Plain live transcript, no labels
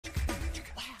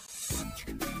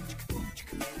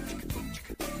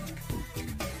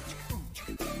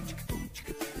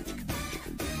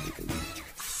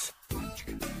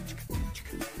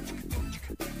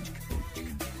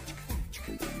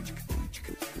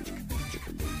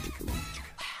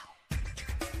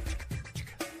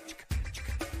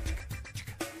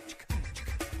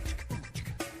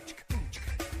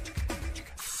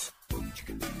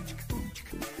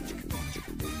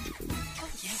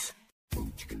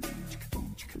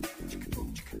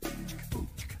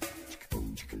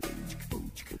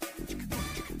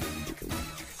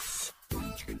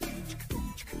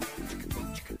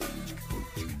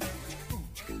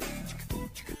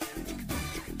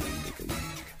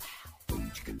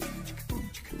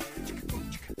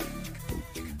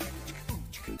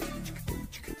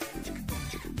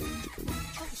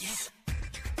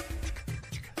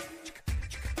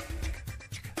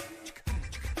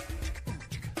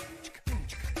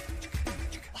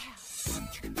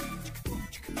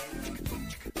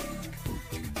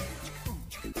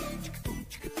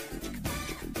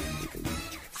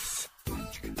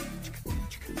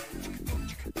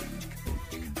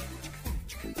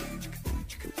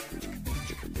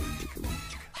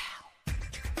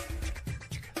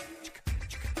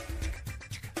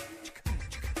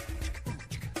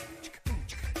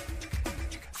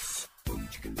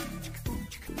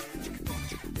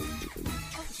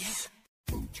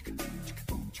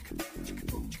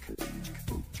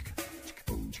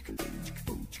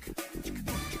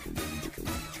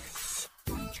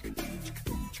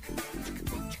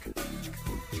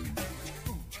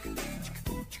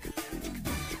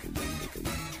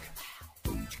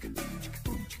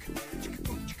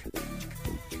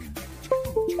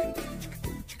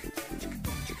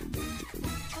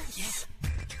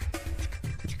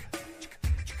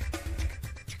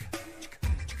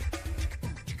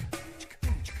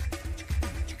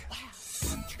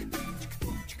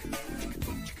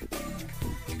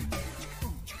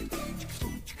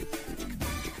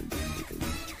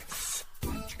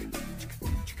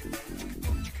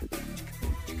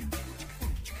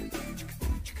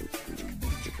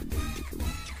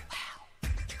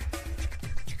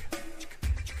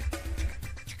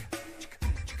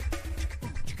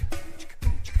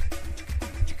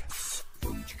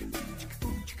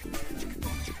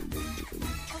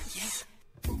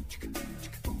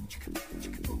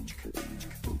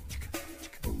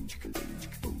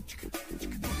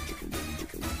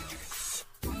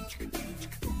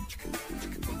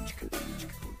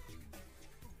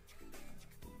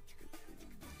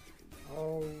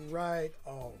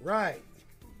All right.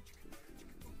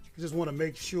 I just want to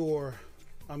make sure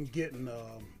I'm getting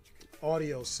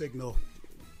audio signal.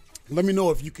 Let me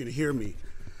know if you can hear me.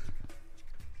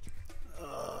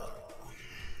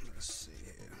 Let's see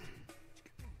here.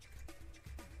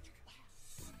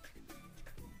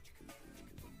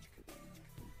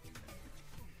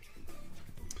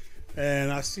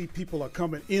 And I see people are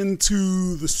coming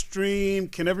into the stream.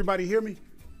 Can everybody hear me?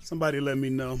 Somebody let me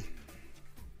know.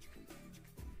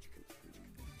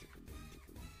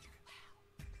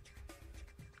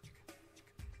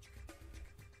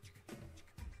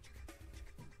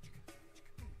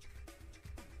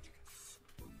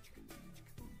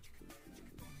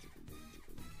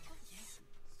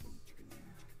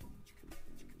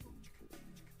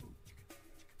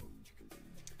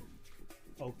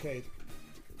 Okay,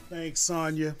 thanks,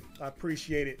 Sonia. I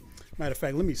appreciate it. Matter of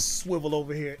fact, let me swivel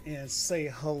over here and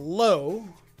say hello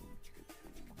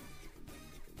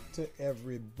to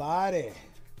everybody.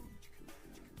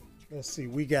 Let's see,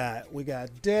 we got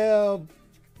Deb,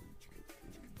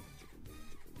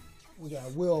 we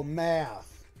got Will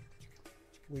Math,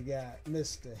 we got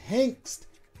Mr. Hengst,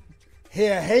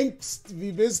 Herr Hengst,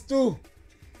 wie bist du?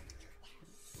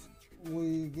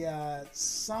 We got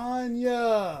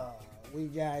Sonia. We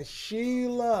got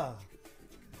Sheila.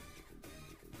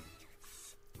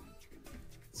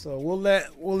 So we'll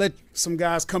let some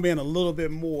guys come in a little bit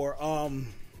more.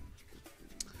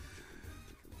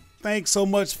 Thanks so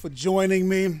much for joining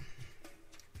me,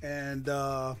 and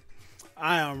I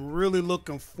am really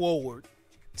looking forward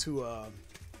to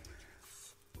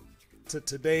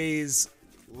today's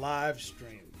live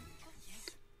stream.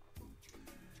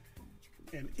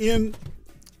 And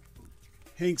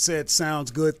Hank said, sounds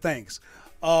good, thanks.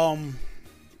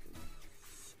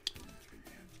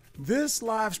 This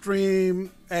live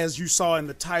stream, as you saw in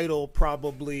the title,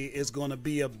 probably is going to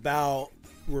be about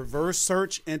reverse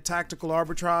search and tactical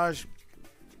arbitrage.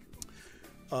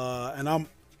 And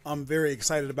I'm very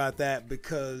excited about that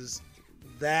because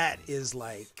that is,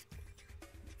 like,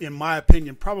 in my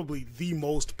opinion, probably the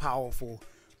most powerful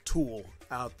tool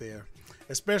out there,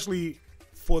 especially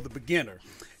for the beginner.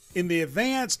 In the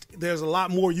advanced, there's a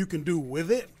lot more you can do with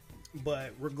it,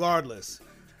 but regardless,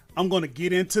 I'm going to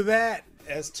get into that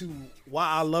as to why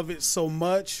I love it so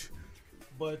much.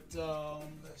 But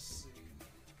let's see.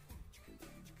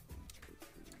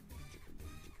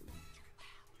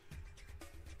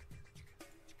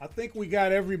 I think we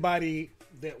got everybody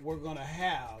that we're going to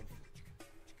have.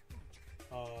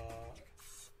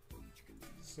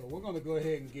 So we're going to go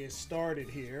ahead and get started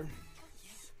here.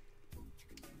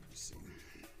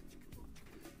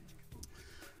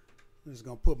 I'm just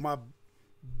going to put my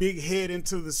big head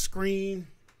into the screen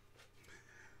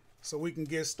so we can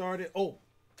get started. Oh,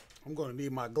 I'm going to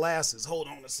need my glasses. Hold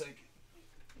on a second.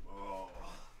 Oh.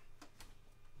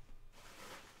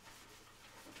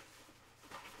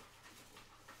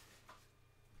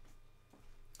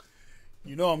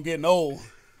 You know I'm getting old.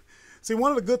 See,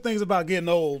 one of the good things about getting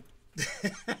old,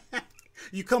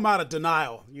 you come out of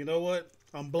denial. You know what?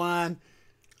 I'm blind.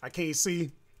 I can't see.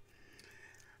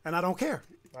 And I don't care.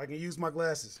 I can use my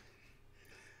glasses.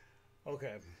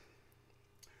 Okay.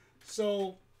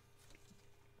 So,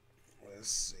 let's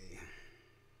see.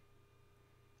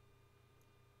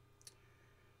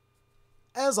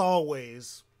 As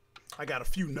always, I got a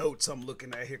few notes I'm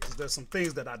looking at here because there's some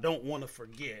things that I don't want to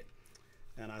forget.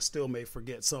 And I still may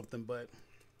forget something, but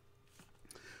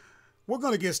we're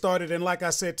going to get started. And like I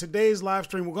said, today's live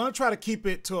stream, we're going to try to keep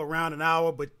it to around an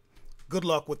hour, but good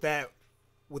luck with that.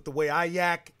 With the way I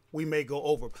yak, we may go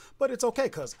over, but it's okay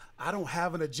because I don't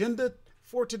have an agenda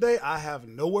for today. I have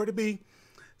nowhere to be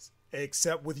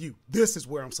except with you. This is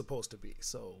where I'm supposed to be.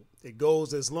 So it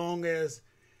goes as long as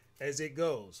it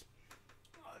goes.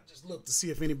 I just look to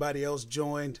see if anybody else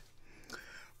joined.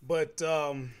 But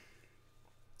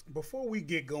before we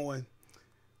get going,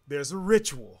 there's a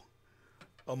ritual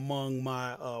among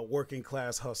my working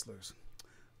class hustlers.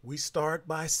 We start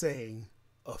by saying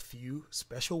a few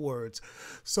special words.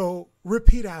 So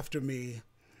repeat after me.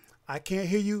 I can't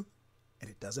hear you, and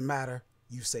it doesn't matter.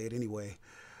 You say it anyway.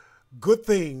 Good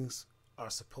things are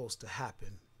supposed to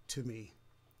happen to me.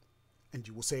 And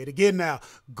you will say it again now.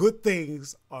 Good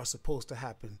things are supposed to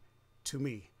happen to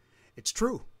me. It's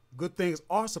true. Good things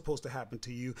are supposed to happen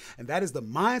to you. And that is the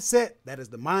mindset, that is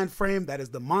the mind frame, that is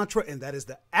the mantra, and that is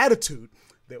the attitude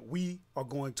that we are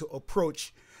going to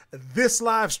approach this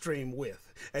live stream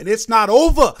with. And it's not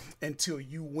over until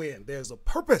you win. There's a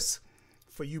purpose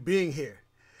for you being here.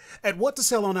 At What to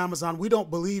Sell on Amazon, we don't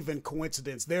believe in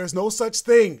coincidence. There's no such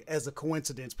thing as a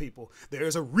coincidence, people. There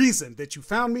is a reason that you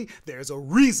found me. There's a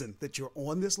reason that you're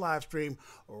on this live stream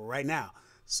right now.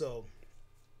 So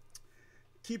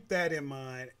keep that in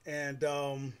mind. And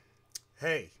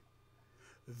hey,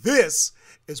 this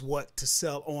is What to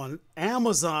Sell on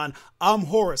Amazon. I'm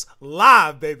Horace,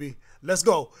 live, baby. Let's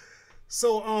go.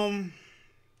 So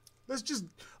let's just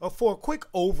for a quick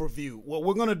overview, what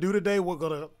we're gonna do today, we're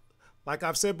gonna, like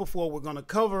I've said before, we're gonna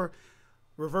cover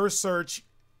reverse search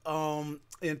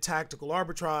in tactical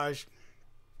arbitrage,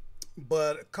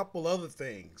 but a couple other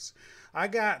things. I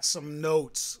got some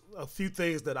notes, a few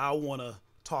things that I want to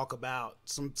talk about,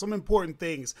 some important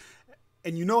things.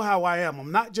 And you know how I am.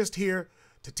 I'm not just here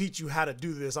to teach you how to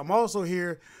do this. I'm also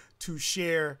here to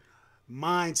share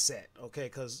mindset, okay?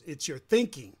 Because it's your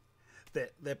thinking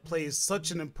that plays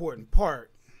such an important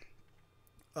part.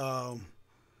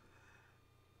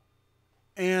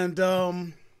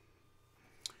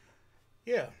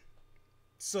 Yeah.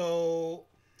 So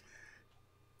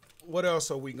what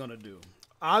else are we going to do?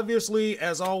 Obviously,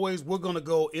 as always, we're going to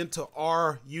go into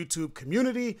our YouTube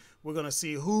community. We're going to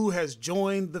see who has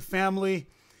joined the family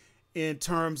in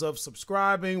terms of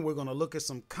subscribing. We're going to look at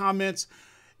some comments.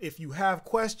 If you have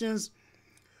questions,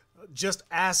 just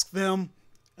ask them,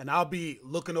 and I'll be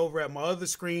looking over at my other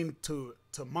screen to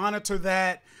monitor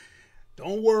that.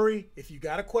 Don't worry. If you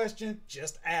got a question,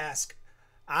 just ask.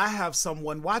 I have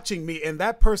someone watching me, and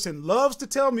that person loves to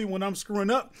tell me when I'm screwing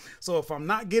up. So if I'm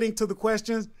not getting to the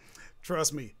questions,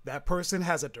 trust me, that person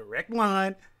has a direct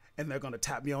line, and they're going to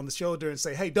tap me on the shoulder and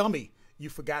say, hey, dummy, you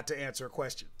forgot to answer a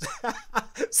question.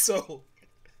 So,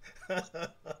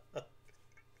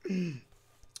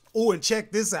 oh, and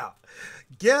check this out.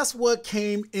 Guess what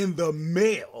came in the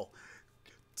mail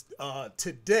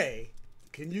today?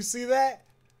 Can you see that?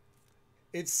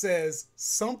 It says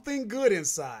something good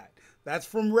inside. That's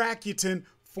from Rakuten,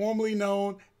 formerly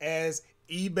known as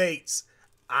Ebates.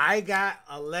 I got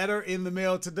a letter in the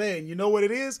mail today, and you know what it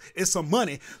is? It's some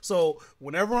money. So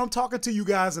whenever I'm talking to you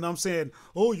guys and I'm saying,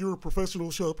 oh, you're a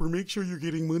professional shopper, make sure you're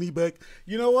getting money back.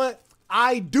 You know what?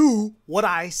 I do what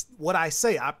I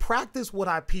say. I practice what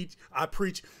I preach.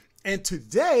 And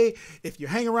today, if you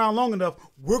hang around long enough,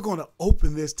 we're going to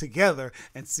open this together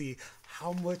and see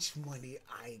how much money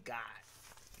I got.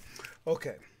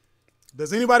 Okay.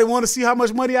 Does anybody want to see how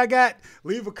much money I got?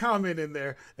 Leave a comment in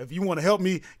there if you want to help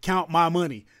me count my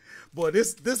money. Boy,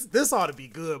 this ought to be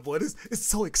good, boy. It's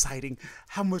so exciting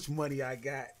how much money I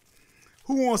got.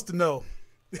 Who wants to know?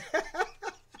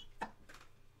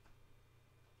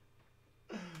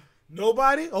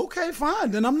 Nobody? Okay,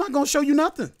 fine. Then I'm not going to show you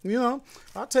nothing. You know,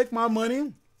 I'll take my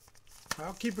money.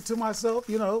 I'll keep it to myself,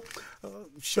 you know.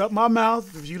 Shut my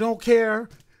mouth if you don't care.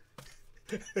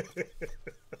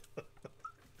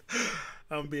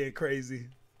 I'm being crazy.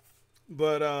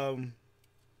 But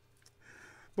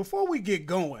before we get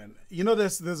going, you know,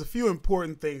 there's a few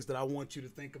important things that I want you to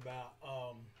think about.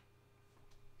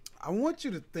 I want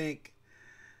you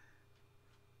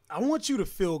to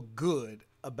feel good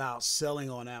about selling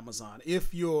on Amazon.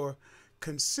 If you're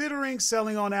considering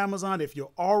selling on Amazon, if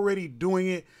you're already doing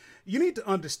it, you need to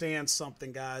understand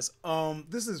something, guys.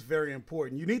 This is very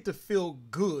important. You need to feel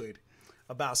good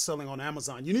about selling on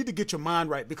Amazon. You need to get your mind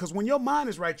right, because when your mind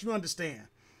is right, you understand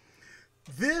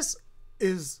this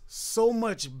is so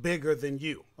much bigger than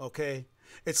you, okay?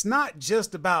 It's not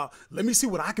just about, let me see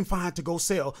what I can find to go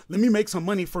sell. Let me make some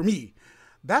money for me.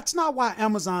 That's not why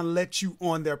Amazon let you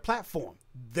on their platform.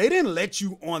 They didn't let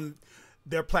you on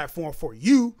their platform for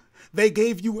you. They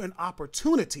gave you an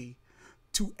opportunity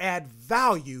to add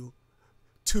value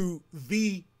to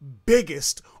the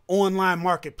biggest online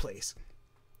marketplace.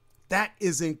 That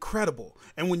is incredible.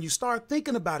 And when you start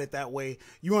thinking about it that way,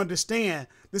 you understand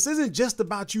this isn't just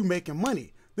about you making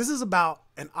money. This is about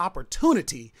an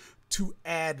opportunity to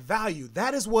add value.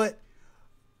 That is what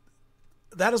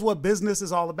business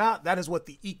is all about. That is what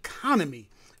the economy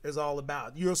is all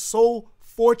about. You're so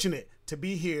fortunate to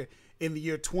be here in the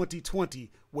year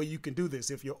 2020 where you can do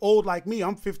this. If you're old like me,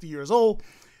 I'm 50 years old.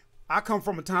 I come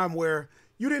from a time where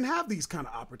you didn't have these kind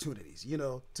of opportunities, you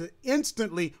know, to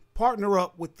instantly partner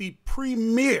up with the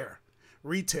premier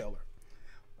retailer.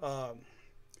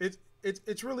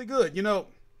 It's really good. You know,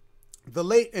 the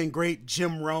late and great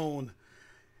Jim Rohn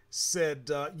said,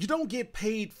 you don't get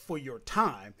paid for your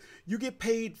time. You get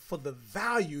paid for the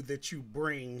value that you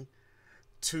bring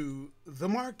to the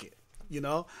market, you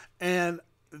know? And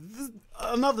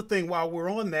another thing while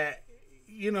we're on that,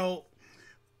 you know,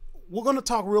 we're going to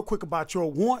talk real quick about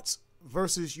your wants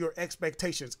versus your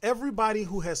expectations. Everybody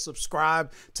who has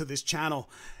subscribed to this channel,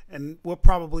 and we're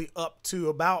probably up to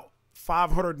about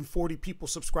 540 people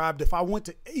subscribed. If I went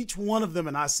to each one of them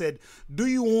and I said, do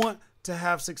you want to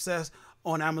have success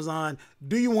on Amazon?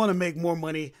 Do you want to make more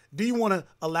money? Do you want to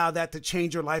allow that to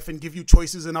change your life and give you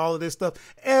choices and all of this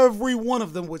stuff? Every one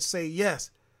of them would say yes.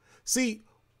 See,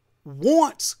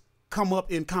 wants come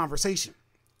up in conversation.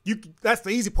 That's the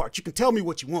easy part. You can tell me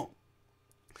what you want.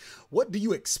 What do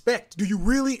you expect? Do you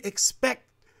really expect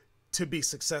to be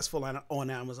successful on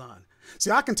Amazon?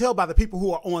 See, I can tell by the people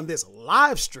who are on this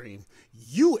live stream,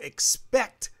 you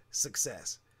expect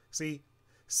success. See,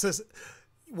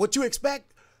 what you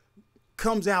expect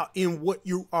comes out in what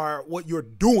you're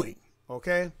doing.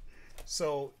 Okay.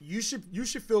 So you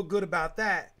should feel good about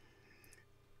that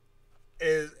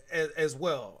as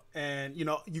well. And you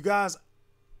know, you guys,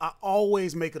 I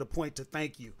always make it a point to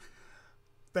thank you.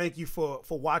 Thank you for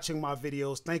watching my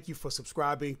videos. Thank you for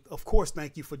subscribing. Of course,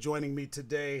 thank you for joining me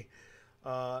today.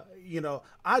 You know,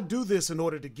 I do this in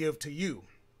order to give to you.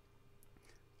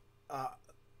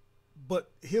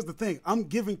 But here's the thing. I'm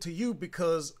giving to you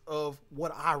because of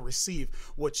what I receive.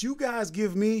 What you guys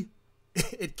give me,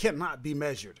 it cannot be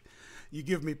measured. You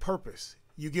give me purpose.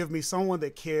 You give me someone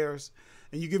that cares,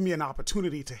 and you give me an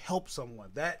opportunity to help someone.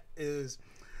 That is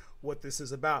what this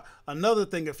is about. Another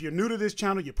thing, if you're new to this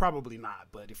channel, you're probably not.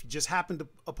 But if you just happened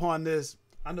upon this,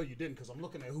 I know you didn't because I'm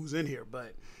looking at who's in here,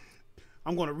 but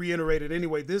I'm going to reiterate it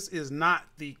anyway. This is not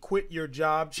the quit your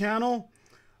job channel.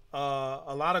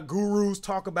 A lot of gurus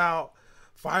talk about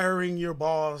firing your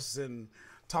boss and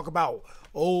talk about,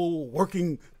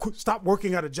 stop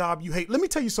working at a job you hate. Let me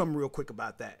tell you something real quick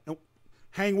about that.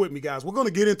 Hang with me, guys. We're going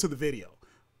to get into the video,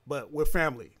 but we're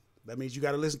family. That means you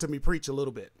got to listen to me preach a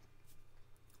little bit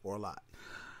or a lot.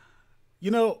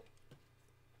 You know,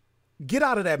 get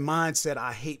out of that mindset,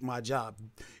 I hate my job.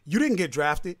 You didn't get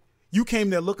drafted. You came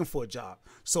there looking for a job.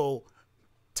 So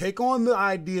take on the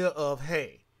idea of,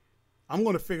 hey, I'm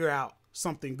going to figure out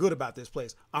something good about this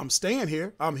place. I'm staying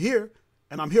here. I'm here,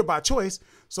 and I'm here by choice.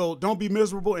 So don't be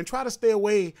miserable and try to stay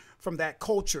away from that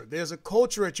culture. There's a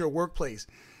culture at your workplace,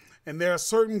 and there are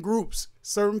certain groups,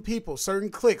 certain people, certain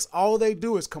cliques. All they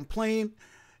do is complain,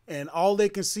 and all they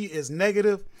can see is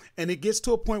negative. And it gets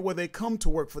to a point where they come to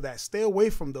work for that. Stay away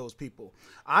from those people.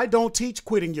 I don't teach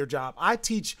quitting your job. I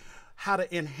teach how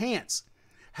to enhance.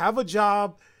 Have a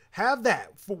job, have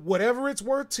that for whatever it's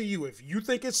worth to you. If you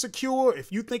think it's secure,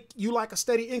 if you think you like a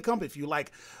steady income, if you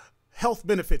like health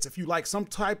benefits, if you like some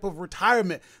type of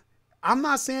retirement, I'm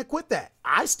not saying quit that.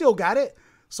 I still got it.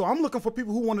 So I'm looking for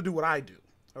people who want to do what I do.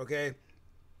 Okay.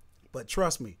 But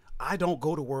trust me, I don't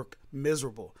go to work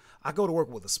miserable. I go to work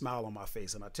with a smile on my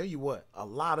face. And I tell you what, a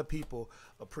lot of people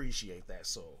appreciate that.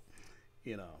 So,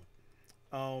 you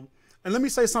know, and let me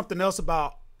say something else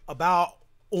about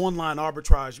online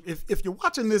arbitrage. If you're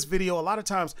watching this video, a lot of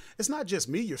times it's not just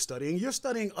me you're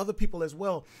studying other people as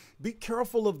well. Be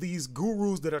careful of these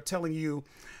gurus that are telling you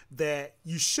that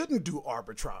you shouldn't do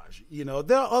arbitrage. You know,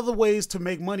 there are other ways to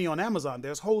make money on Amazon.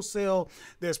 There's wholesale,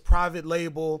 there's private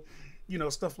label, you know,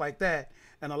 stuff like that.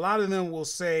 And a lot of them will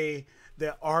say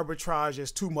that arbitrage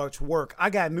is too much work. I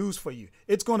got news for you.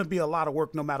 It's going to be a lot of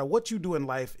work no matter what you do in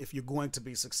life if you're going to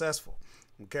be successful.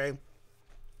 Okay.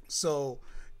 So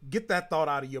get that thought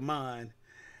out of your mind.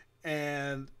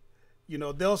 And, you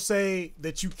know, they'll say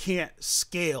that you can't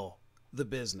scale the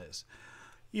business.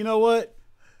 You know what?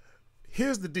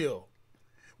 Here's the deal.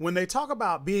 When they talk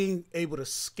about being able to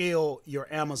scale your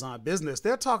Amazon business,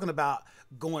 they're talking about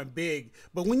going big.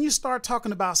 But when you start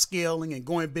talking about scaling and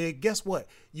going big, guess what?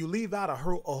 You leave out a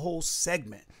whole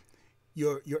segment.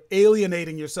 You're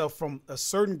alienating yourself from a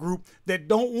certain group that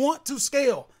don't want to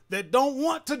scale, that don't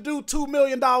want to do $2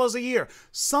 million a year.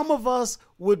 Some of us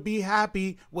would be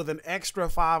happy with an extra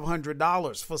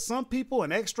 $500. For some people,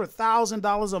 an extra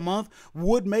 $1,000 a month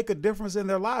would make a difference in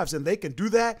their lives. And they can do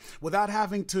that without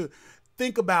having to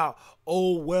think about,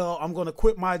 oh, well, I'm going to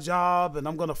quit my job and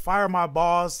I'm going to fire my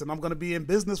boss and I'm going to be in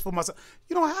business for myself.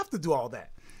 You don't have to do all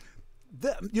that.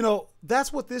 you know,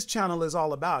 that's what this channel is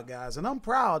all about, guys. And I'm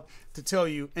proud to tell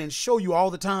you and show you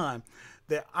all the time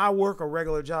that I work a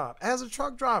regular job as a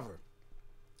truck driver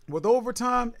with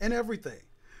overtime and everything.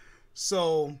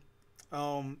 So,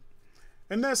 and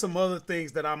there's some other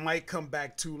things that I might come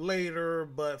back to later,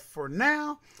 but for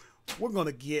now, we're going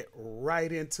to get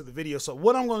right into the video. So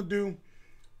what I'm going to do,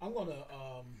 I'm going to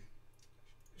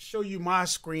show you my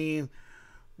screen.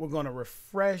 We're going to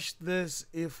refresh this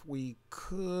if we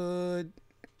could.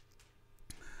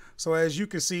 So as you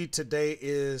can see, today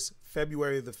is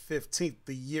February the 15th.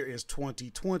 The year is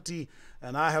 2020,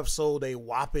 and I have sold a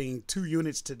whopping 2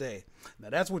 units today. Now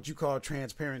that's what you call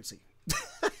transparency.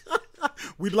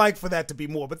 We'd like for that to be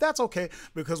more, but that's okay,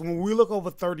 because when we look over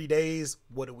 30 days,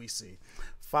 what do we see?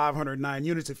 509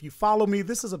 units. If you follow me,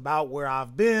 this is about where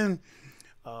I've been.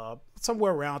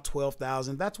 Somewhere around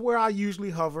 12,000. That's where I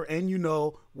usually hover, and you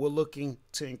know we're looking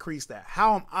to increase that.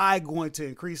 How am I going to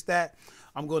increase that?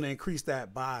 I'm going to increase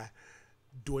that by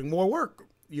doing more work.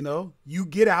 You know, you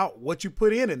get out what you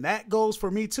put in, and that goes for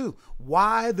me too.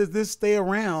 Why does this stay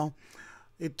around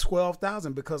at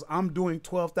 12,000? Because I'm doing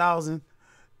 12,000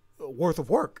 worth of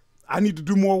work. I need to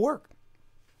do more work.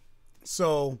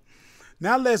 So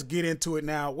now let's get into it.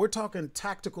 Now we're talking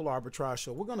tactical arbitrage.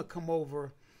 So we're going to come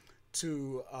over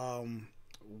to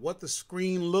what the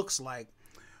screen looks like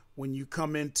when you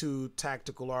come into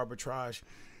tactical arbitrage.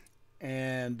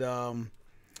 And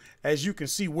as you can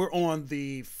see, we're on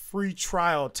the free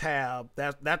trial tab.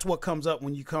 That's what comes up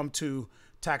when you come to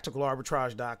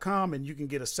tacticalarbitrage.com, and you can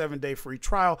get a 7-day free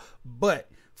trial.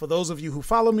 But for those of you who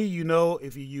follow me, you know,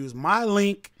 if you use my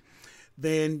link,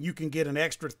 then you can get an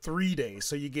extra 3 days.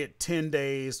 So you get 10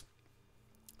 days.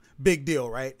 Big deal,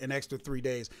 right? An extra 3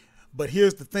 days. But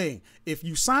here's the thing. If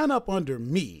you sign up under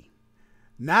me,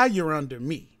 now you're under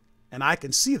me, and I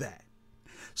can see that.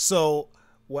 So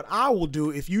what I will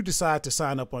do, if you decide to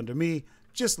sign up under me,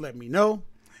 just let me know.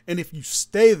 And if you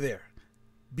stay there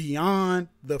beyond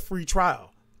the free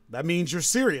trial, that means you're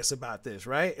serious about this,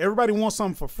 right? Everybody wants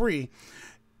something for free.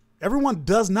 Everyone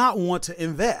does not want to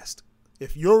invest.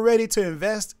 If you're ready to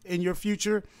invest in your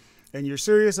future and you're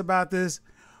serious about this,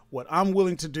 what I'm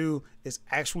willing to do is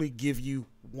actually give you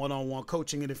one-on-one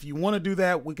coaching. And if you want to do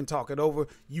that, we can talk it over.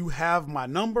 You have my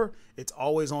number. It's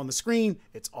always on the screen.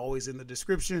 It's always in the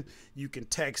description. You can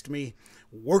text me,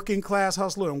 Working Class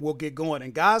Hustler, and we'll get going.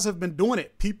 And guys have been doing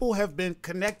it. People have been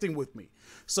connecting with me.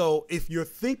 So if you're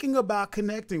thinking about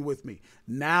connecting with me,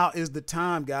 now is the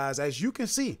time, guys. As you can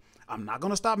see, I'm not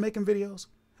going to stop making videos.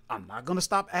 I'm not going to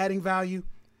stop adding value.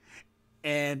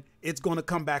 And it's going to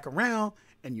come back around.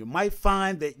 And you might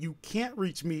find that you can't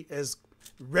reach me as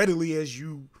readily as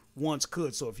you once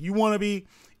could. So if you want to be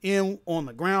in on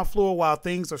the ground floor while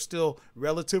things are still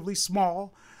relatively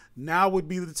small, now would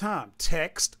be the time.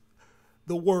 Text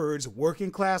the words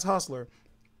Working Class Hustler,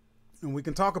 and we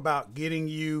can talk about getting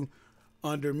you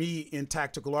under me in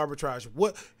tactical arbitrage.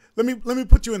 Let me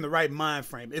put you in the right mind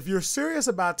frame. If you're serious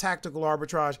about tactical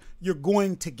arbitrage, you're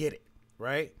going to get it,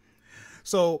 right?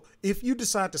 So if you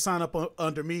decide to sign up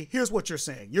under me, here's what you're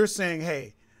saying. You're saying,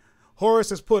 hey,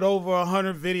 Horace has put over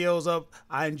 100 videos up.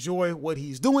 I enjoy what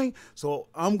he's doing, so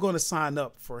I'm going to sign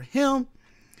up for him.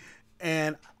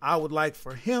 And I would like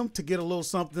for him to get a little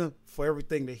something for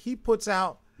everything that he puts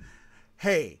out.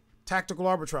 Hey, tactical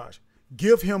arbitrage,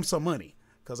 give him some money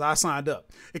because I signed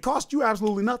up. It costs you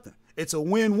absolutely nothing. It's a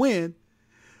win-win,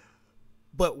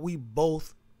 but we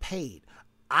both paid.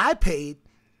 I paid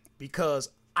because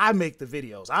I make the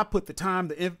videos. I put the time,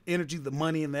 the energy, the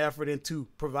money, and the effort into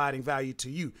providing value to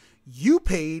you. You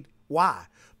paid. Why?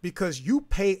 Because you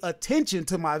pay attention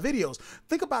to my videos.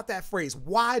 Think about that phrase.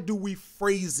 Why do we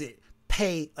phrase it?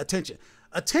 Pay attention.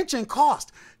 Attention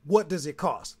cost. What does it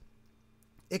cost?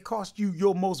 It costs you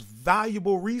your most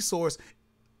valuable resource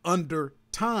under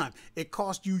time. It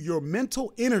costs you your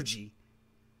mental energy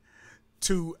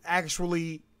to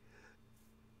actually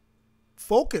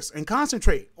focus and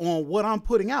concentrate on what I'm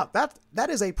putting out. That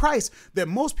is a price that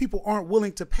most people aren't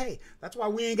willing to pay. That's why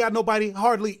we ain't got nobody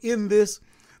hardly in this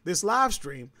live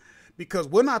stream, because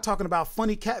we're not talking about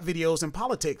funny cat videos and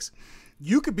politics.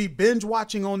 You could be binge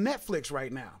watching on Netflix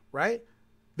right now, right?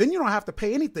 Then you don't have to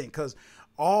pay anything because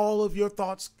all of your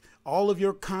thoughts, all of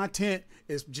your content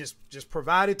is just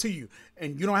provided to you,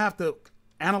 and you don't have to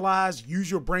analyze,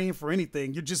 use your brain for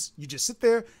anything. You just sit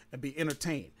there and be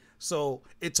entertained. So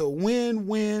it's a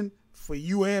win-win for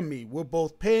you and me. We're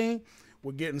both paying.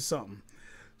 We're getting something.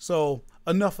 So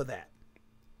enough of that.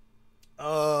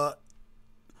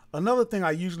 Another thing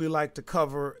I usually like to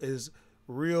cover is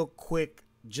real quick,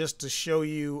 just to show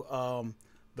you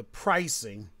the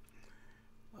pricing.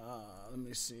 Let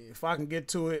me see. If I can get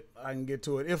to it, I can get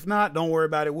to it. If not, don't worry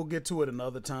about it. We'll get to it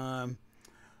another time.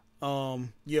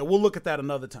 Yeah, we'll look at that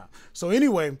another time. So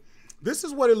anyway, this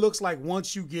is what it looks like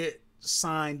once you get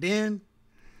signed in.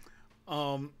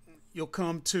 You'll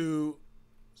come to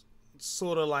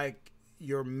sort of like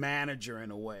your manager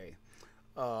in a way,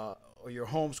 or your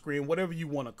home screen, whatever you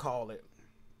want to call it,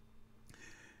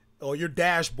 or your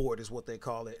dashboard is what they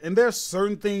call it. And there's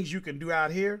certain things you can do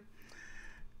out here.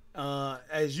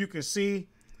 As you can see,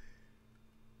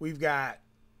 we've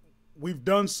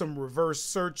done some reverse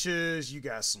searches. You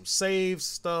got some saved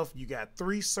stuff. You got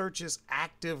 3 searches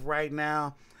active right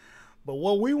now. But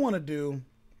what we want to do,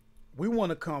 we want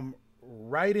to come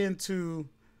right into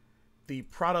the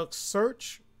product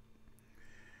search.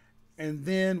 And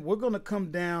then we're going to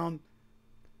come down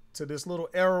to this little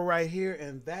arrow right here.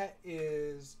 And that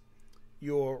is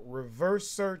your reverse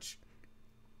search.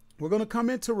 We're going to come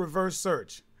into reverse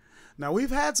search. Now,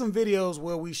 we've had some videos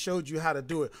where we showed you how to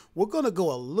do it. We're going to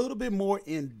go a little bit more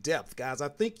in depth, guys. I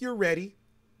think you're ready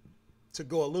to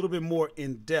go a little bit more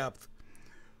in depth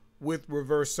with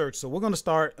reverse search. So we're going to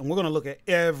start and we're going to look at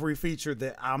every feature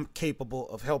that I'm capable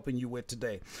of helping you with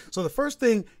today. So the first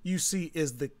thing you see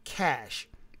is the cache.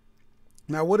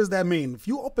 Now, what does that mean? If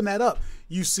you open that up,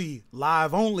 you see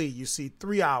live only. You see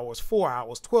 3 hours, 4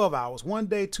 hours, 12 hours, 1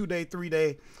 day, 2 day, 3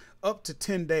 day, up to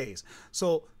 10 days.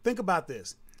 So think about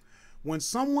this. When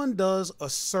someone does a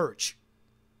search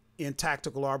in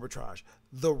tactical arbitrage,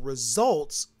 the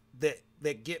results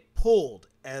that get pulled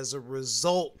as a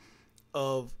result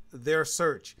of their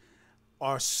search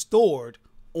are stored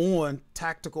on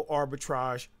tactical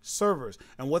arbitrage servers.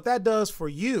 And what that does for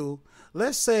you,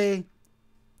 let's say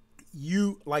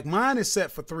like mine is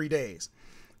set for 3 days.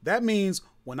 That means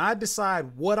when I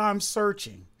decide what I'm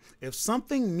searching, if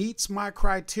something meets my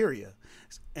criteria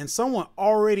and someone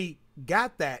already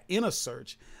got that in a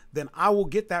search, then I will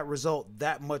get that result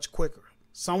that much quicker.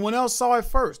 Someone else saw it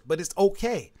first, but it's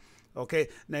okay. Okay.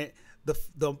 Now,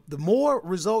 the more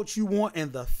results you want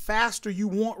and the faster you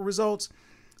want results,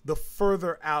 the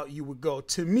further out you would go.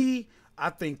 To me, I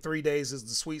think 3 days is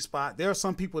the sweet spot. There are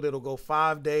some people that'll go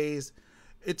 5 days.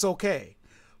 It's okay.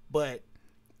 But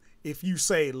if you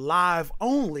say live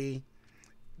only,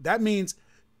 that means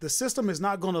the system is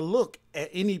not going to look at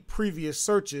any previous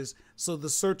searches, so the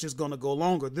search is going to go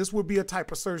longer. This would be a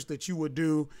type of search that you would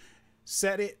do,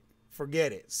 set it,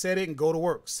 forget it, set it and go to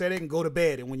work, set it and go to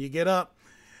bed. And when you get up,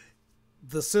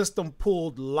 the system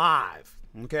pulled live,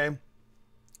 okay?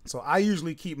 So I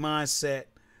usually keep mine set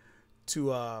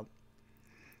to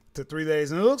 3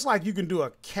 days. And it looks like you can do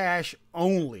a cache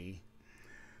only.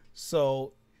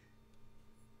 So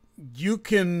you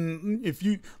can, if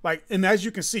you like, and as you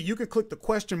can see, you can click the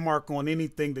question mark on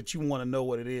anything that you want to know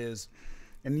what it is.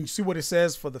 And you see what it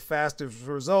says for the fastest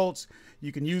results.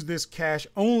 You can use this cache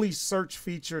only search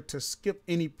feature to skip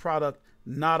any product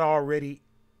not already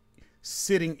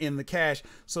sitting in the cache.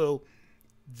 So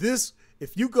this,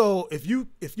 if you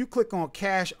click on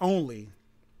cache only,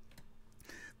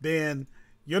 then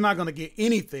you're not going to get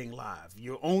anything live.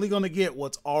 You're only going to get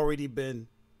what's already been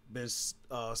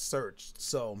searched.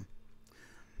 So,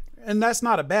 and that's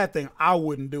not a bad thing. I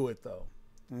wouldn't do it though.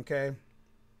 Okay.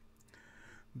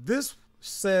 This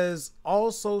says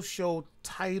also show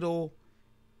title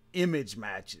image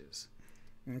matches.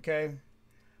 Okay.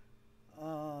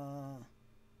 Now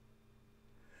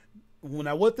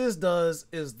what this does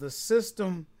is the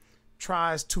system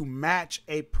tries to match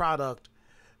a product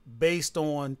based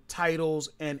on titles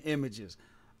and images.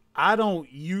 I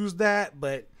don't use that,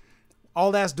 but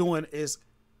all that's doing is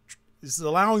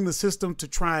allowing the system to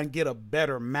try and get a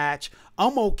better match.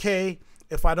 I'm okay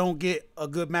if I don't get a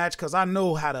good match because I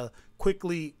know how to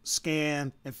quickly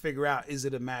scan and figure out is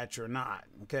it a match or not.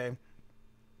 Okay.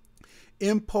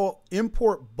 Import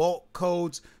bulk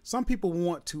codes. Some people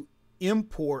want to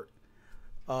import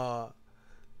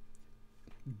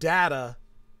data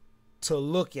to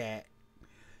look at,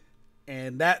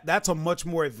 and that's a much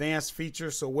more advanced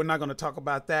feature, so we're not going to talk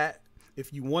about that.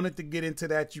 If you wanted to get into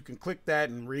that, you can click that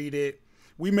and read it.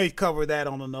 We may cover that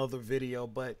on another video,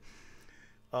 but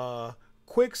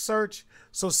quick search.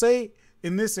 So say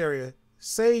in this area,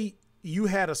 say you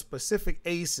had a specific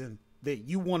ASIN that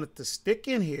you wanted to stick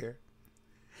in here.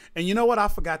 And you know what? I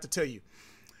forgot to tell you.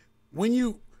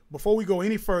 Before we go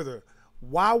any further,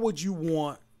 why would you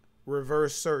want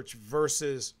reverse search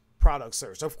versus product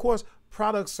search? Of course,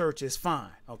 product search is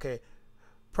fine. Okay.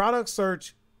 Product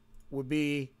search would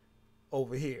be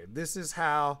over here. This is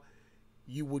how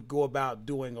you would go about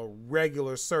doing a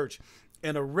regular search.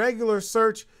 In a regular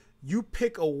search, you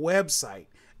pick a website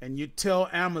and you tell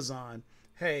Amazon,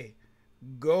 hey,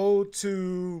 go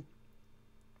to,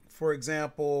 for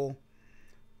example,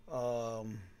 I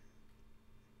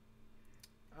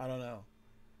don't know,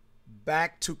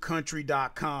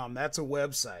 backtocountry.com. That's a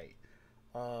website.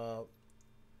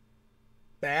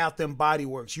 Bath and Body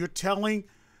Works. You're telling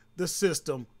the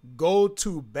system, go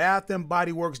to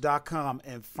bathandbodyworks.com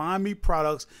and find me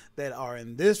products that are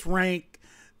in this rank,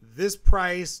 this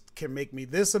price, can make me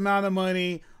this amount of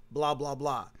money, blah, blah,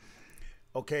 blah.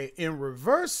 Okay. In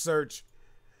reverse search,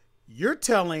 you're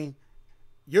telling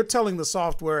the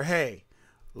software, hey,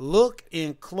 look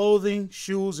in clothing,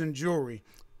 shoes, and jewelry.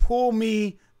 Pull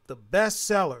me the best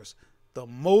sellers, the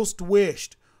most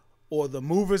wished, or the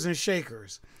movers and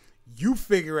shakers. You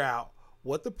figure out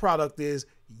what the product is.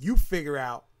 You figure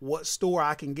out what store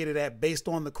I can get it at based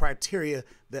on the criteria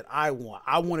that I want.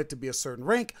 I want it to be a certain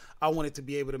rank. I want it to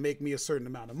be able to make me a certain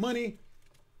amount of money.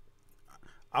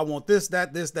 I want this,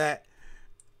 that, this, that.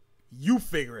 You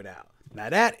figure it out. Now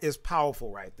that is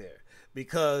powerful right there,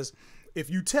 because if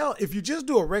you just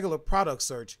do a regular product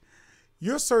search,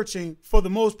 you're searching, for the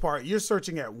most part, you're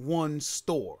searching at one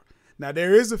store. Now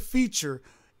there is a feature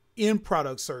in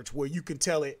product search where you can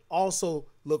tell it also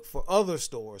look for other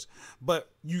stores, but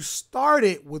you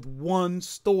started with one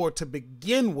store to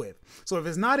begin with. So if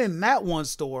it's not in that one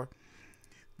store,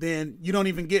 then you don't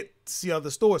even get to see other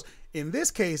stores. In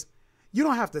this case, you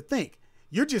don't have to think.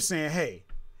 You're just saying, hey,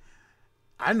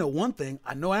 I know one thing.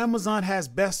 I know Amazon has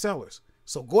best sellers.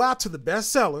 So go out to the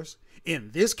best sellers in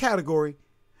this category.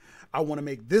 I want to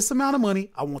make this amount of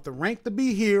money. I want the rank to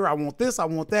be here. I want this. I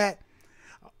want that.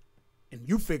 And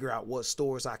you figure out what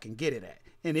stores I can get it at.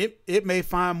 And it may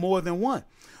find more than one.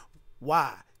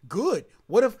 Why? Good.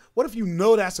 What if you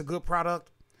know that's a good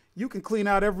product? You can clean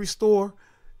out every store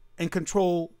and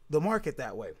control the market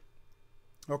that way.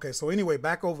 Okay, so anyway,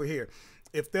 back over here.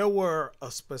 If there were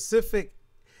a specific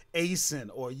ASIN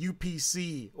or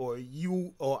UPC or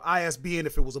ISBN,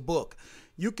 if it was a book,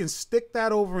 you can stick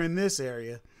that over in this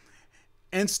area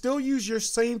and still use your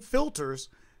same filters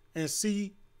and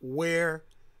see where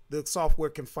the software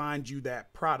can find you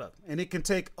that product. And it can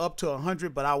take up to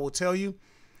 100, but I will tell you,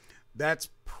 that's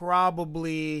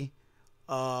probably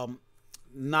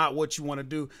not what you want to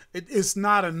do. It's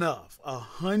not enough.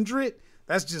 100,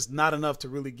 that's just not enough to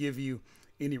really give you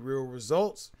any real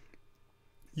results.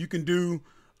 You can do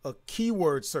a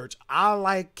keyword search. I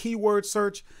like keyword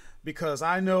search because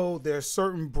I know there's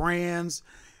certain brands.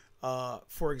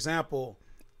 For example,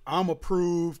 I'm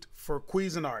approved for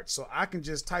Cuisinart, so I can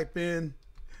just type in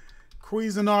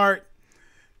Cuisinart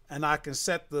and I can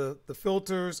set the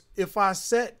filters. If I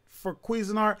set for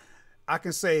Cuisinart, I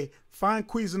can say find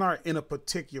Cuisinart in a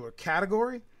particular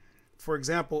category. For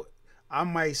example, I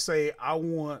might say I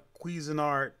want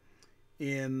Cuisinart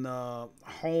in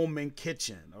home and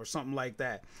kitchen or something like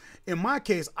that. In my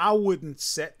case, I wouldn't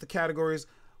set the categories.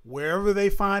 Wherever they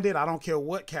find it, I don't care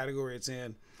what category it's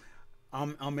in,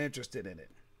 I'm interested in it.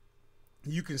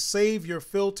 You can save your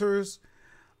filters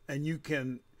and you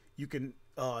can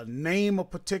name a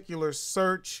particular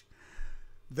search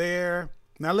there.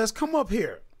 Now let's come up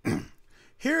here.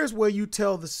 Here's where you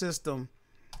tell the system,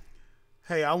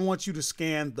 hey, I want you to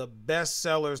scan the best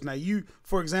sellers. Now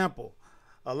for example,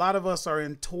 a lot of us are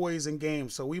in toys and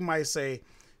games. So we might say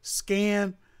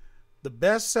scan the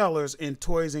best sellers in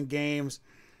toys and games,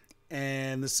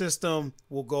 and the system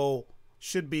will go,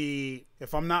 should be,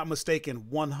 if I'm not mistaken,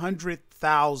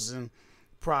 100,000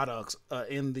 products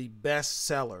in the best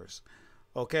sellers.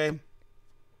 Okay.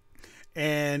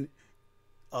 And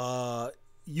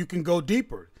you can go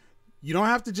deeper. You don't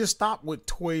have to just stop with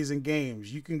toys and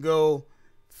games. You can go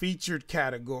featured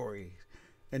category,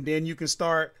 and then you can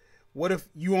start, what if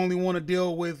you only want to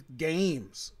deal with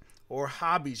games or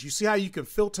hobbies? You see how you can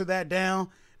filter that down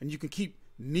and you can keep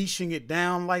niching it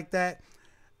down like that.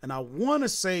 And I want to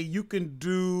say you can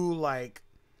do like,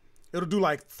 it'll do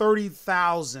like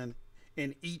 30,000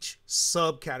 in each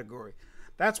subcategory.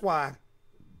 That's why,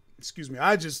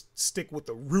 I just stick with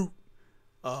the root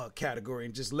category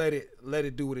and just let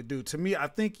it do what it do. To me, I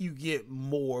think you get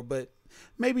more, but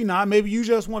maybe not. Maybe you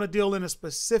just want to deal in a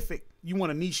specific, you want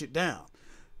to niche it down,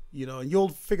 and you'll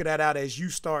figure that out as you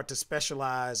start to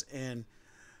specialize and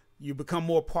you become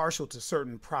more partial to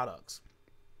certain products.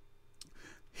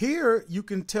 Here, you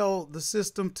can tell the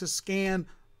system to scan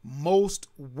most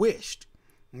wished.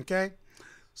 Okay.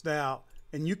 So now,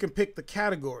 and you can pick the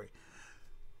category.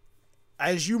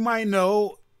 As you might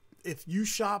know, if you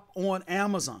shop on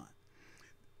Amazon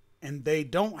and they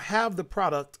don't have the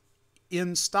product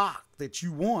in stock that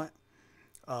you want,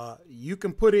 you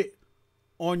can put it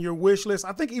on your wish list.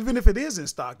 I think even if it is in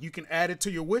stock, you can add it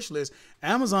to your wish list.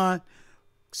 Amazon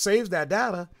saves that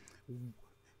data.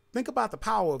 think about the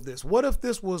power of this. What if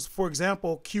this was, for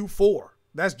example, Q4?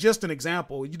 That's just an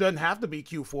example. It doesn't have to be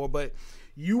Q4, but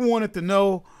you wanted to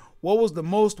know what was the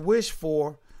most wished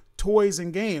for toys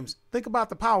and games. Think about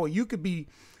the power. You could be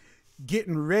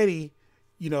getting ready,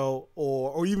 you know,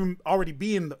 or even already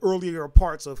be in the earlier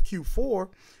parts of Q4,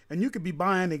 and you could be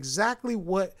buying exactly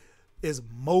what is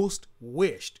most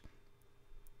wished.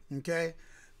 Okay?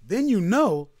 Then you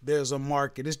know there's a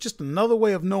market. It's just another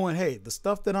way of knowing, hey, the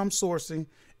stuff that I'm sourcing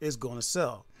is going to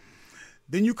sell.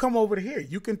 Then you come over to here.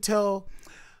 You can tell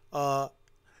the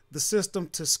system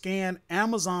to scan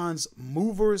Amazon's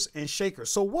movers and shakers.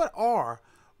 So what are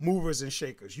movers and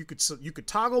shakers? You could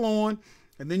toggle on,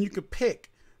 and then you could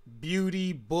pick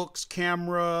beauty, books,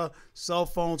 camera, cell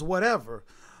phones, whatever.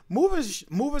 Movers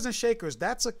and shakers,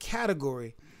 that's a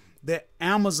category that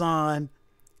Amazon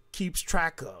keeps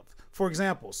track of. For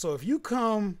example, so if you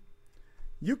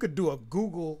could do a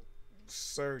Google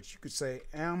search. You could say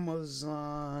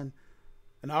Amazon,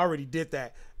 and I already did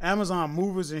that. Amazon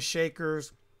movers and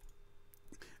shakers,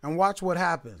 and watch what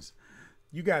happens.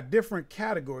 You got different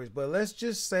categories, but let's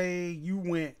just say you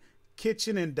went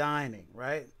kitchen and dining,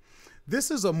 right?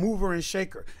 This is a mover and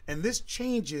shaker, and this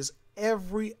changes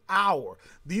every hour.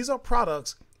 These are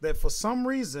products that for some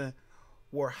reason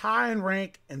were high in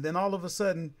rank, and then all of a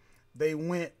sudden they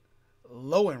went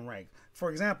low in rank.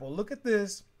 For example, look at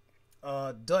this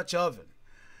Dutch oven.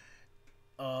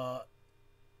 The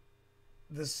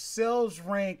sales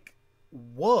rank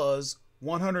was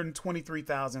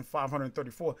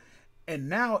 123,534, and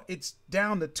now it's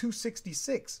down to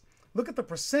 266. Look at the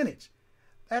percentage.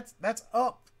 That's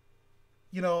up,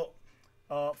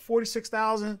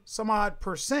 46,000 some odd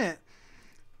percent,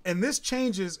 and this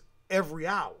changes every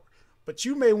hour. But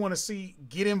you may want to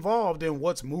get involved in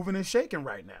what's moving and shaking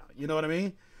right now. You know what I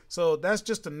mean? So that's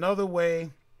just another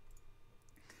way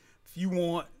if you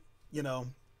want, to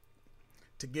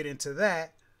get into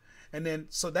that. And then,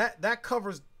 so that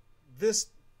covers this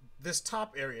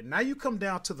top area. Now you come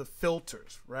down to the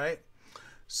filters, right?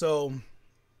 So,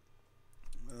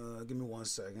 give me 1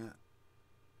 second.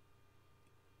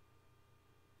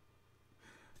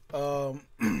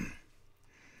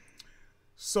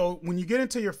 So when you get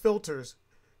into your filters,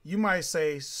 you might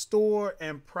say store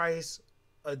and price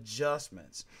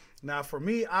adjustments. Now for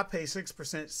me, I pay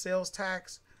 6% sales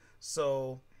tax.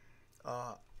 So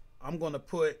I'm going to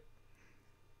put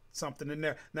something in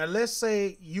there. Now let's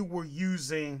say you were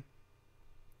using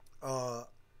a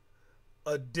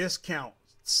discount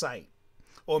site,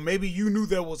 or maybe you knew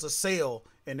there was a sale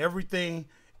and everything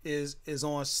is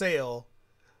on sale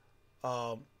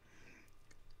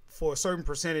for a certain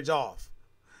percentage off,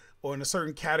 or in a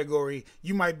certain category.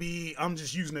 You might be, I'm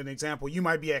just using an example, you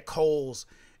might be at Kohl's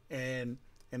and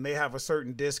they have a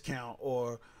certain discount,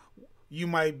 or you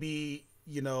might be,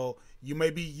 you may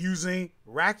be using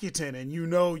Rakuten and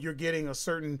you're getting a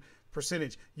certain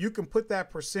percentage. You can put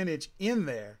that percentage in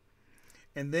there,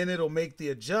 and then it'll make the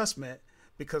adjustment,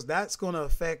 because that's going to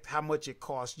affect how much it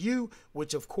costs you,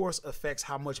 which of course affects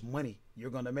how much money you're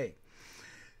going to make.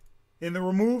 In the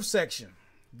remove section,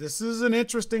 this is an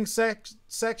interesting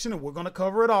section, and we're going to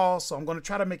cover it all, so I'm going to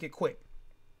try to make it quick.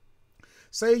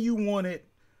 Say you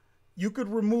could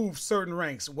remove certain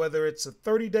ranks, whether it's a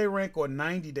 30-day rank or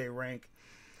 90-day rank.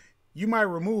 You might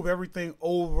remove everything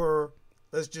over,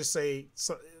 let's just say,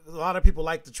 a lot of people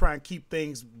like to try and keep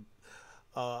things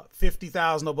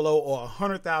 50,000 or below, or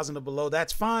 100,000 or below.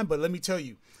 That's fine, but let me tell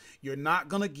you, you're not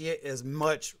going to get as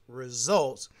much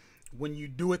results when you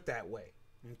do it that way.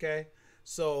 Okay?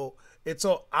 So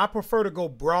I prefer to go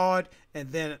broad,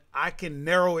 and then I can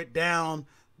narrow it down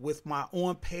with my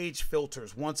on-page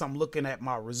filters once I'm looking at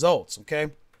my results.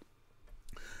 Okay,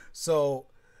 so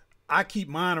I keep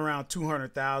mine around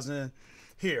 200,000.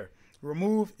 Here,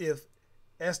 remove if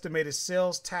estimated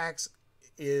sales tax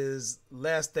is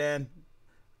less than.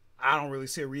 I don't really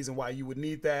see a reason why you would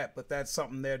need that, but that's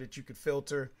something there that you could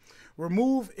filter.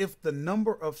 Remove if the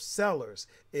number of sellers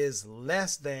is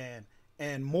less than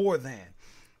and more than.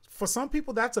 For some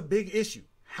people, that's a big issue.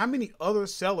 How many other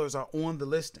sellers are on the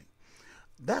listing?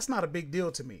 That's not a big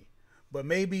deal to me, but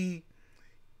maybe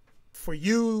for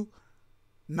you,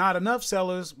 not enough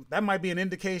sellers, that might be an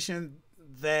indication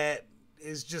that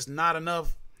is just not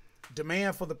enough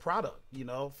demand for the product.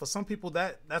 For some people,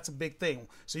 that's a big thing.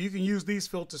 So you can use these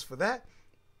filters for that.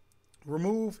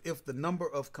 Remove if the number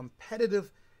of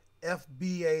competitive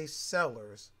FBA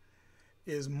sellers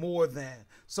is more than.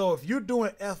 So if you're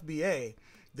doing FBA,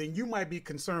 then you might be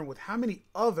concerned with how many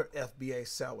other FBA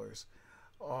sellers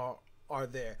are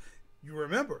there. You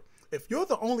remember, if you're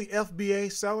the only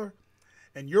FBA seller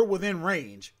and you're within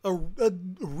range, a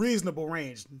reasonable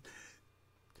range,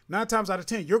 9 times out of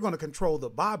 10, you're going to control the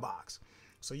buy box.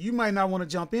 So you might not want to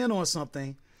jump in on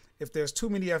something if there's too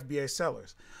many FBA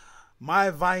sellers. My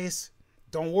advice,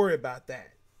 don't worry about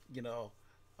that. You know,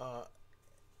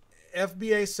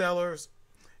 FBA sellers,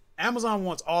 Amazon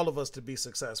wants all of us to be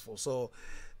successful. So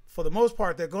for the most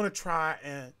part, they're going to try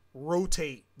and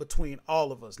rotate between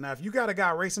all of us. Now, if you got a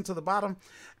guy racing to the bottom,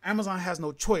 Amazon has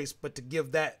no choice but to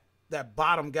give that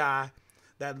bottom guy,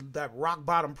 that rock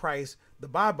bottom price, the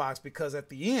buy box, because at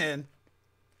the end,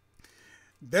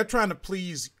 they're trying to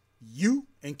please you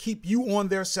and keep you on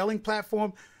their selling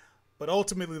platform, but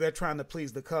ultimately they're trying to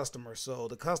please the customer. So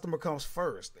the customer comes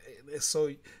first.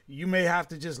 So you may have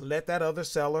to just let that other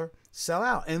seller sell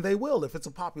out, and they will if it's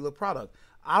a popular product.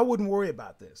 I wouldn't worry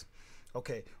about this.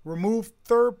 Okay, remove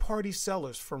third-party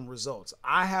sellers from results.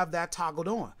 I have that toggled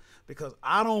on because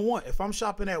I don't want, if I'm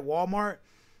shopping at Walmart,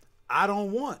 I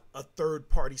don't want a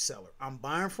third-party seller. I'm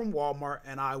buying from Walmart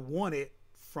and I want it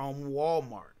from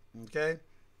Walmart. Okay,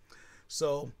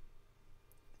 so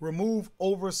remove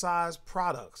oversized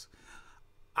products.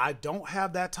 I don't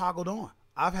have that toggled on.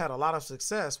 I've had a lot of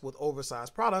success with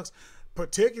oversized products,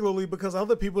 particularly because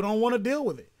other people don't want to deal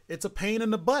with it. It's a pain in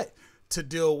the butt to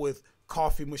deal with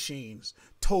coffee machines,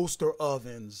 toaster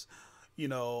ovens, you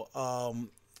know,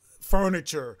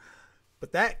 furniture.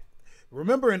 But that,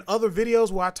 remember in other videos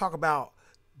where I talk about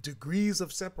degrees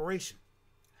of separation,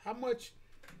 how much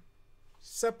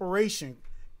separation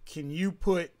can you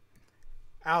put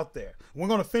out there? We're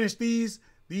going to finish these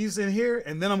in here,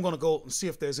 and then I'm going to go and see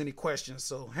if there's any questions.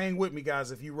 So hang with me,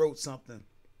 guys, if you wrote something.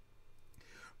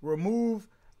 Remove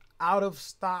out of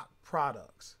stock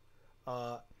products.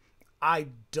 I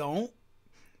don't.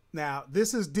 Now,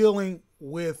 this is dealing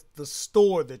with the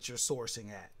store that you're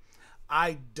sourcing at.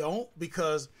 I don't,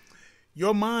 because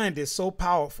your mind is so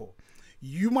powerful.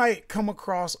 You might come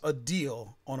across a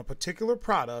deal on a particular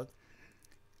product,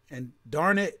 and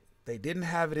darn it, they didn't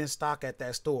have it in stock at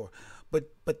that store.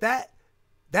 But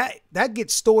that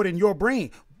gets stored in your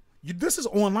brain. This is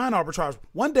online arbitrage.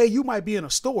 One day you might be in a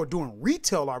store doing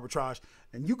retail arbitrage,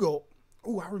 and you go,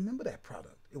 "Oh, I remember that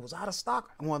product. It was out of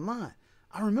stock online.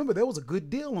 I remember there was a good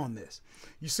deal on this."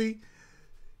 You see,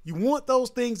 you want those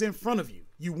things in front of you.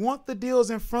 You want the deals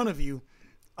in front of you,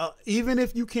 even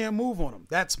if you can't move on them.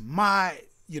 That's my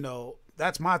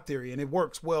theory, and it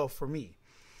works well for me.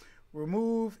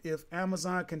 Remove if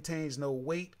Amazon contains no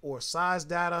weight or size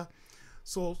data.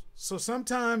 So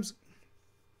sometimes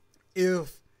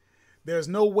if there's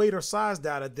no weight or size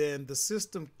data, then the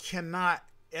system cannot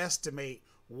estimate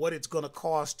what it's going to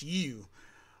cost you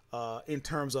in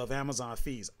terms of Amazon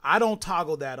fees. I don't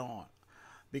toggle that on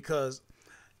because,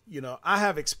 you know, I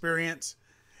have experience,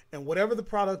 and whatever the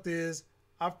product is,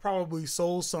 I've probably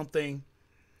sold something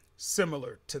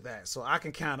similar to that. So I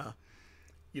can kind of,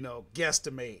 you know,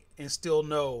 guesstimate and still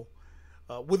know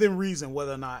within reason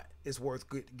whether or not it's worth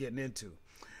getting into.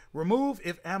 Remove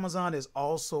if Amazon is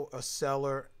also a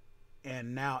seller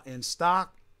and now in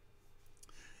stock.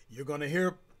 You're going to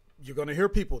hear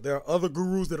people. There are other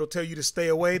gurus that'll tell you to stay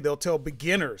away. They'll tell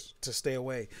beginners to stay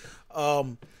away.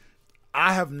 I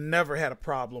have never had a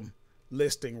problem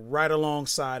listing right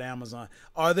alongside Amazon.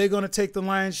 Are they going to take the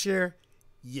lion's share?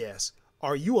 Yes.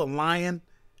 Are you a lion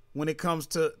when it comes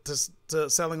to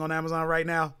selling on Amazon right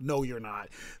now? No, you're not.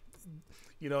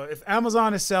 You know, if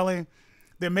Amazon is selling,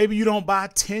 then maybe you don't buy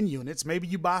 10 units. Maybe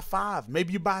you buy 5.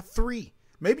 Maybe you buy 3.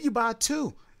 Maybe you buy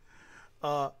 2.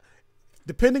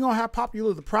 Depending on how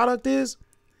popular the product is,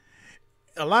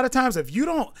 a lot of times if you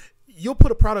don't, you'll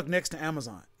put a product next to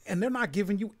Amazon and they're not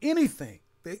giving you anything.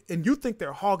 And you think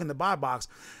they're hogging the buy box.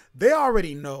 They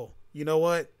already know, you know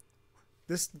what?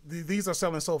 These are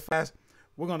selling so fast.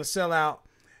 We're going to sell out.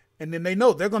 And then they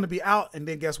know they're going to be out. And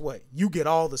then guess what? You get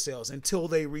all the sales until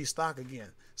they restock again.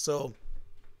 So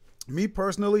me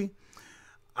personally,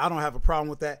 I don't have a problem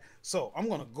with that. So I'm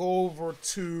going to go over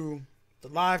to the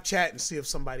live chat and see if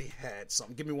somebody had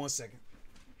something. Give me 1 second.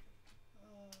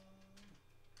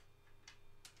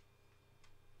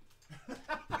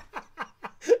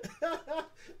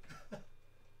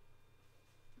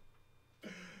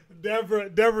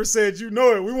 Deborah said, "You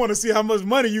know it. We want to see how much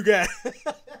money you got."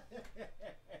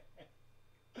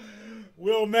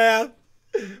 Will Math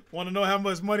want to know how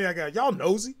much money I got. Y'all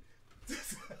nosy.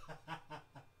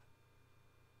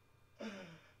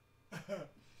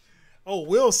 Oh,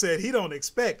 Will said he don't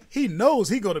expect. He knows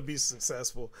he's going to be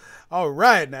successful. All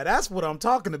right, now that's what I'm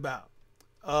talking about.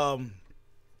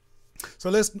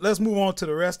 So let's move on to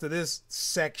the rest of this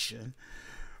section.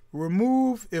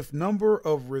 Remove if number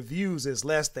of reviews is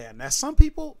less than. Now, some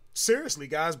people, seriously,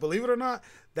 guys, believe it or not,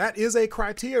 that is a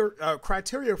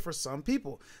criteria for some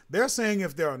people. They're saying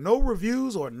if there are no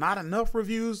reviews or not enough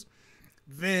reviews,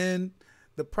 then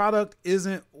the product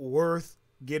isn't worth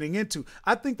getting into.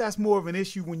 I think that's more of an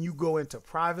issue when you go into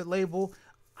private label.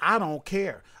 I don't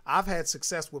care. I've had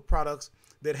success with products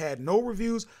that had no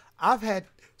reviews. I've had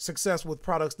success with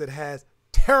products that had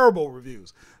terrible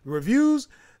reviews. Reviews,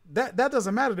 that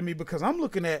doesn't matter to me because I'm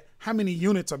looking at how many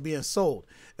units are being sold.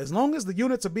 As long as the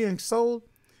units are being sold,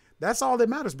 that's all that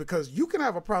matters, because you can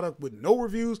have a product with no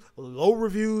reviews, low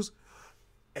reviews,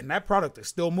 and that product is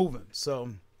still moving. So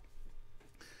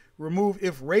remove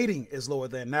if rating is lower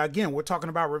than. Now, again, we're talking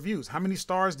about reviews. How many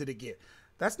stars did it get?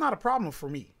 That's not a problem for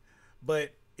me.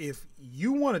 But if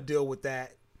you want to deal with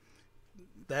that,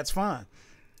 that's fine.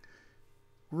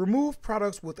 Remove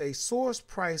products with a source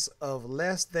price of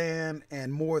less than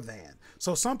and more than.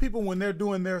 So some people, when they're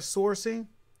doing their sourcing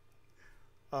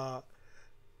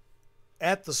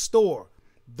at the store,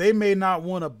 they may not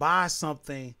want to buy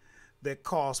something that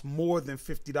costs more than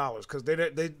 $50 because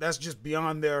that's just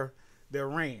beyond their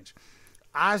range.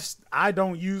 I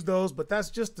don't use those, but that's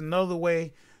just another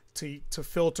way to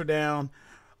filter down.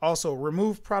 Also,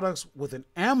 remove products with an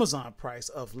Amazon price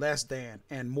of less than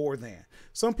and more than.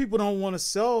 Some people don't want to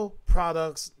sell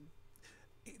products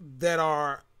that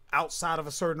are outside of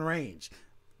a certain range.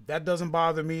 That doesn't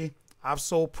bother me. I've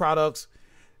sold products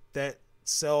that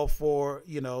sell for,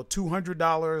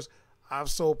 $200. I've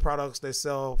sold products that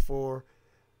sell for,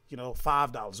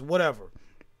 $5, whatever.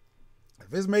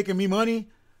 If it's making me money,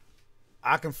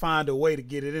 I can find a way to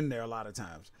get it in there a lot of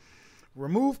times.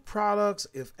 Remove products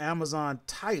if Amazon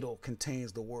title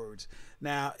contains the words.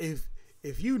 Now, if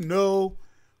you know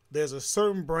there's a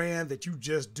certain brand that you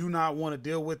just do not want to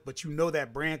deal with, but you know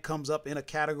that brand comes up in a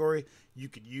category, you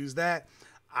could use that.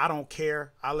 I don't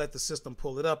care. I let the system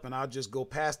pull it up and I'll just go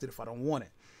past it if I don't want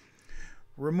it.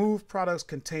 Remove products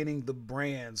containing the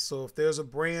brand. So if there's a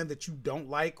brand that you don't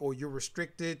like or you're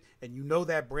restricted and you know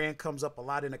that brand comes up a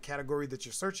lot in a category that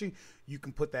you're searching, you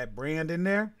can put that brand in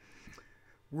there.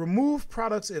 Remove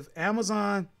products if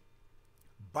Amazon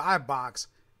buy box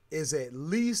is at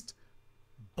least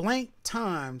blank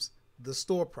times the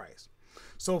store price.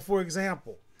 So for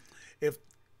example,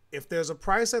 if there's a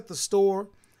price at the store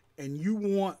and you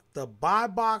want the buy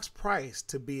box price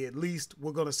to be at least,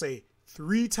 we're going to say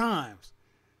three times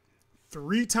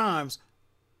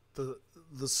the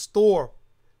store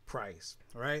price,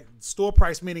 right? Store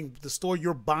price meaning the store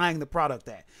you're buying the product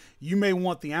at. You may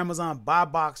want the Amazon buy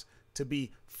box to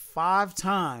be 5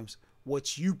 times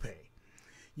what you pay.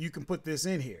 You can put this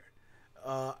in here.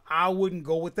 I wouldn't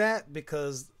go with that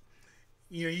because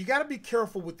you got to be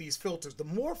careful with these filters. The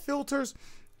more filters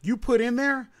you put in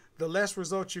there, the less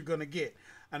results you're going to get.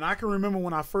 And I can remember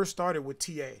when I first started with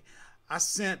TA, I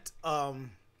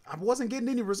wasn't getting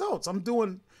any results. I'm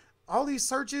doing all these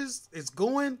searches, it's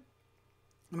going, and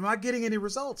I'm not getting any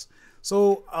results.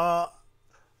 So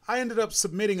I ended up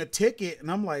submitting a ticket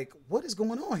and I'm like, what is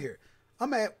going on here?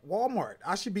 I'm at Walmart.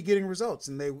 I should be getting results.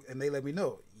 And they let me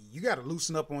know, you got to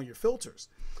loosen up on your filters.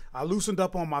 I loosened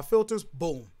up on my filters,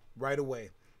 boom, right away.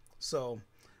 So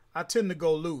I tend to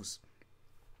go loose.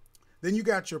 Then you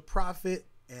got your profit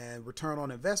and return on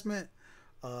investment.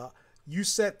 You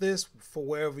set this for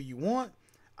wherever you want.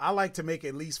 I like to make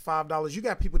at least $5. You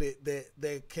got people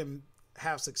that can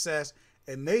have success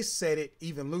and they set it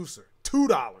even looser,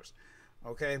 $2.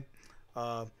 Okay.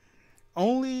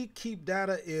 Only keep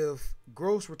data if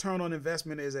gross return on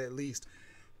investment is at least.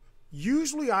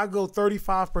 Usually I go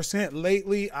 35%.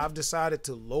 Lately, I've decided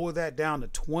to lower that down to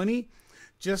 20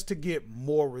 just to get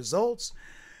more results.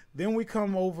 Then we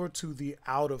come over to the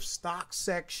out of stock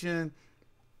section.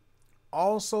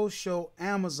 Also show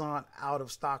Amazon out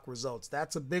of stock results.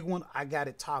 That's a big one. I got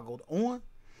it toggled on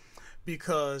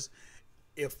because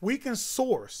if we can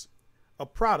source a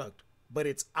product but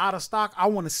it's out of stock, I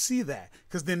want to see that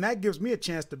because then that gives me a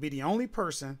chance to be the only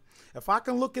person. If I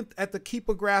can look at the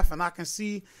keeper graph and I can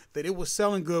see that it was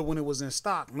selling good when it was in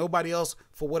stock, nobody else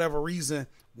for whatever reason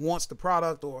wants the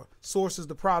product or sources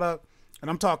the product, and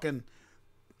I'm talking,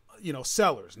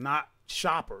 sellers, not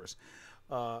shoppers,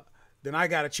 then I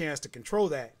got a chance to control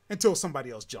that until somebody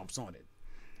else jumps on it.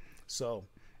 So,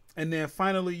 and then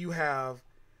finally you have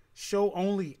show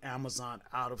only Amazon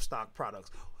out of stock products.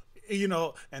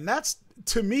 And that's,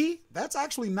 to me, that's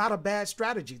actually not a bad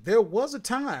strategy. There was a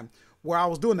time where I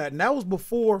was doing that, and that was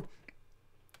before,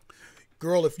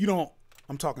 girl, if you don't,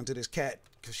 I'm talking to this cat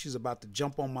because she's about to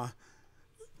jump on my,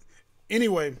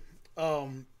 anyway, there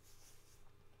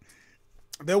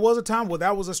was a time where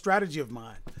that was a strategy of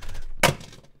mine.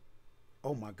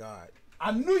 Oh my God.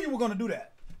 I knew you were going to do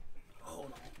that. Hold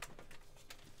on.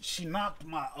 She knocked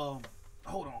my, hold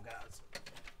on, guys.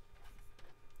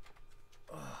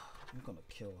 I'm going to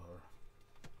kill her.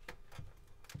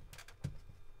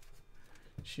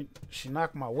 She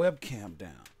knocked my webcam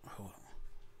down. Hold on.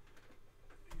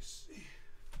 Let me see.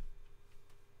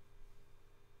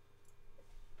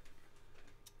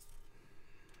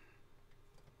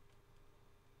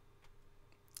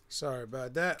 Sorry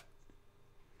about that.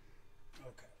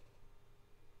 Okay.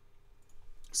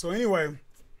 So anyway,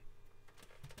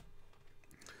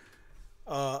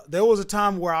 there was a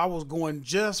time where I was going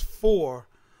just for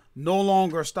no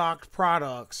longer stocked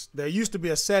products. There used to be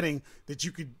a setting that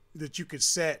you could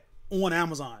set on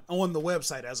Amazon, on the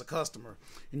website as a customer,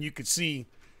 and you could see,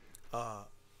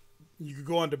 you could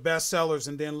go under bestsellers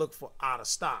and then look for out of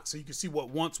stock. So you could see what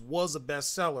once was a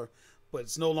bestseller, but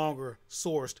it's no longer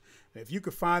sourced. And if you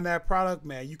could find that product,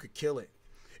 man, you could kill it.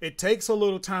 It takes a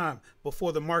little time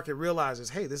before the market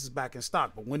realizes, hey, this is back in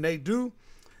stock. But when they do,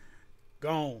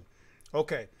 gone.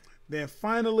 Okay. Then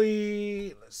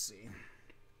finally, let's see.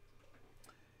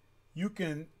 You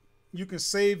can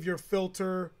save your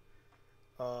filter,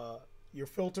 your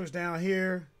filters down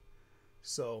here.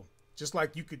 So just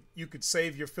like you could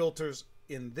save your filters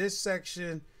in this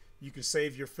section, you can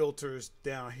save your filters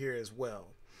down here as well.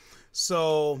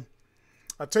 So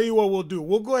I'll tell you what we'll do.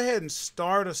 We'll go ahead and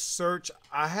start a search.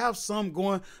 I have some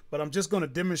going, but I'm just going to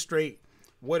demonstrate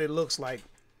what it looks like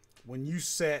when you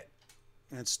set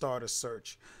and start a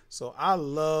search. So I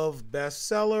love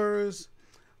bestsellers.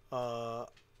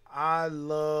 I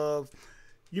love,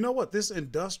 you know what, this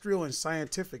industrial and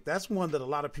scientific, that's one that a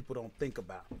lot of people don't think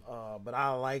about. But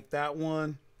I like that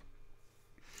one.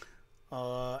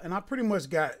 And I pretty much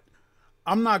got,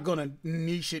 I'm not going to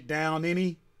niche it down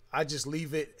any. I just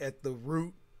leave it at the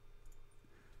root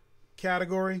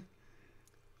category.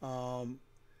 And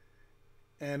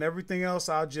everything else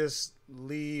I'll just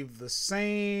leave the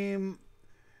same,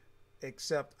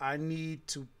 except I need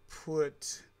to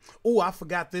put, oh, I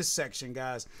forgot this section,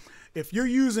 guys. If you're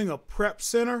using a prep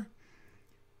center,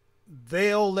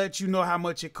 they'll let you know how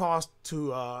much it costs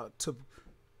to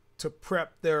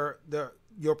prep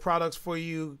your products for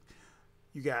you.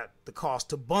 You got the cost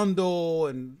to bundle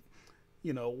and,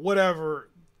 you know, whatever.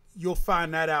 You'll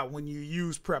find that out when you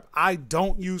use prep. I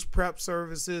don't use prep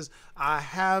services. I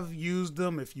have used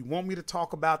them. If you want me to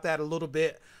talk about that a little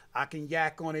bit, I can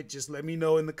yak on it. Just let me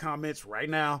know in the comments right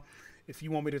now if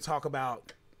you want me to talk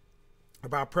about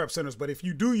prep centers. But if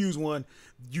you do use one,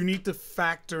 you need to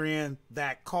factor in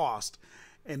that cost.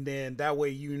 And then that way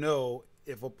you know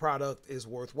if a product is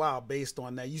worthwhile based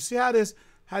on that. You see how this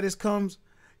comes?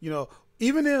 You know,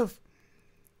 even if,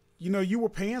 you know, you were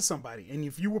paying somebody, and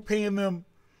if you were paying them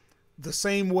the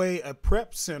same way a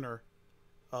prep center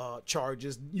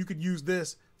charges, you could use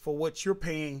this for what you're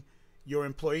paying your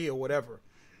employee or whatever.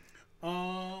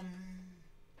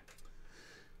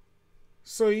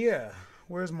 So yeah,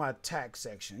 where's my tax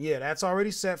section? Yeah, that's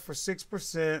already set for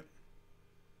 6%.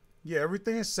 Yeah,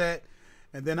 everything is set.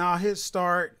 And then I'll hit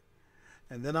start,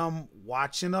 and then I'm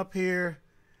watching up here.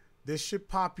 This should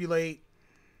populate,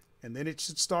 and then it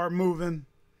should start moving.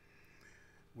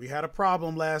 We had a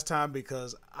problem last time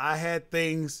because I had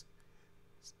too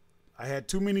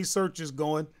many searches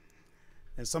going,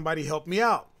 and somebody helped me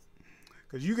out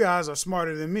because you guys are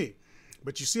smarter than me.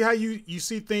 But you see how you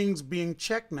see things being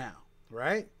checked now,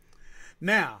 right?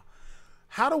 Now,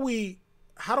 how do we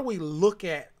look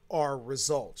at our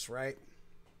results, right?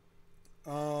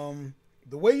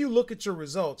 The way you look at your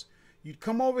results, you'd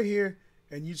come over here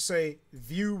and you'd say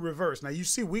view reverse. Now you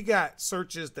see we got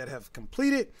searches that have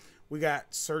completed. We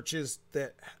got searches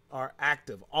that are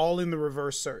active, all in the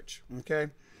reverse search, okay?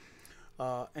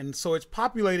 And so it's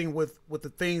populating with the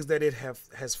things that it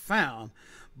has found.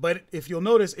 But if you'll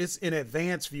notice, it's in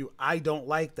advanced view. I don't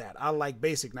like that. I like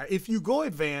basic. Now, if you go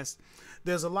advanced,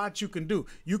 there's a lot you can do.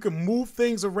 You can move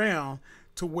things around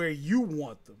to where you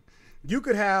want them. You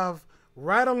could have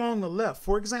right along the left,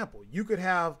 for example, you could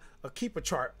have a keeper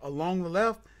chart along the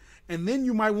left, and then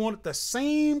you might want the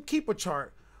same keeper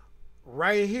chart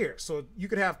right here. So you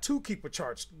could have two keeper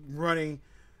charts running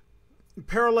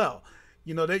parallel.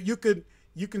 You know, that you can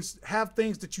have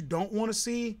things that you don't want to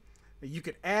see. You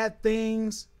could add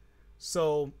things.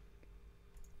 So,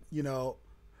 you know,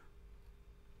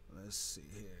 let's see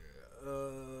here.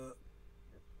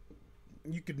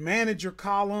 You could manage your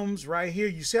columns right here.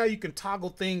 You see how you can toggle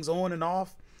things on and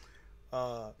off?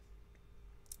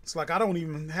 It's like I don't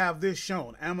even have this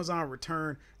shown. Amazon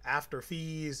return after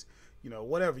fees, you know,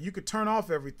 whatever. You could turn off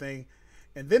everything,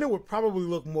 and then it would probably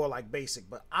look more like basic.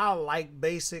 But I like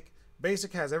basic.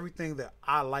 Basic has everything that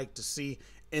I like to see,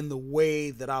 in the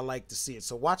way that I like to see it.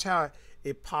 So watch how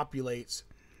it populates.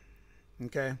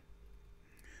 Okay.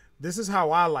 This is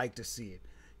how I like to see it.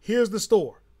 Here's the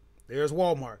store. There's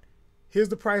Walmart. Here's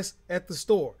the price at the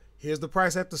store. Here's the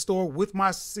price at the store with my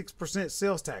 6%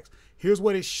 sales tax. Here's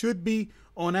what it should be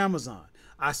on Amazon.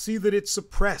 I see that it's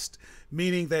suppressed,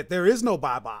 meaning that there is no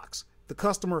buy box. The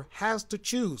customer has to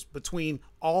choose between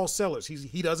all sellers.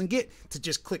 He doesn't get to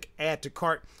just click add to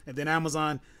cart and then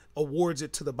Amazon awards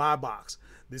it to the buy box.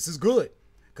 This is good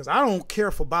because I don't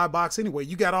care for buy box anyway.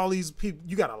 You got all these people,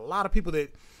 you got a lot of people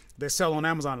that sell on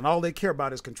Amazon and all they care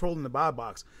about is controlling the buy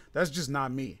box. That's just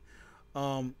not me.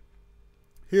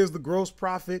 Here's the gross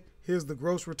profit. Here's the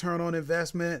gross return on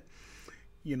investment.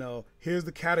 You know, here's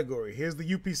the category. Here's the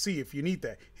UPC if you need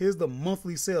that. Here's the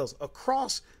monthly sales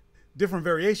across different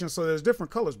variations. So there's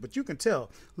different colors, but you can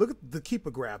tell. Look at the keeper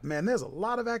graph. Man, there's a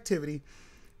lot of activity.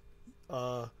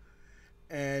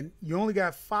 And you only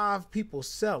got 5 people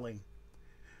selling.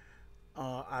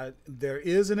 There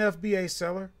is an FBA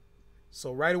seller.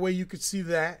 So right away you could see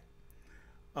that.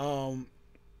 And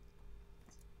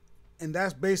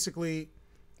that's basically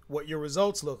what your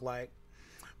results look like.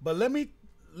 But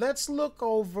let's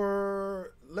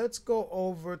go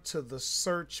over to the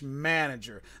search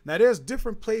manager. Now there's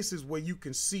different places where you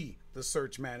can see the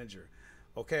search manager.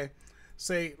 Okay.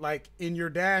 Say like in your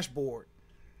dashboard,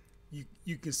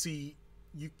 you can see,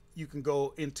 you can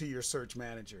go into your search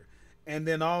manager. And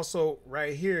then also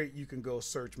right here, you can go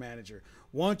search manager.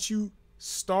 Once you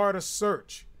start a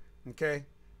search, okay,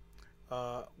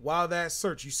 while that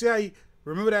search, you see how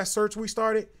remember that search we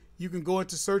started? You can go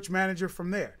into search manager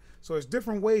from there. So there's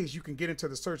different ways you can get into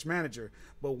the search manager.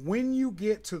 But when you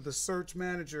get to the search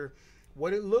manager,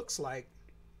 what it looks like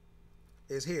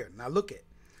is here. Now look at,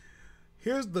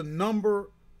 here's the number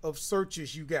of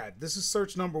searches you got. This is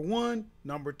search number 1,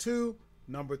 number 2,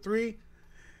 number 3.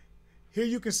 Here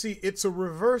you can see it's a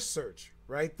reverse search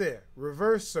right there.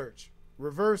 Reverse search,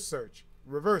 reverse search,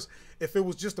 reverse. If it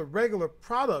was just a regular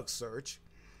product search,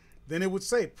 then it would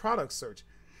say product search.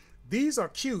 These are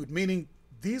queued, meaning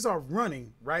these are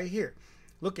running right here.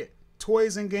 Look at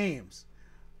toys and games.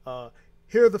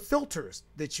 Here are the filters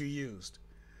that you used.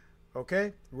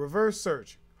 Okay, reverse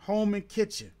search, home and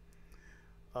kitchen,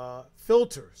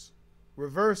 filters,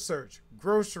 reverse search,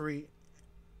 grocery,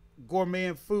 gourmet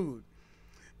and food.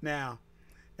 Now,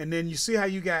 and then you see how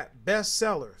you got best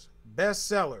sellers, best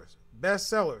sellers, best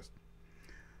sellers.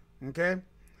 Okay,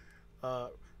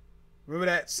 remember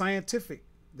that scientific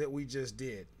that we just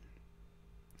did.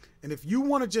 And if you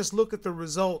want to just look at the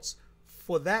results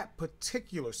for that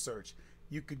particular search,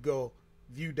 you could go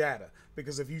view data.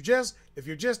 Because if you're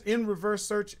just in reverse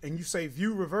search and you say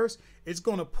view reverse, it's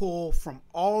going to pull from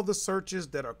all the searches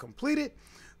that are completed,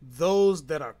 those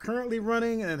that are currently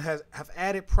running and have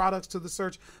added products to the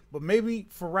search. But maybe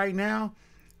for right now,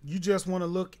 you just want to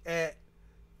look at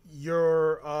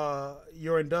your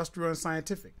industrial and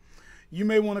scientific. You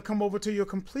may want to come over to your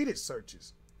completed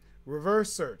searches.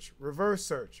 Reverse search, reverse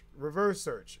search, reverse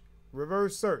search,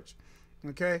 reverse search.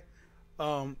 Okay.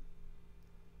 Let's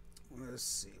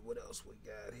see what else we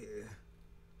got here.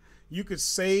 You could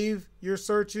save your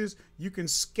searches. You can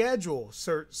schedule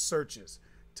searches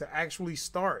to actually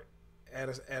start at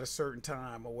a certain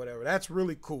time or whatever. That's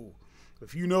really cool.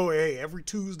 If you know, hey, every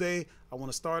Tuesday I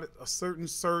want to start a certain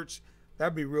search,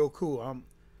 that'd be real cool.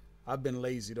 I've been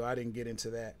lazy though. I didn't get into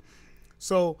that.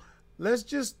 So let's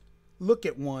just look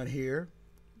at one here,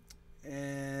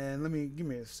 and give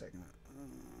me a second.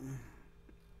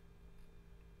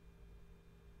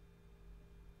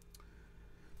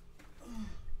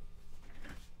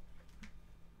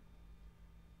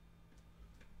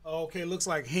 Okay, looks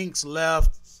like Hinks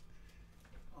left.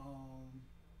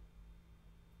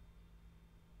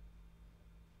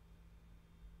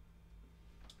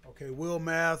 Okay, Will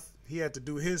Math, he had to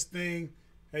do his thing.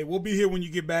 Hey, we'll be here when you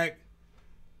get back.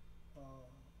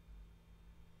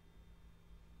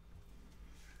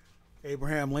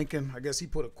 Abraham Lincoln, I guess he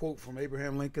put a quote from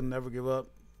Abraham Lincoln, never give up.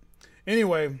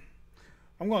 Anyway,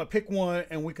 I'm going to pick one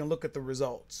and we can look at the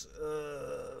results.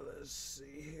 Let's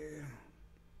see here.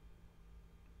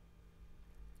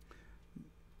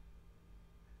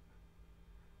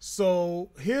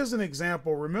 So here's an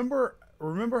example. Remember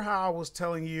how I was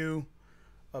telling you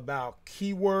about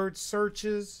keyword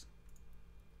searches?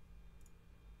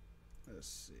 Let's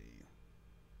see.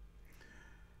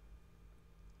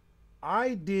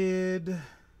 I did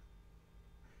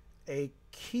a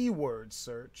keyword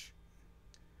search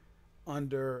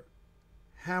under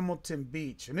Hamilton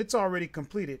Beach, and it's already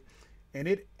completed, and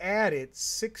it added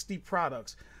 60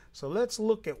 products. So let's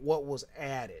look at what was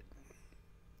added.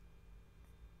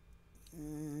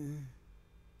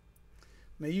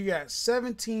 Now you got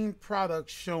 17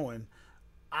 products showing.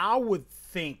 I would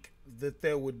think that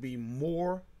there would be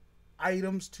more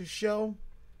items to show.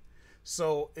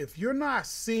 So if you're not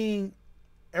seeing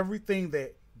everything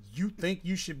that you think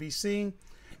you should be seeing,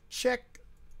 check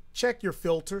your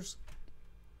filters.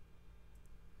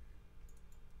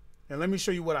 And let me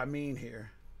show you what I mean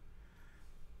here.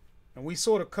 And we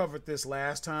sort of covered this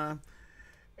last time.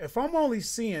 If I'm only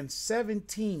seeing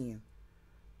 17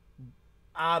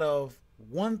 out of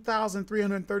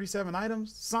 1,337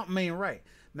 items, something ain't right.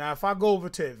 Now, if I go over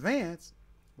to advanced,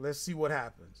 let's see what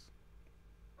happens.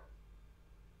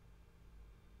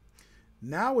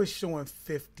 Now it's showing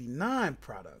 59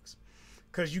 products,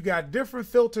 because you got different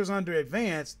filters under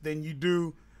advanced than you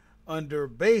do under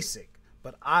basic.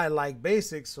 But I like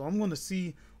basic, so I'm going to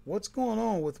see what's going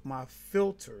on with my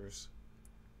filters.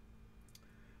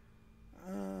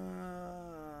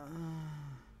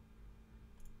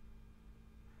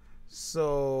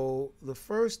 So the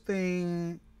first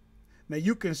thing, now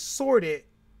you can sort it.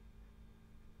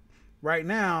 Right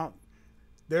now,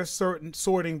 they're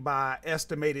sorting by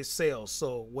estimated sales.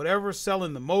 So whatever's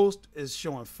selling the most is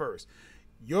showing first.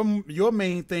 Your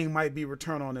main thing might be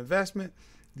return on investment.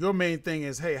 Your main thing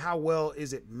is, hey, how well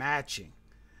is it matching?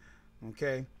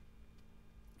 Okay.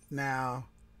 Now,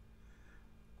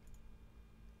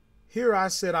 here I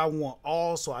said I want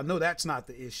all, so I know that's not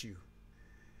the issue.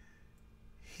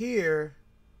 Here,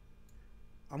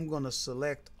 I'm going to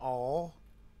select all.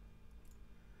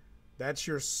 That's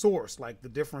your source, like the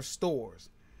different stores.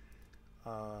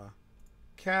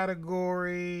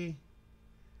 Category.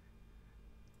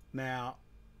 Now,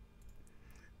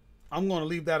 I'm going to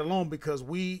leave that alone because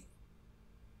well,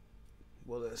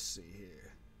 let's see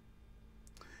here.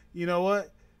 You know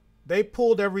what? They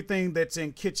pulled everything that's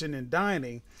in kitchen and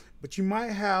dining, but you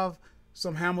might have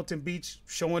some Hamilton Beach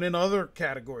showing in other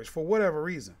categories for whatever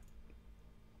reason.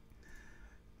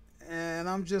 And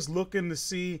I'm just looking to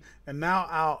see, and now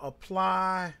I'll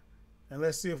apply, and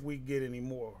let's see if we get any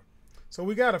more. So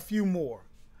we got a few more.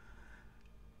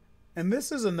 And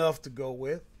this is enough to go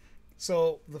with.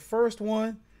 So the first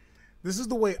one, this is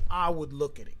the way I would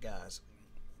look at it, guys.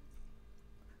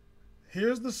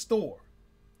 Here's the store.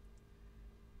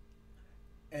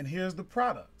 And here's the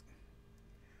product.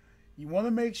 You want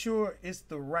to make sure it's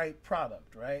the right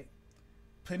product, right?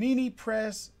 Panini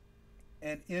press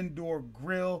and indoor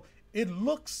grill. It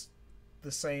looks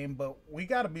the same, but we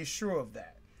got to be sure of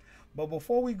that. But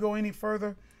before we go any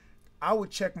further, I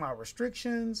would check my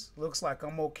restrictions. Looks like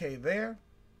I'm okay there.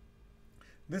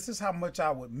 This is how much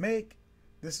I would make.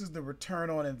 This is the return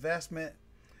on investment.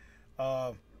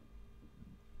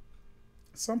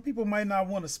 Some people might not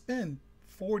want to spend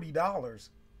 $40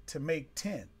 to make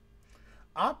 10.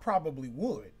 I probably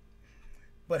would.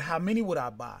 But how many would I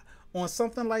buy? On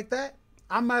something like that,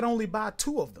 I might only buy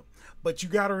 2 of them. But you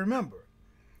got to remember,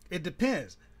 it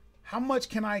depends. How much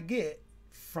can I get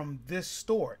from this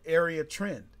store, area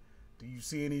trend? Do you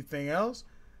see anything else?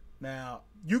 Now,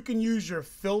 you can use your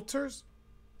filters.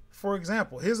 For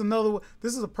example, here's another one.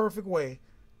 This is a perfect way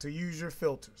to use your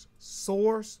filters.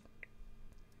 Source,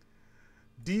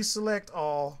 deselect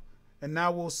all, and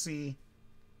now we'll see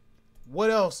what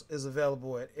else is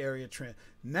available at area trend.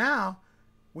 Now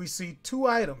we see 2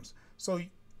 items. So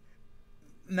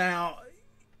now,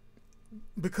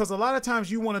 because a lot of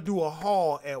times you want to do a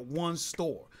haul at one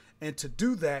store, and to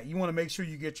do that, you want to make sure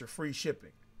you get your free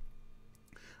shipping.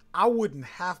 I wouldn't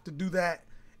have to do that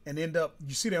and end up,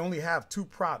 you see, they only have 2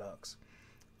 products.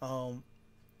 But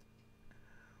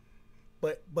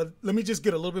let me just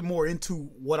get a little bit more into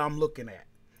what I'm looking at.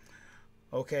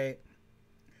 Okay.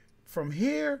 From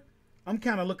here, I'm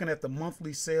kind of looking at the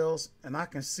monthly sales, and I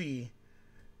can see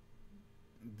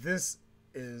this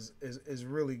is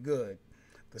really good.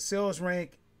 The sales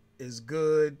rank is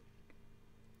good.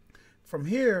 From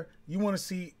here, you want to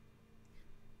see,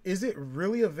 is it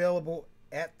really available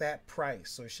at that price?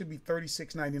 So it should be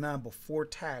 $36.99 before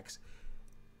tax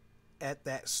at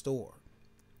that store.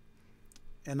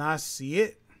 And I see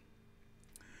it.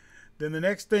 Then the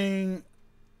next thing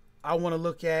I want to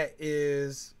look at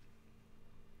is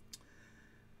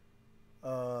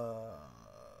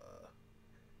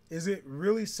it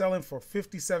really selling for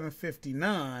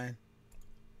 $57.59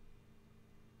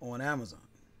 on Amazon?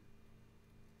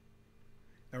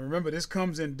 And remember, this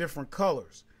comes in different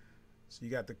colors. So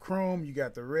you got the chrome, you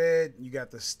got the red, you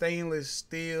got the stainless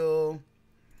steel.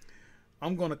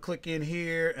 I'm going to click in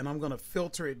here and I'm going to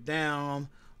filter it down.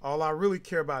 All I really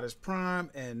care about is prime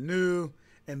and new.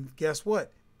 And guess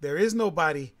what? There is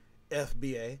nobody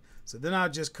FBA. So then I'll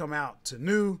just come out to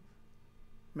new.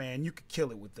 Man, you could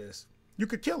kill it with this. You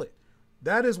could kill it.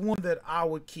 that is one that I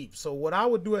would keep. So what I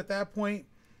would do at that point,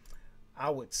 I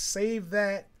would save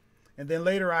that, and then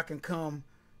later I can come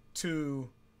to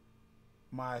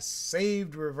my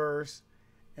saved reverse,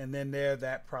 and then there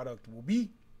that product will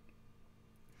be.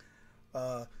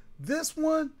 This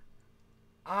one,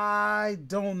 I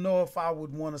don't know if I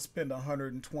would want to spend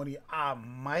 120. I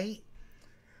might.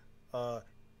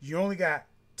 You only got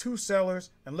 2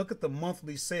 sellers, and look at the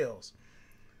monthly sales.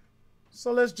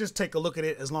 So let's just take a look at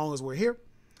it as long as we're here.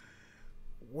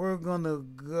 We're gonna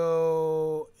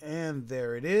go, and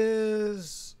there it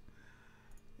is.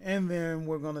 And then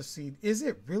we're gonna see, is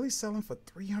it really selling for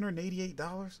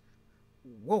 $388?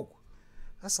 Whoa,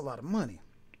 that's a lot of money.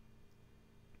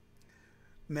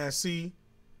 Now see,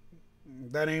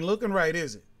 that ain't looking right,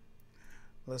 is it?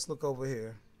 Let's look over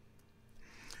here.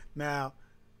 Now,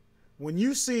 when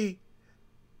you see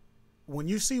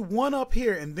one up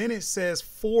here and then it says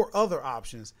 4 other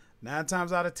options, 9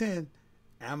 times out of 10,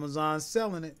 Amazon's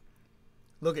selling it.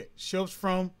 Look at ships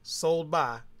from, sold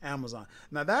by Amazon.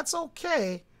 Now that's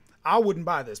okay. I wouldn't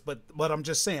buy this, but I'm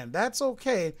just saying that's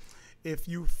okay if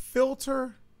you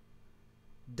filter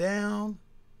down.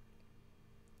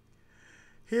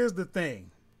 Here's the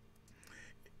thing.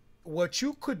 What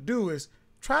you could do is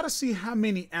try to see how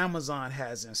many Amazon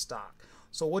has in stock.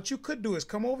 So what you could do is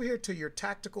come over here to your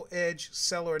Tactical Edge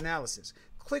seller analysis.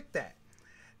 Click that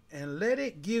and let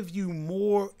it give you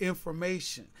more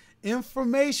information.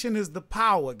 Information is the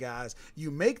power, guys.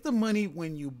 You make the money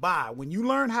when you buy. When you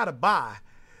learn how to buy,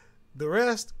 the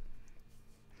rest.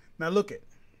 Now look at.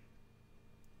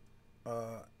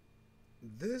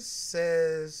 This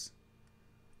says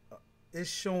it's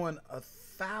showing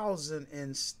 1,000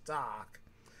 in stock.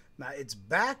 Now it's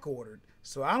back ordered,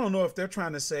 so I don't know if they're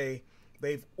trying to say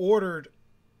they've ordered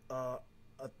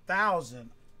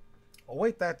 1,000. Oh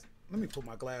wait, let me put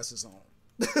my glasses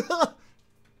on.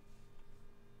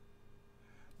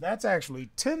 That's actually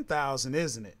 10,000,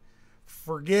 isn't it?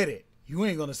 Forget it. You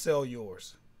ain't gonna sell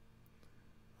yours.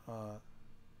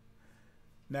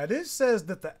 Now this says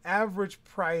that the average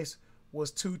price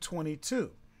was $222.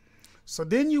 So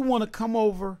then you want to come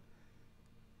over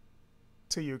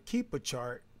to your keeper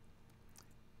chart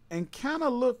and kind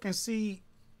of look and see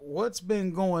what's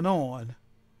been going on.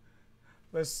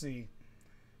 Let's see.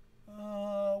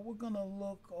 We're gonna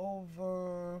look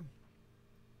over.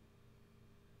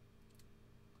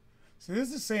 So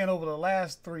this is saying over the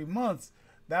last 3 months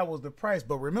that was the price,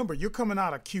 but remember you're coming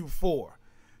out of Q4,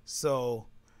 so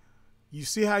you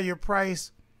see how your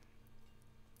price.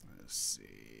 Let's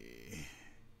see.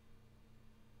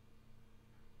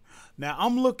 Now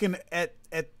I'm looking at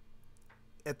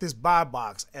this buy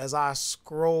box as I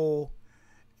scroll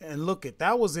and look at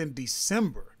that was in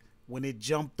December when it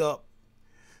jumped up.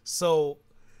 So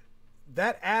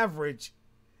that average,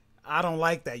 I don't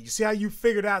like that. You see how you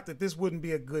figured out that this wouldn't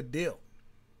be a good deal.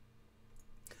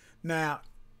 Now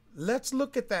let's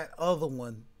look at that other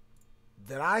one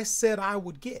that I said I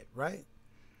would get, right?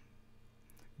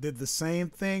 Did the same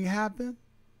thing happen?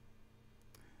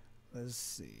 Let's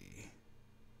see.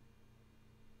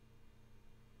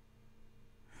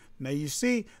 Now you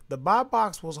see the buy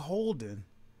box was holding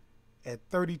at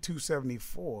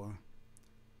 32.74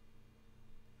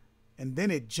 and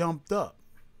then it jumped up.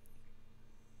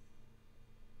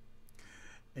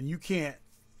 And you can't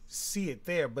see it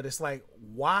there, but it's like,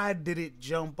 why did it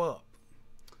jump up?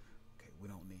 Okay, we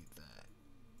don't need that.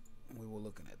 We were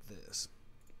looking at this.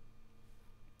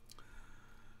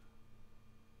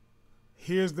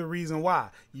 Here's the reason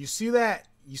why. You see that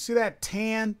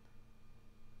tan?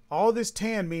 All this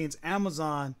tan means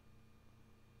Amazon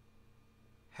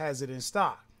has it in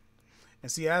stock.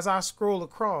 And see, as I scroll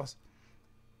across,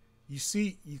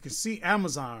 you can see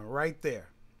Amazon right there.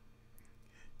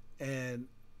 And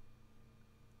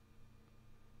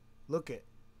look at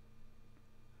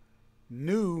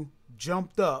new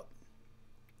jumped up.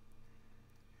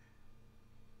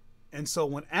 And so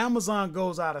when Amazon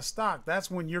goes out of stock,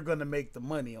 that's when you're going to make the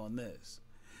money on this.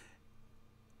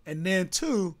 And then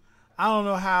two, I don't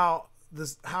know how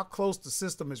close the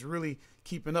system is really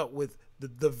keeping up with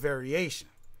the variation.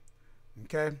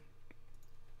 Okay.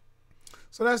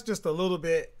 So that's just a little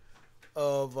bit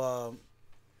of how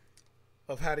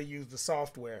to use the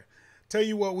software. Tell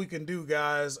you what we can do,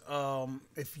 guys.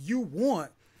 If you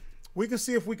want, we can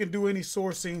see if we can do any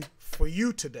sourcing for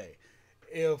you today.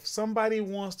 If somebody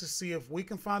wants to see if we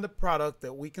can find a product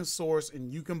that we can source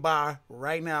and you can buy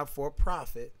right now for a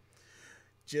profit,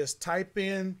 just type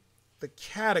in the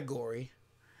category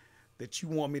that you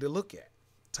want me to look at.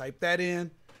 Type that in,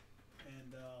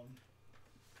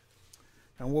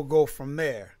 and we'll go from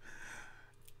there.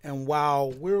 And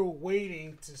while we're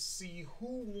waiting to see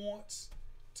who wants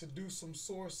to do some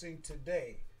sourcing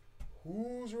today,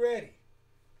 who's ready?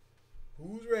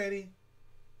 Who's ready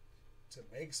to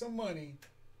make some money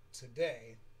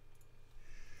today?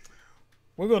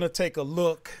 We're going to take a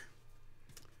look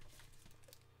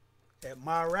at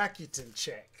my Rakuten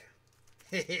check.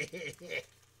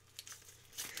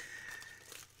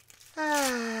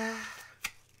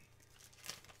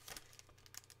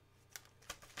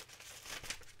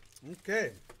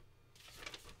 Okay.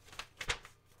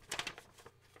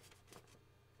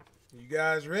 You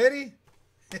guys ready?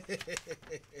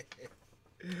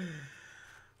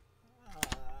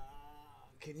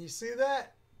 Can you see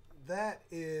that? That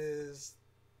is,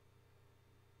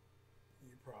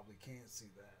 you probably can't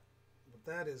see that, but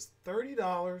that is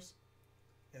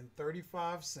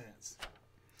 $30.35.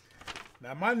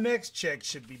 Now my next check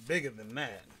should be bigger than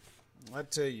that. I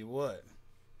tell you what.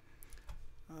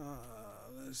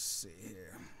 Let's see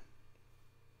here.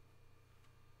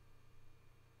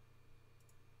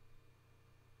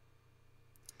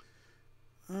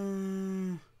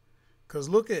 Cause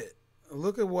look at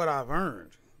what I've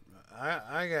earned.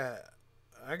 I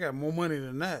got more money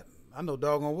than that. I know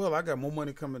doggone well I got more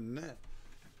money coming than that.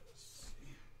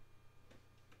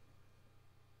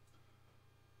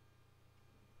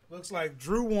 Looks like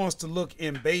Drew wants to look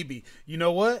in baby. You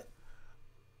know what?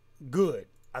 Good.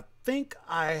 I think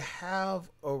I have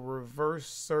a reverse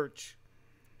search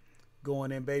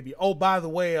going in baby. Oh, by the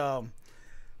way, a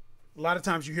lot of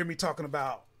times you hear me talking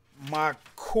about my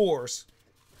course.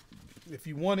 If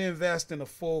you want to invest in a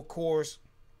full course,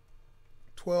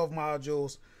 12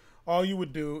 modules, all you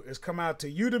would do is come out to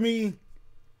Udemy,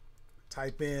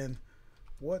 type in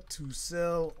what to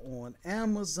sell on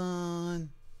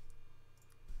Amazon,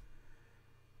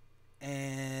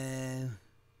 and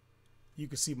you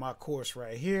can see my course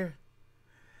right here.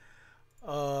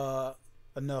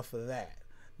 Enough of that.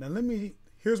 Now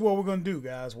here's what we're going to do,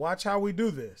 guys. Watch how we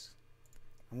do this.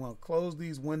 I'm going to close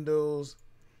these windows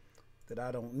that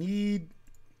I don't need.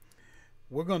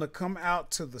 We're going to come out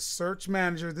to the search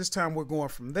manager. This time we're going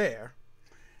from there.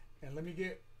 And let me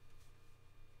get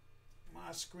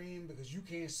my screen because you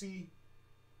can't see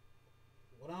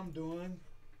what I'm doing.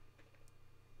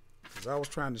 Because I was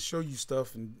trying to show you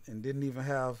stuff and didn't even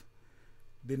have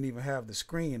the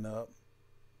screen up.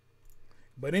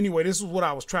 But anyway, this is what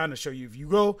I was trying to show you. If you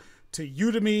go to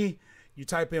Udemy, you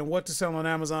type in what to sell on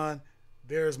Amazon,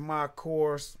 there's my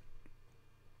course.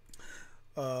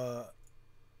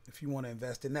 If you want to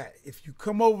invest in that. If you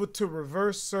come over to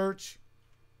reverse search,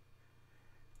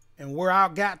 and where I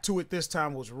got to it this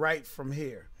time was right from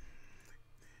here.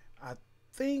 I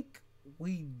think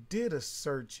we did a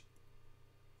search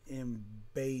in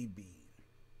baby.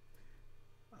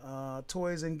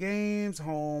 Toys and games,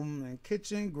 home and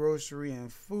kitchen, grocery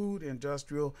and food,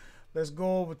 industrial. Let's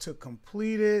go over to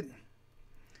completed.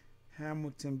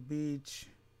 Hamilton Beach.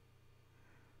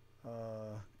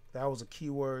 That was a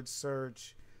keyword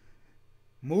search.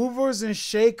 Movers and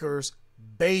shakers,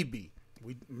 baby.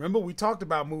 Remember we talked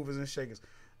about movers and shakers.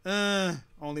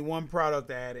 Only one product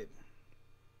added.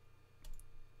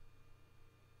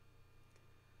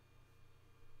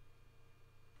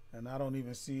 And I don't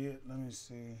even see it. Let me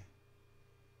see.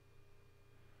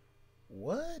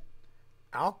 What?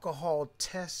 Alcohol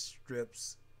test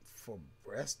strips for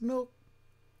breast milk?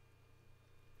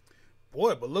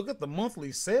 Boy, but look at the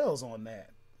monthly sales on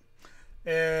that.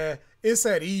 It's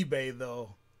at eBay,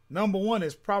 though. Number one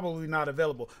is probably not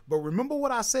available. But remember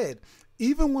what I said.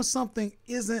 Even when something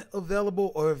isn't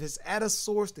available or if it's at a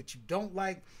source that you don't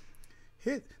like,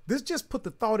 this just put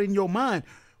the thought in your mind.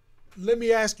 Let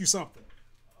me ask you something.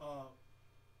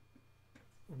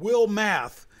 Will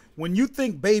Math, when you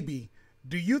think baby,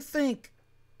 do you think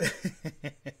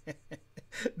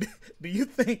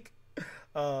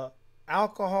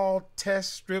alcohol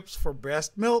test strips for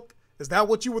breast milk? Is that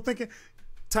what you were thinking?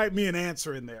 Type me an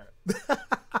answer in there.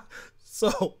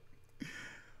 So,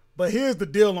 but here's the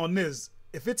deal on this.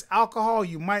 If it's alcohol,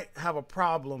 you might have a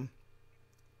problem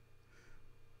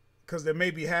because there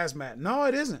may be hazmat. No,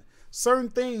 it isn't. Certain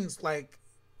things like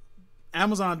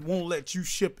Amazon won't let you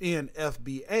ship in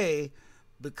FBA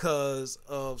because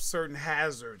of certain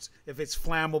hazards, if it's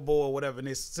flammable or whatever,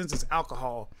 and since it's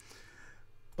alcohol.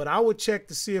 But I would check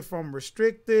to see if I'm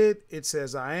restricted. It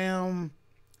says I am.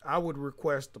 I would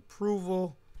request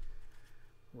approval.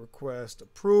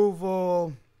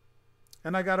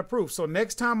 And I got approved. So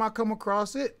next time I come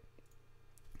across it,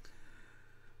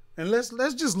 and let's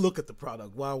just look at the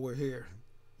product while we're here.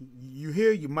 You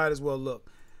here, you might as well look.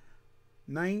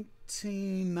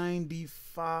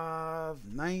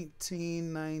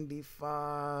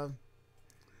 1995.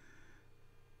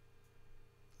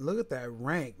 Look at that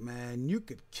rank, man. You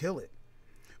could kill it.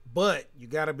 But you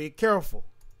got to be careful.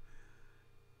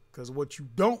 Because what you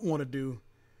don't want to do,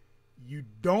 you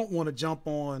don't want to jump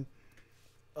on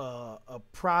a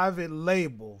private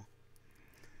label.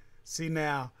 See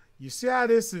now, you see how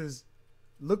this is,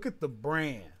 look at the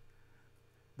brand.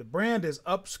 The brand is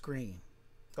Upspring,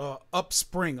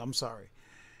 I'm sorry.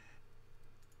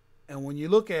 And when you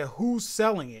look at who's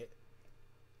selling it,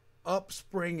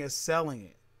 Upspring is selling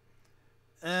it.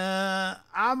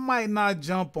 I might not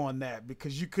jump on that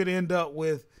because you could end up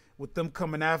with them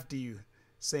coming after you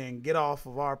saying, get off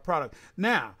of our product.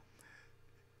 Now,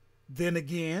 then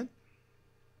again,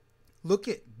 look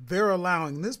at, they're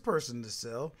allowing this person to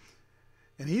sell,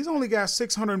 and he's only got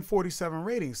 647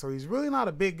 ratings, so he's really not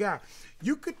a big guy.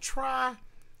 You could try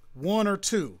one or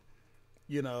two.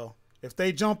 You know, if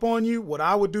they jump on you, what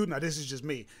I would do, now this is just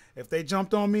me, if they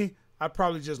jumped on me, I'd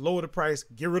probably just lower the price,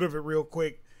 get rid of it real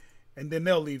quick, and then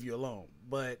they'll leave you alone.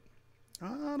 But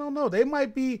I don't know. They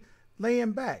might be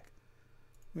laying back.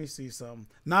 Let me see something.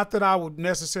 Not that I would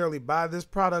necessarily buy this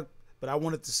product, but I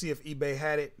wanted to see if eBay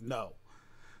had it. No.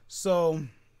 So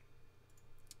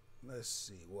let's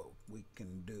see what we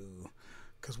can do,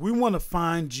 because we want to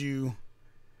find you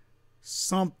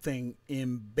something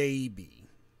in baby.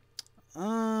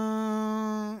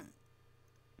 Tell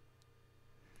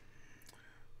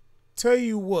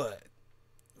you what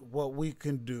we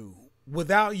can do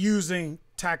without using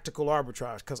tactical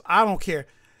arbitrage, because I don't care.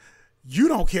 You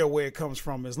don't care where it comes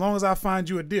from as long as I find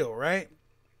you a deal, right?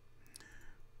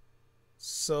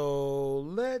 So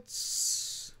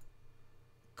let's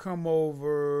come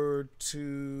over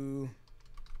to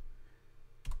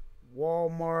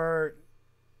Walmart.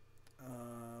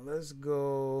 Let's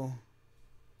go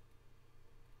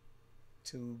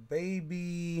to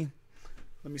baby.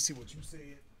 Let me see what you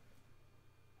said.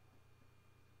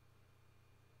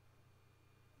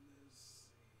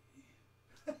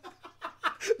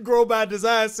 Grow by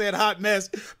Design said hot mess.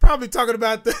 Probably talking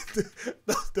about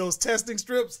those testing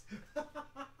strips.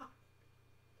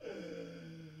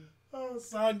 Oh,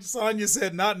 Sonya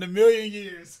said not in a million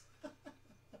years.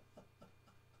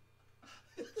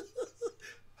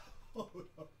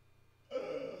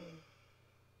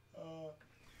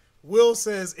 Will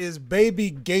says, is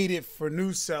baby gated for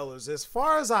new sellers? As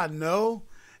far as I know,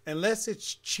 unless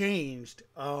it's changed,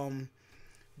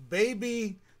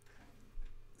 baby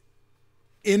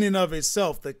in and of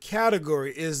itself, the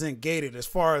category isn't gated as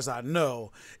far as I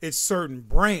know. It's certain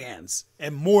brands,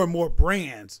 and more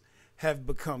brands have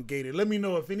become gated. Let me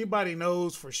know if anybody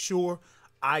knows for sure.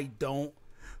 I don't.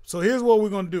 So here's what we're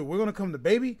going to do. We're going to come to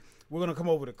baby. We're going to come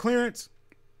over to clearance,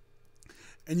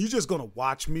 and you're just going to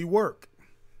watch me work.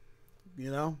 You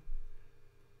know,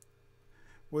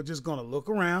 we're just going to look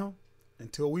around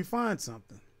until we find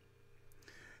something.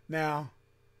 Now,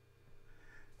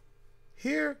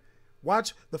 here,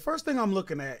 watch. The first thing I'm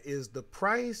looking at is the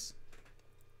price,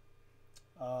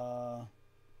 and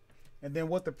then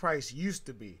what the price used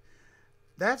to be.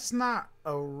 That's not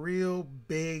a real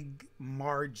big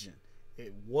margin.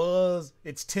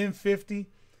 It's $10.50.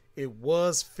 It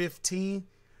was $15.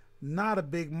 Not a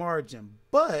big margin,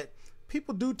 but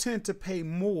people do tend to pay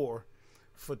more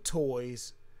for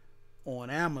toys on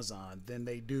Amazon than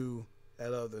they do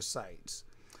at other sites.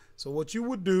 So what you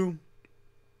would do,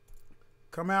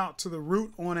 come out to the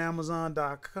root on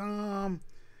Amazon.com,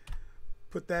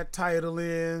 put that title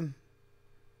in,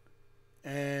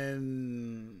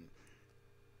 and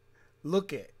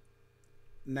look at.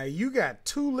 Now you got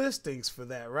two listings for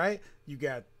that, right? You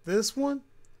got this one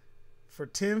for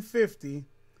 $10.50.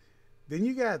 Then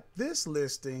you got this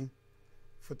listing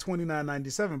for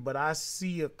 $29.97, but I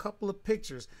see a couple of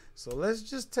pictures. So let's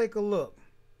just take a look.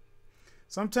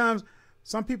 Sometimes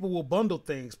some people will bundle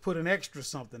things, put an extra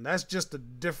something. That's just a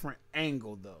different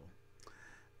angle, though.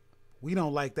 We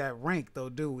don't like that rank, though,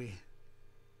 do we?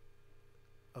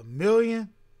 $1 million?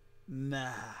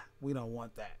 Nah, we don't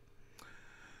want that.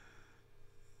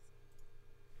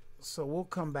 So we'll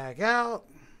come back out.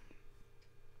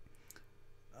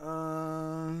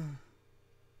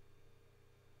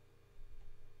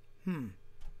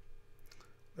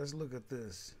 Let's look at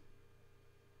this.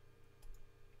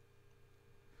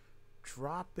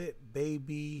 Drop It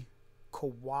Baby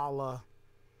Koala.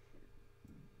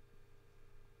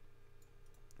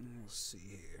 Let's see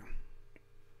here.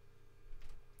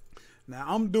 Now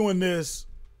I'm doing this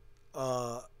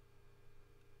the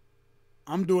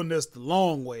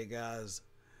long way, guys.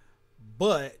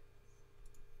 But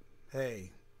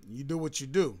hey, you do what you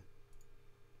do.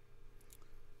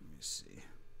 Let me see.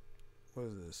 What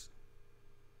is this?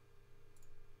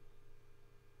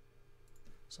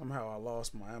 Somehow I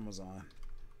lost my Amazon.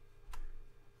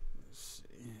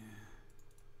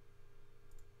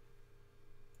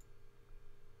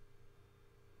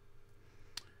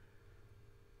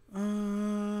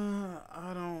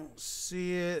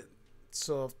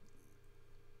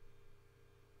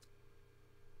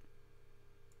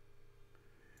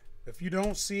 If you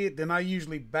don't see it, then I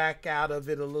usually back out of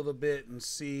it a little bit and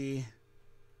see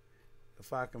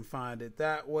if I can find it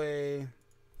that way.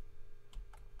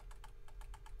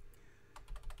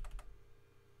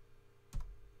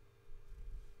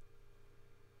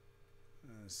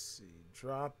 Let's see.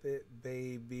 Drop it,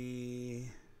 baby.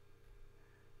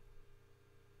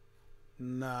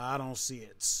 Nah, I don't see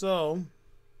it. So,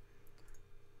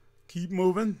 keep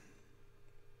moving.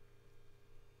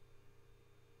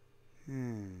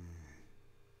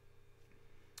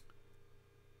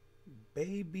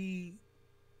 Baby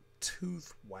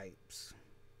tooth wipes.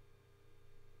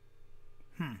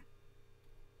 Now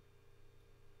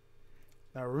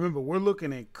remember, we're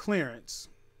looking at clearance.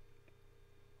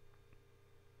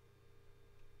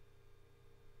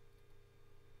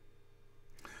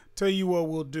 Tell you what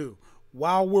we'll do.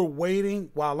 While we're waiting,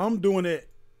 while I'm doing it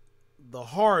the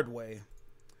hard way,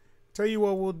 tell you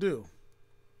what we'll do.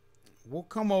 We'll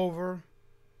come over,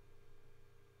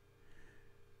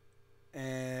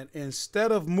 and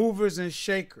instead of movers and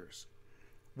shakers,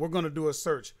 we're going to do a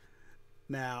search.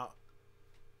 Now,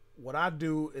 what I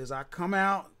do is I come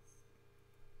out,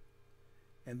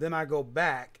 and then I go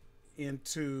back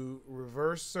into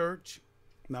reverse search.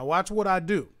 Now watch what I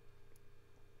do.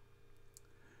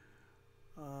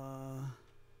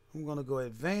 I'm going to go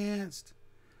advanced.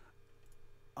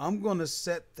 I'm going to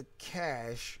set the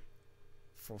cache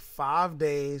for 5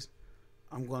 days.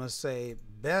 I'm going to say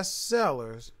best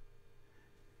sellers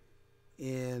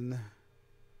in,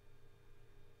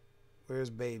 where's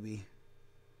baby?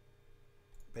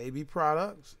 Baby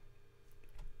products.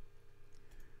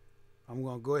 I'm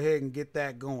going to go ahead and get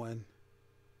that going.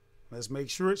 Let's make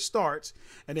sure it starts.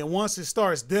 And then once it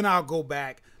starts, then I'll go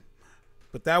back.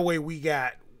 But that way we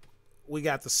got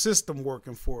the system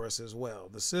working for us as well.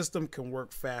 The system can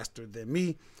work faster than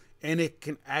me, and it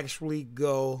can actually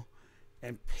go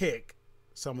and pick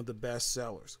some of the best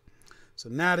sellers. So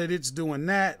now that it's doing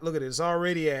that, look at it, it's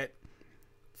already at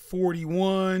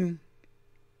 41.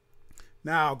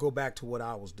 Now I'll go back to what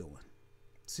I was doing.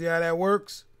 See how that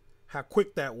works? How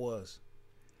quick that was.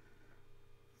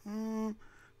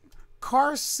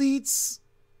 Car seats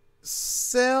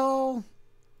sell,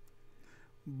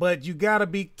 but you got to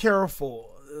be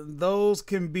careful. Those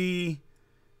can be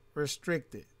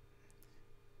restricted.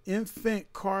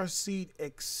 Infant car seat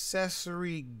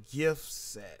accessory gift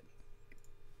set.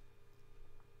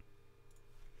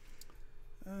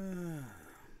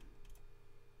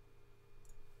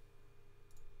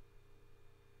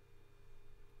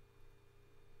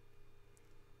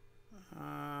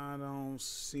 I don't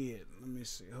see it. Let me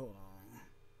see. Hold on.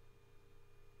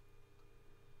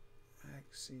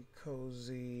 Maxi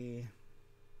Cozy.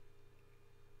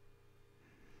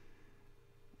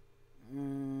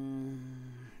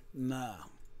 Nah.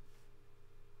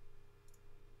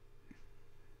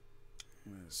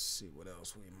 Let's see what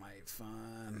else we might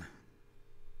find.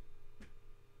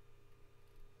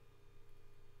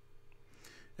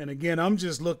 And again, I'm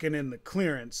just looking in the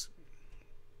clearance.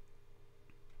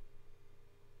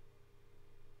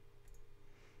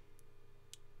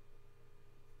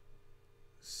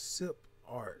 Sip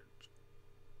Art.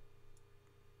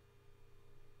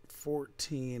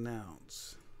 14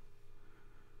 ounce.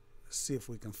 Let's see if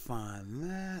we can find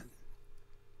that.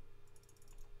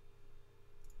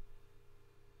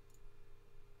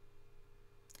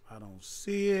 I don't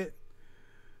see it.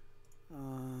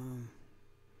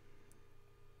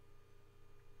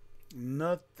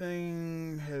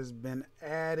 Nothing has been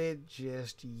added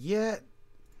just yet.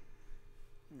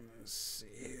 Let's see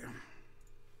here.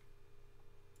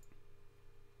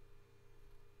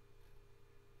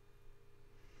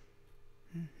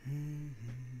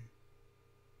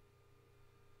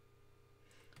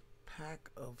 Pack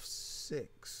of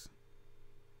 6.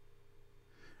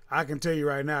 I can tell you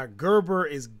right now, Gerber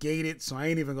is gated, so I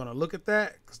ain't even going to look at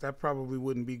that because that probably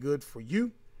wouldn't be good for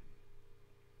you.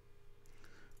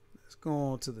 Let's go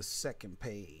on to the second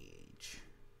page.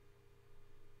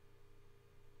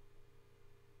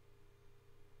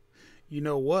 You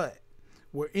know what?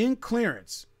 We're in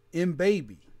clearance in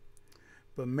baby,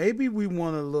 but maybe we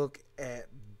want to look at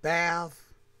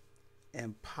bath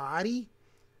and potty,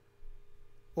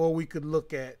 or we could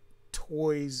look at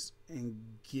toys and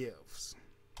gifts.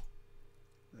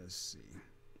 Let's see.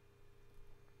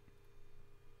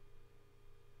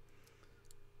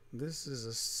 This is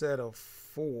a set of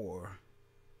 4.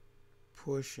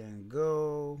 Push and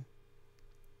go.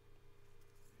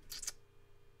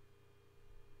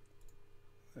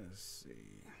 Let's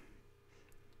see.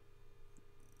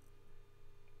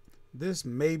 This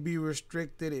may be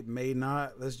restricted. It may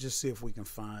not. Let's just see if we can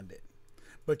find it.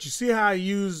 But you see how I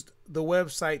used the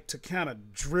website to kind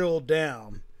of drill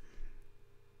down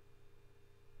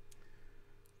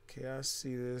Okay, I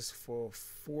see this for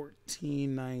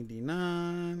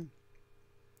 $14.99.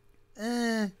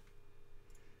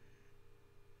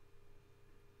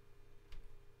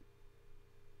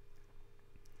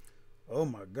 Oh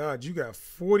my God, you got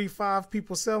 45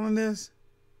 people selling this?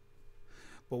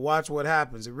 But watch what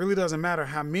happens. It really doesn't matter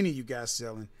how many you got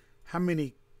selling, how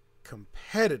many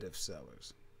competitive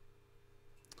sellers.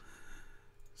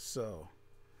 So,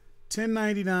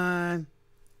 $10.99,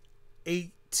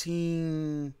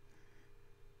 18.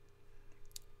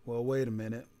 Well, wait a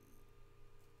minute.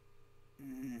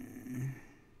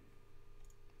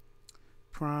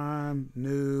 Prime,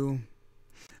 new.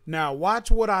 Now,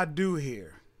 watch what I do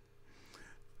here.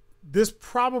 This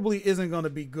probably isn't going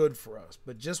to be good for us,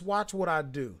 but just watch what I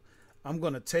do. I'm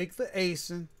going to take the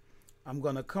ASIN. I'm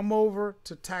going to come over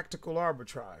to tactical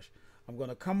arbitrage. I'm going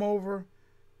to come over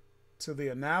to the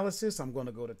analysis. I'm going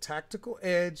to go to tactical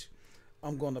edge.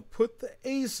 I'm going to put the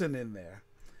ASIN in there.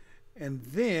 And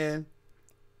then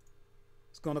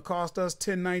it's going to cost us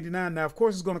 $10.99. Now, of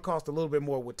course, it's going to cost a little bit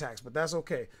more with tax, but that's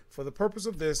okay. For the purpose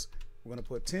of this, we're going to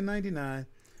put $10.99.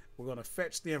 We're going to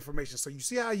fetch the information. So you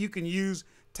see how you can use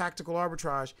tactical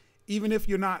arbitrage, even if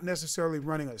you're not necessarily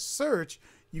running a search,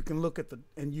 you can look at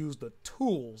and use the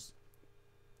tools.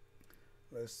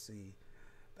 Let's see.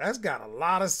 That's got a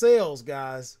lot of sales,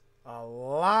 guys. A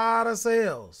lot of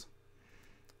sales.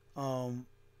 Now,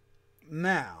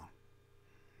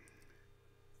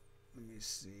 let me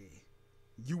see.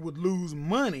 You would lose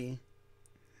money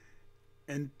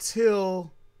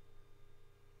until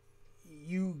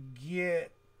you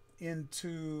get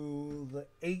into the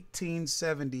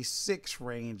 1876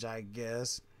 range, I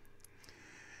guess.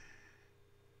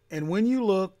 And when you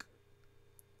look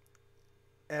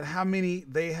at how many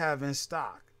they have in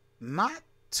stock, not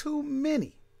too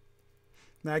many.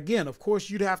 Now, again, of course,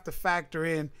 you'd have to factor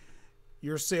in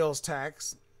your sales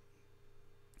tax.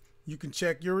 You can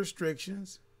check your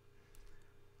restrictions.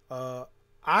 I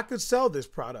could sell this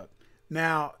product.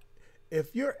 Now,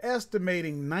 if you're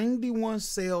estimating 91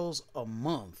 sales a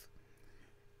month,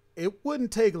 it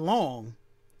wouldn't take long.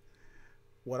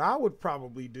 What I would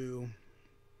probably do,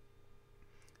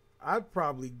 I'd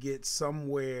probably get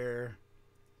somewhere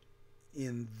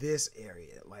in this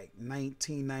area, like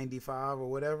 1995 or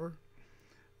whatever.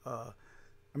 I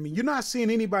mean, you're not seeing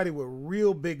anybody with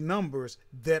real big numbers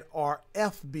that are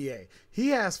FBA. He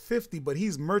has 50, but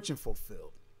he's merchant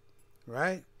fulfilled,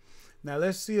 right? Now,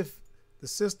 let's see if the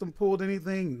system pulled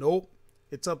anything. Nope.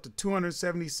 It's up to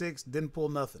 276. Didn't pull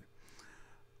nothing.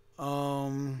 I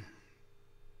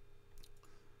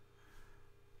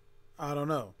don't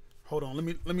know. Hold on.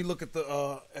 Let me look at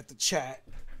the chat.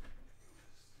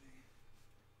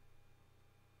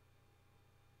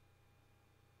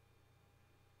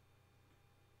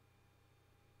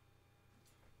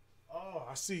 Oh,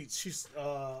 I see.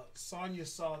 Sonia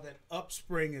saw that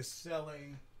Upspring is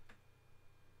selling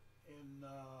in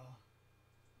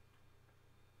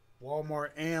Walmart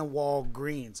and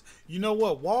Walgreens. You know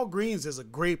what? Walgreens is a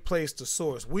great place to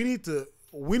source. We need to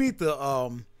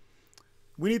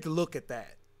look at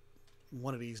that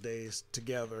one of these days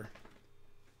together.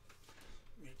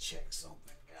 Let me check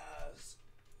something, guys.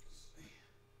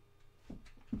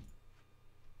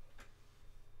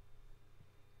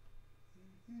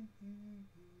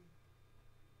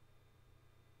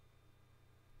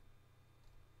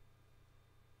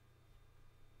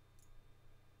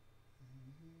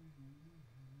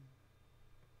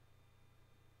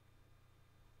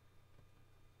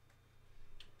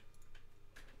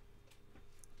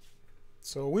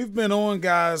 So we've been on,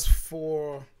 guys,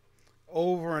 for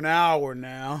over an hour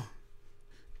now.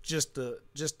 Just a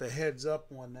heads up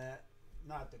on that.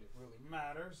 Not that it really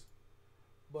matters,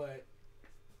 but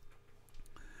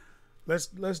let's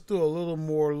do a little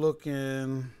more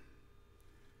looking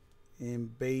in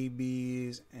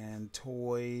babies and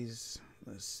toys.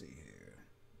 Let's see here.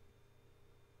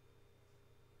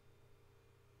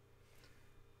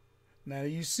 Now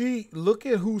you see, look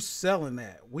at who's selling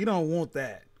that. We don't want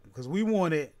that, because we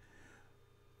want it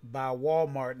by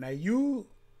Walmart. Now you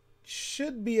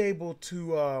should be able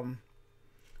to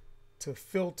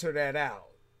filter that out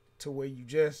to where you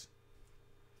just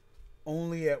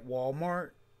only at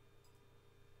Walmart.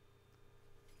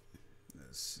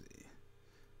 Let's see.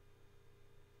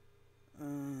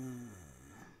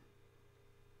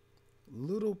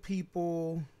 Little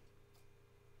people.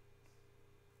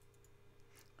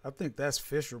 I think that's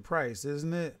Fisher Price,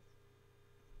 isn't it?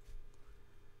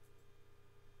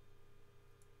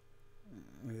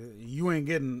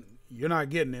 You're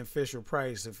not getting in Fisher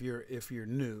Price if you're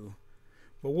new.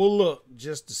 But we'll look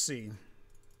just to see.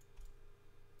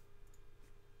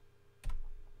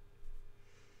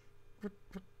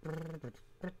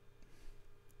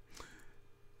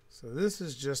 So this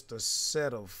is just a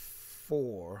set of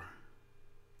 4.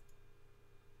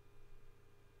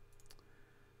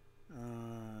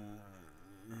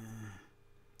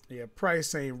 Yeah,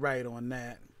 price ain't right on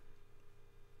that.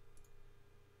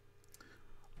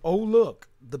 Oh, look,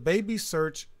 the baby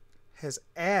search has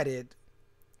added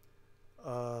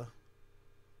 2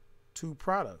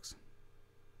 products.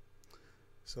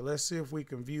 So let's see if we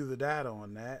can view the data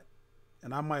on that.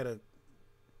 And I might have,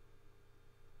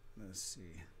 let's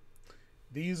see.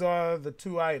 These are the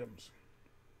 2 items.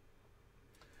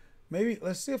 Maybe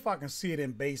let's see if I can see it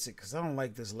in basic, because I don't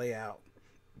like this layout.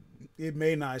 It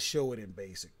may not show it in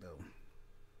basic though.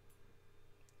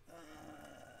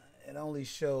 It only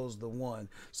shows the 1.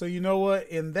 So you know what?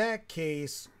 In that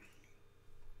case,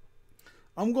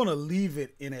 I'm going to leave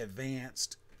it in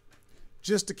advanced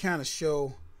just to kind of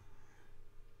show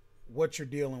what you're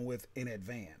dealing with in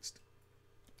advanced.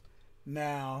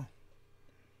 Now,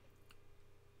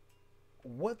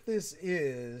 what this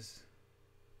is,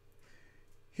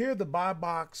 here the buy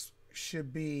box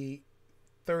should be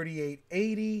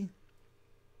 $38.80.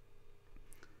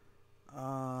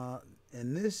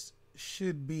 And this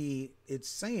should be, it's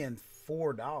saying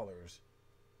 $4,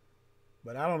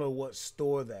 but I don't know what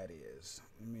store that is.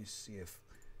 Let me see if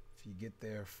you get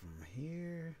there from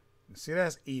here. See,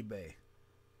 that's eBay.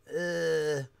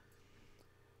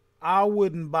 I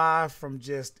wouldn't buy from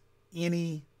just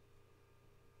any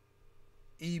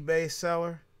eBay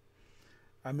seller.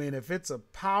 I mean, if it's a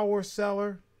power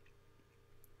seller,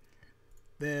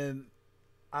 then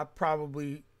I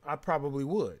probably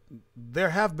would. There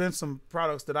have been some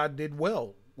products that I did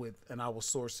well with and I was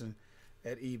sourcing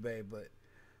at eBay, but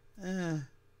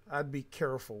I'd be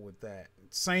careful with that.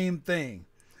 Same thing.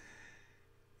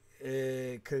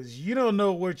 Because you don't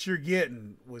know what you're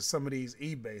getting with some of these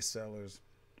eBay sellers.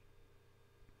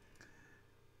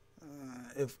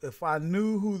 If I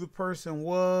knew who the person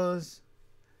was,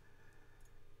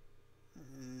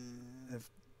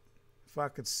 if I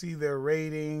could see their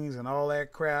ratings and all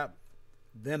that crap,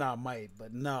 then I might.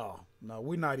 But no,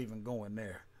 we're not even going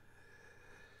there.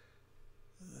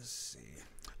 Let's see.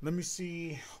 Let me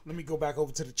see. Let me go back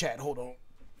over to the chat. Hold on.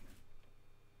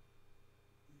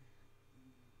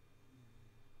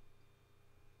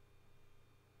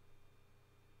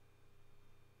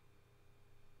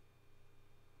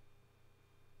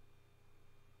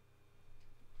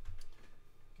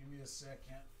 Give me a second.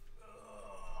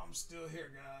 I'm still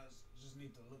here, guys. Just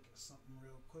need to look at something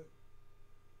real quick.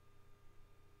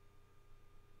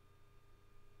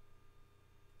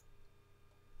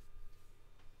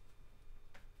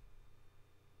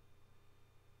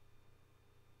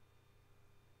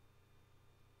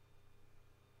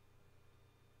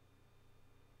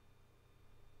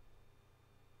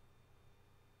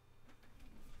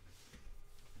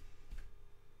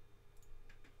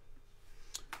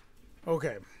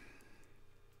 Okay.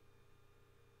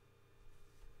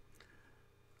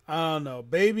 I don't know.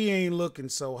 Baby ain't looking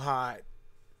so hot.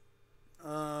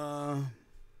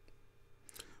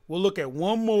 We'll look at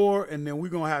one more and then we're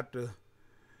gonna have to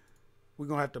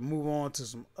move on to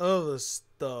some other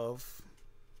stuff.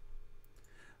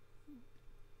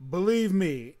 Believe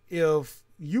me, if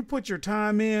you put your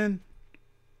time in,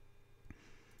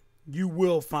 you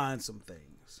will find some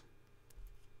things.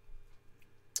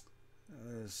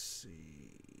 Let's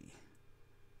see.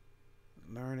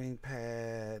 Learning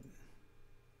pad.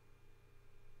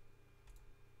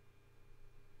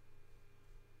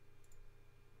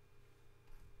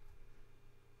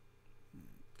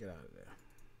 Get out of there.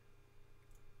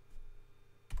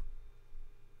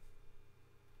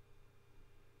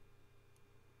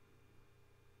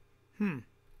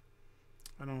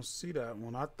 I don't see that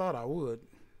one. I thought I would.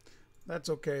 That's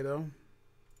okay though.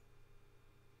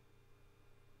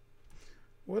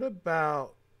 What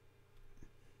about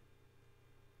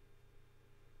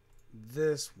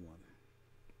this one?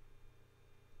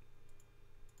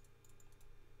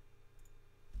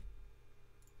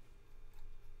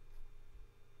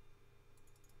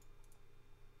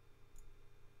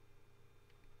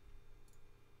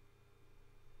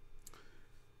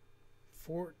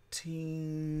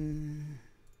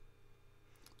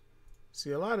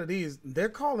 See, a lot of these, they're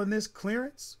calling this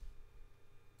clearance.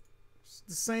 It's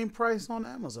the same price on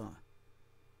Amazon.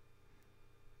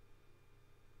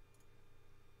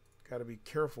 Got to be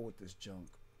careful with this junk.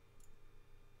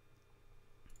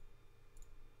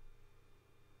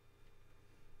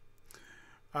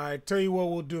 All right, tell you what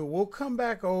we'll do. We'll come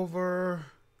back over.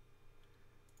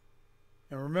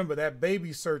 And remember, that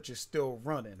baby search is still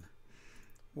running.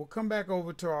 We'll come back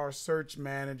over to our search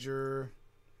manager.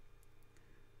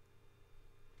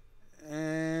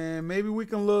 And maybe we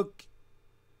can look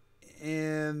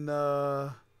in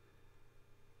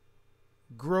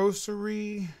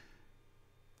grocery.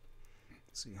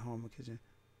 Let's see, home and kitchen.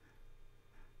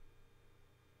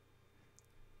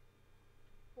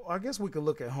 Well, I guess we could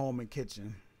look at home and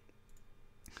kitchen,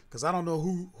 because I don't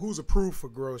know who's approved for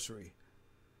grocery.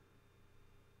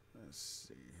 Let's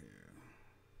see here.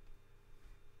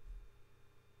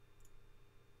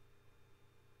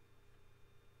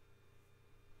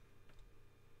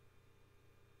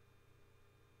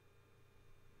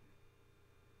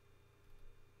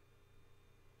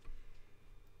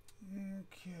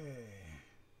 Okay.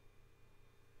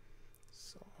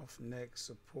 Soft neck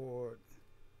support.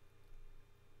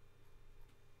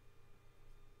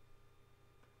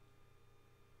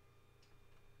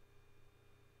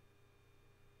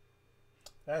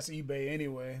 That's eBay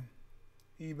anyway.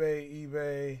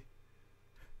 eBay.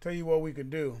 Tell you what we can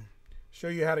do. Show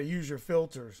you how to use your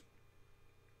filters.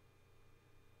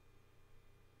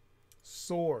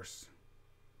 Source.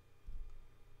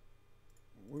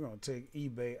 We're going to take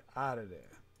eBay out of there.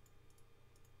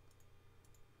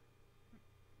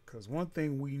 Because one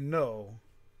thing we know,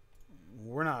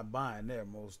 we're not buying there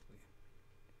mostly.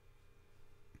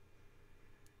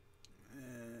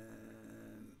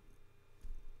 And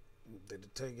did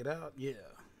it take it out? Yeah.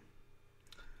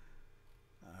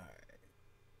 All right.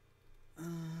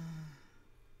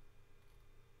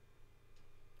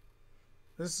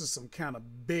 This is some kind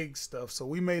of big stuff, so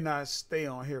we may not stay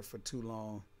on here for too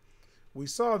long. We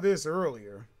saw this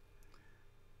earlier.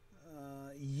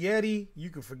 Yeti, you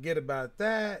can forget about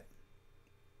that.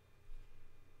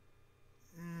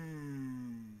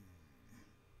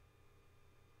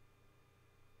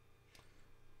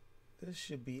 This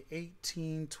should be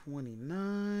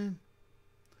 1829.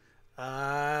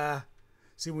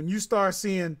 See, when you start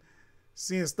seeing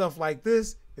stuff like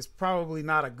this, it's probably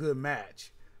not a good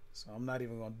match. So I'm not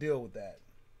even going to deal with that.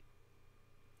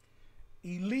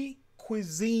 Elite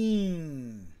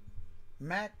Cuisine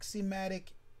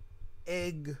Maximatic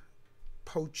Egg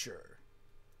Poacher.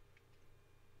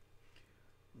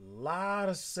 Lot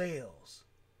of sales.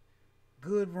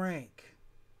 Good rank.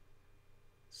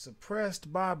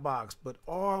 Suppressed buy box, but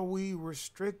are we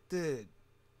restricted?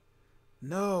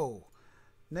 No.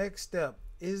 Next step,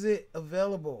 is it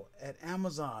available at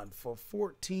Amazon for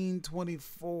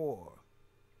 $14.24?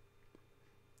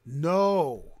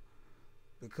 No,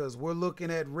 because we're looking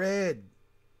at red.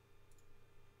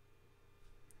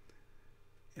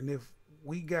 And if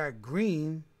we got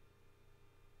green,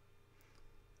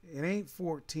 it ain't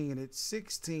 14, it's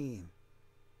 16.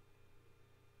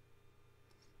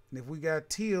 And if we got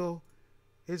teal,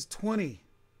 it's 20.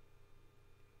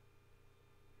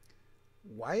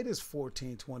 White is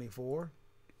 $14.24.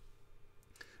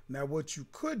 Now what you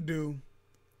could do,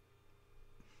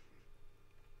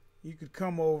 you could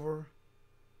come over,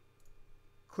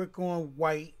 click on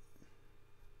white.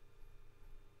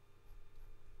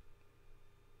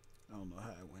 I don't know how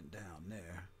it went down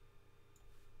there.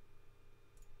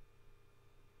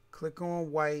 Click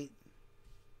on white.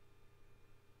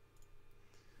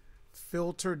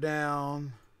 Filter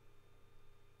down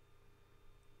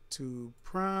to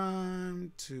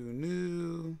prime, to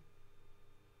new.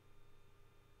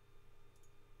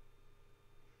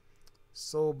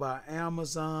 Sold by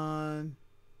Amazon.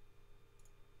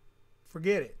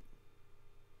 Forget it.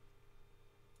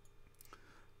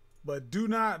 But do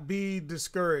not be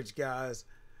discouraged, guys.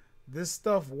 This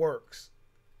stuff works.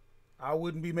 I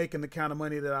wouldn't be making the kind of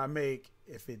money that I make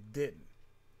if it didn't.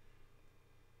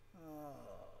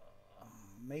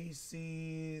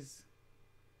 Macy's.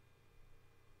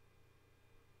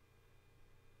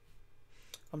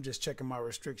 I'm just checking my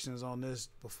restrictions on this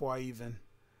before I even...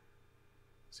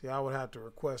 See, I would have to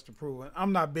request approval.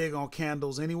 I'm not big on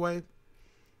candles anyway,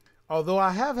 although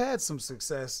I have had some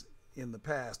success in the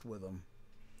past with them.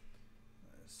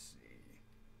 Let's see.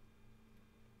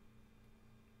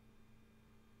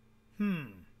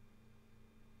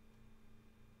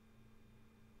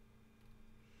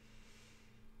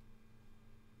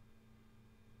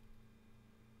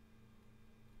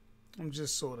 I'm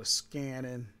just sort of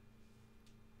scanning.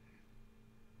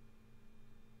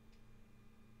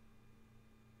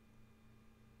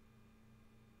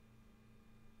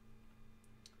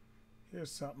 Here's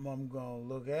something I'm going to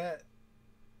look at.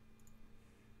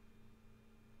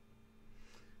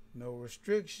 No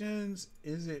restrictions.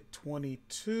 Is it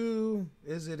 22?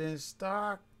 Is it in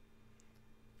stock?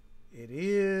 It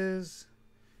is.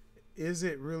 Is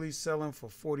it really selling for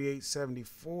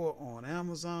 $48.74 on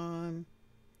Amazon?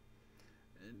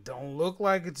 It don't look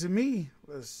like it to me.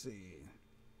 Let's see.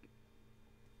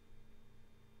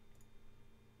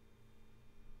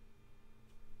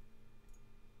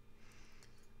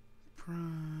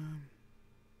 Prime.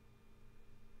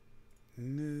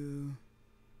 New.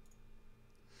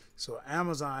 So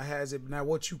Amazon has it. Now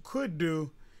what you could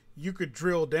do, you could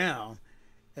drill down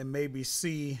and maybe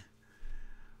see,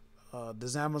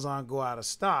 does Amazon go out of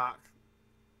stock?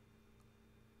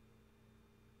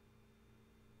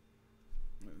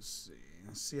 Let's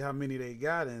see how many they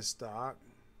got in stock.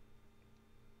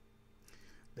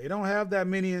 They don't have that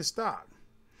many in stock.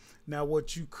 Now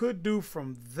what you could do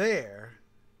from there,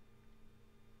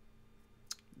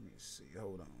 let me see,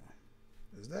 hold on.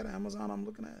 Is that Amazon I'm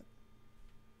looking at?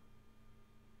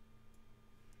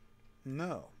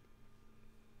 No.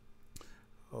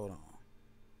 Hold on.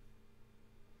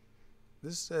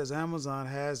 This says Amazon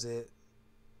has it.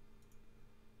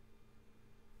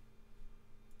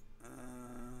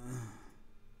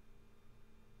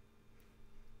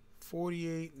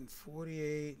 48 and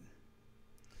 48.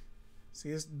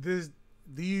 See,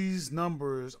 these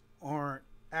numbers aren't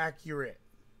accurate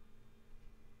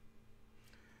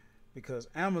because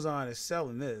Amazon is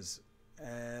selling this,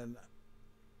 and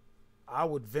I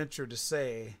would venture to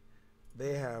say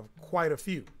they have quite a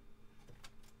few.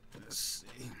 Let's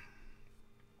see.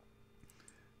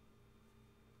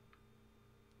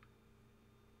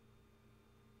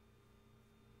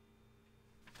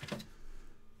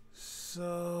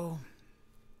 So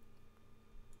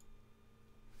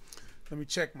let me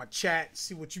check my chat,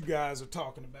 see what you guys are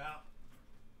talking about.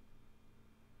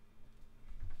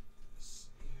 Let's see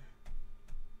here.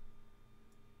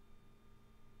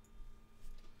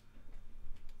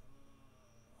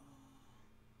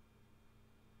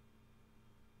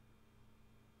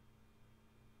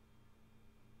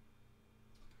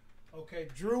 Okay,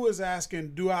 Drew is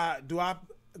asking, do I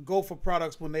go for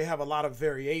products when they have a lot of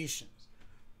variations?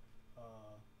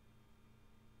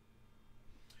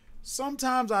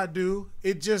 Sometimes I do.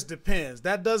 It just depends.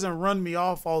 That doesn't run me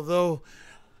off, although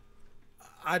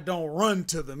I don't run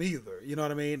to them either. You know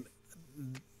what I mean?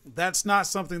 That's not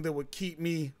something that would keep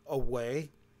me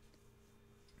away.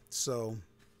 So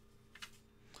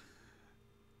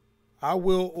I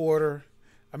will order.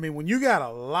 I mean, when you got a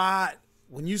lot,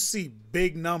 when you see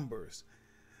big numbers,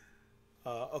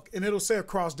 and it'll say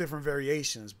across different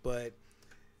variations, but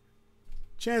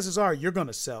chances are you're going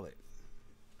to sell it.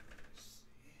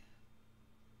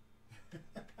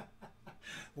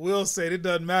 Will said it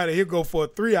doesn't matter. He'll go for a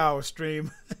 3-hour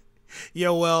stream.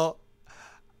 Yeah, well,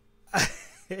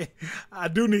 I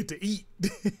do need to eat.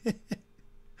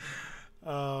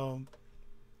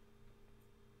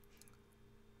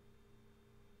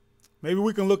 Maybe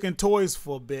we can look in toys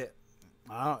for a bit.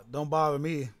 Don't bother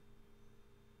me.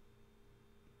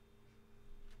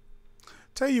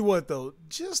 Tell you what, though,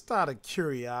 just out of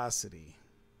curiosity,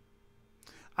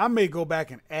 I may go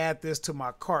back and add this to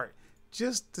my cart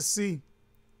just to see.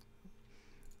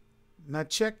 Now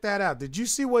check that out. Did you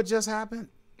see what just happened?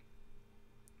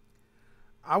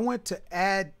 I went to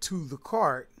add to the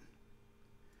cart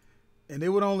and it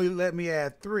would only let me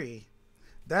add 3.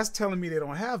 That's telling me they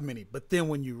don't have many. But then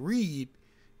when you read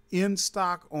in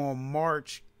stock on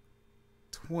March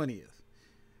 20th,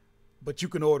 but you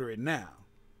can order it now.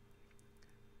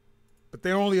 But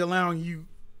they're only allowing you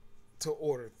to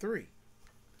order 3.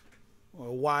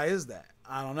 Well, why is that?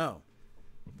 I don't know.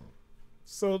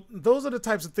 So those are the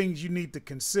types of things you need to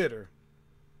consider.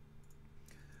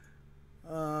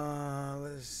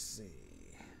 Let's see.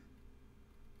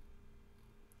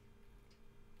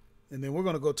 And then we're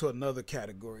going to go to another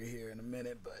category here in a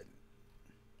minute, but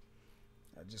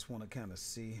I just want to kind of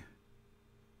see.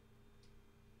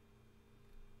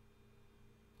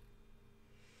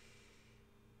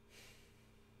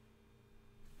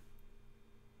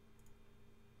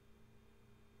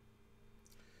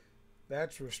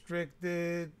 That's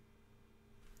restricted.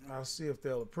 I'll see if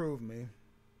they'll approve me.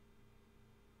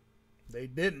 They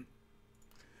didn't.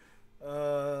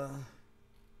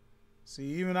 See,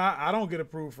 even I don't get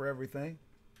approved for everything.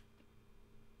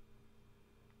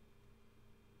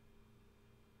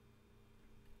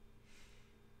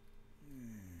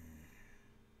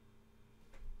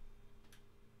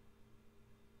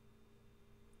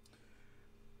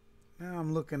 Now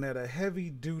I'm looking at a heavy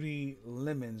duty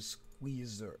lemon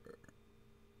squeezer.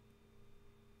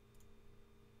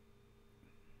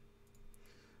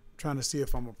 Trying to see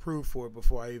if I'm approved for it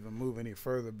before I even move any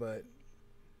further, but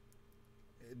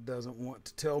it doesn't want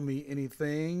to tell me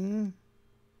anything.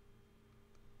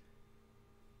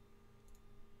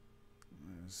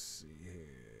 Let's see here.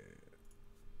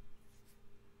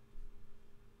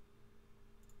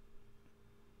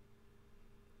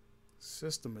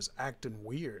 System is acting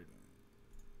weird,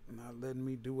 not letting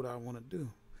me do what I want to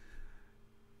do.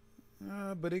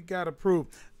 But it got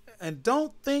approved. And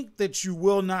don't think that you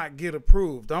will not get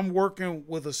approved. I'm working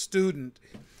with a student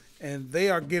and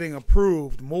they are getting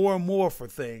approved more and more for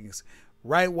things.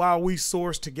 Right while we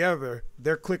source together,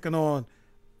 they're clicking on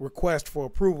request for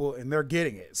approval and they're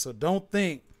getting it. So don't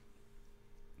think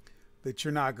that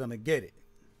you're not going to get it.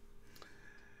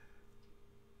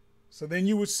 So then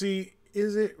you would see,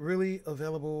 is it really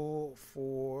available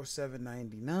for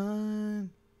 $7.99?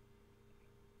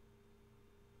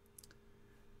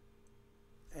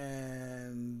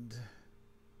 And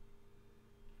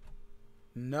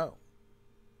no,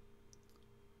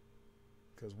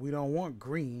 because we don't want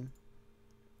green.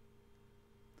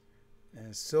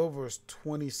 And silver is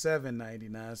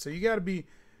 $27.99. So you got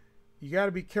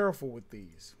to be careful with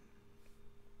these.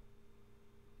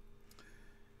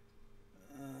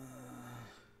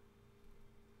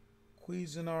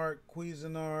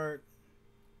 Cuisinart.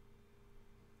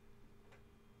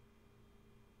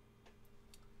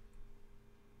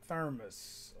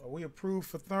 Thermos. Are we approved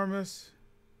for Thermos?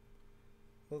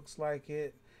 Looks like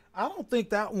it. I don't think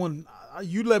that one,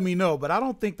 you let me know, but I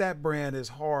don't think that brand is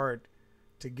hard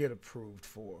to get approved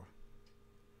for.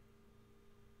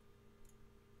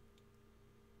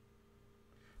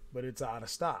 But it's out of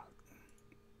stock.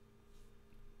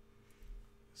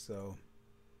 So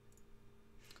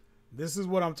this is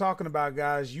what I'm talking about,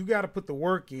 guys. You got to put the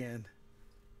work in.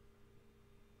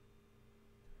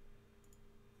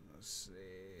 Let's see.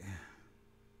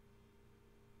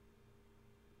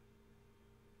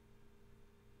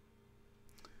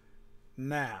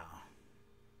 Now,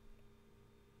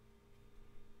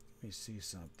 let me see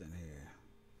something here.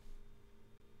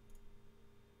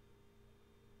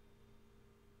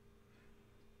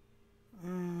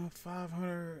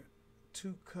 $500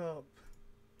 2-cup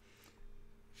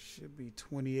should be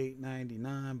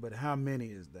 $28.99, but how many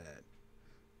is that?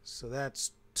 So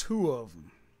that's 2 of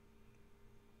them.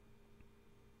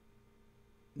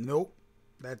 Nope,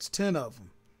 that's 10 of them.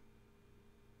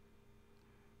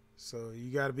 So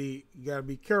you gotta be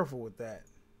careful with that.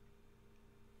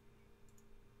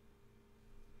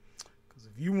 Because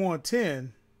if you want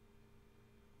 10,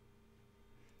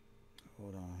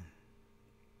 hold on.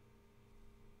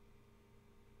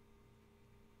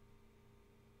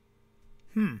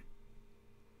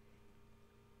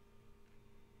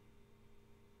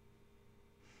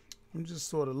 I'm just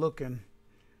sort of looking.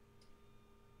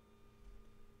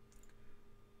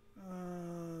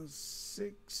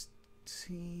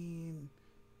 16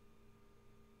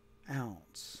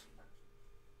 ounce.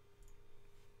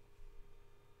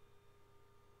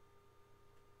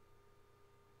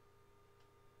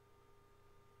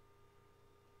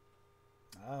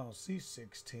 I don't see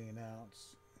 16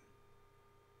 ounce.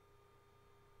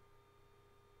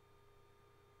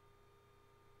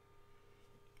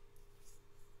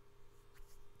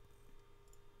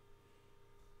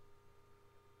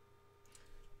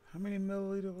 How many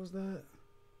milliliter was that?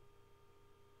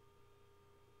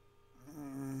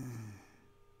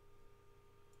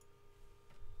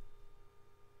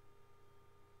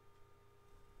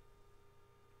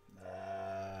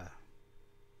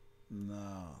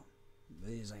 No,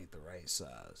 these ain't the right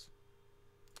size.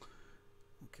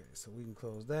 Okay, so we can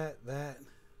close that.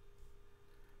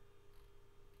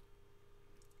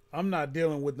 I'm not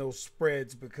dealing with no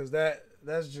spreads because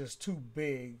that's just too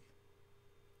big.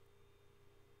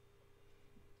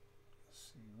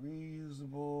 Let's see,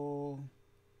 reusable,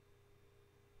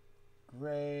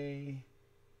 gray.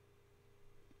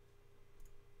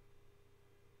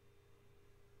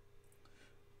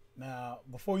 Now,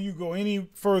 before you go any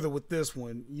further with this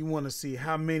one, you want to see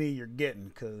how many you're getting,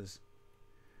 because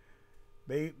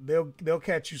they'll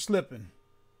catch you slipping.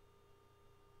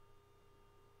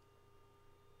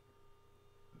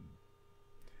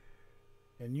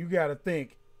 And you got to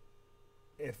think,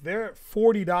 if they're at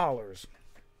 $40,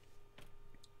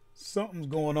 something's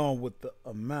going on with the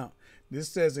amount. This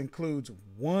says includes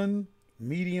 1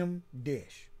 medium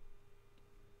dish.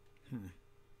 I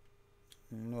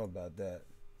don't know about that.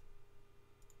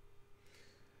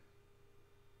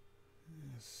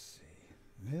 Let's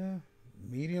see. Yeah,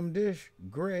 medium dish,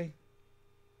 gray.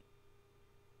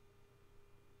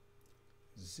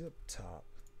 Zip top.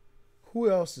 Who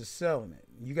else is selling it?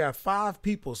 You got 5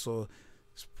 people, so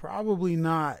it's probably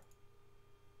not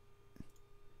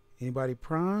anybody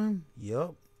prime.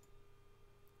 Yup.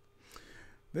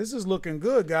 This is looking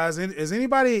good, guys. Is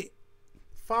anybody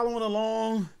following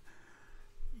along?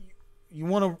 You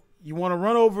want to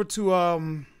run over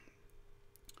to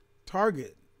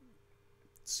Target.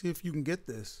 See if you can get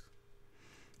this.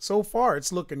 So far,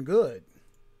 it's looking good.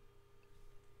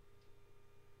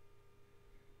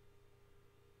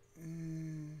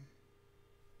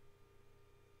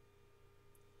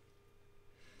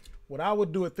 what I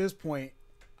would do at this point,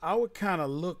 I would kind of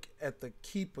look at the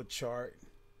keeper chart,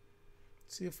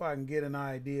 see if I can get an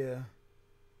idea.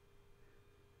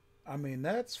 I mean,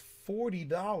 that's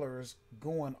 $40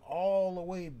 going all the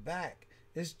way back.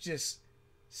 It's just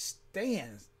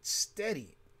staying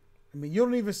steady. I mean, you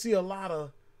don't even see a lot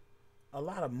of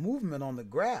movement on the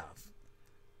graph.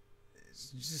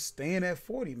 It's just staying at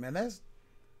 40, man. That's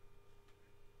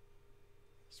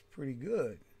pretty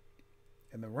good.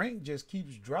 And the rank just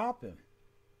keeps dropping.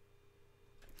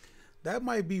 That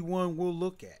might be one we'll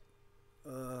look at.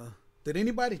 Did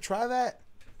anybody try that?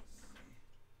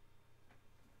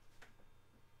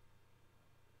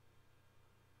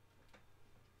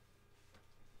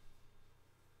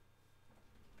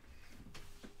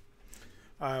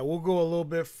 All right, we'll go a little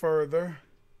bit further.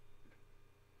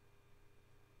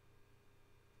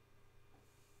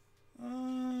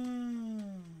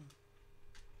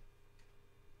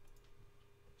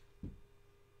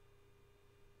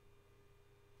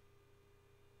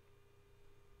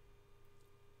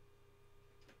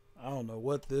 I don't know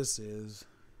what this is.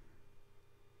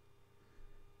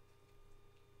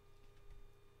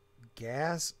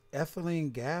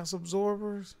 Ethylene gas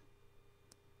absorbers.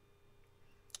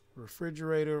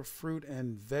 Refrigerator, fruit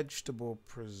and vegetable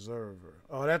preserver.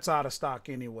 Oh, that's out of stock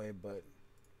anyway, but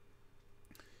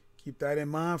keep that in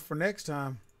mind for next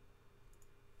time.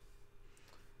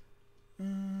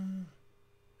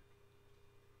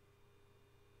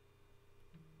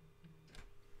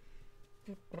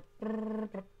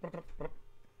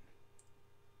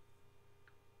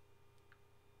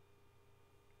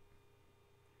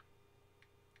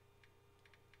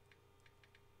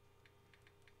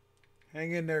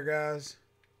 Hang in there, guys.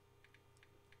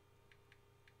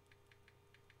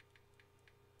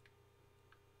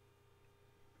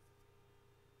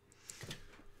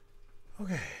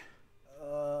 Okay.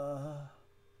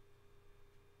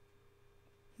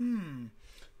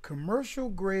 Commercial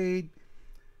grade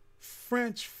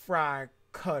French fry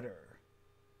cutter.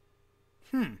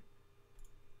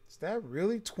 Is that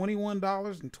really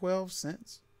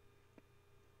 $21.12?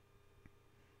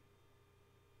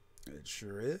 It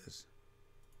sure is.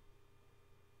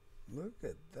 Look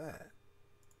at that.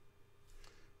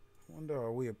 I wonder,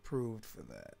 are we approved for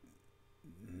that?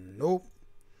 Nope.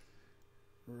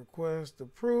 Request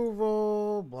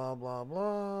approval, blah, blah,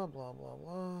 blah, blah, blah,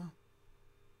 blah.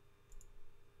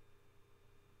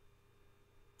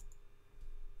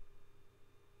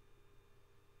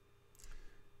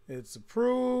 It's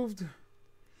approved.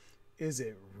 Is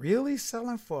it really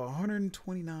selling for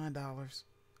 $129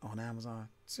 on Amazon?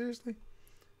 Seriously?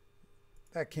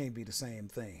 That can't be the same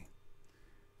thing.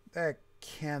 That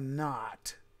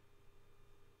cannot.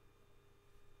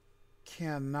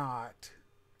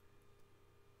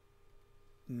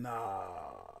 Nah.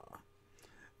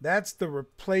 That's the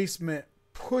replacement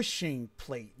pushing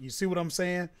plate. You see what I'm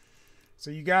saying? So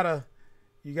you gotta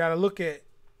look at,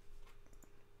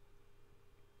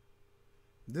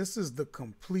 this is the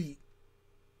complete.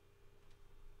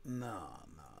 No.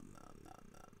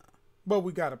 But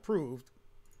we got approved.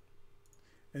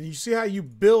 And you see how you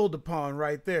build upon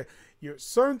right there.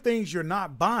 Certain things you're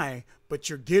not buying, but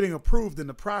you're getting approved in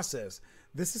the process.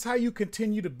 This is how you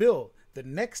continue to build. The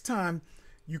next time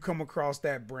you come across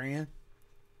that brand,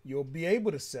 you'll be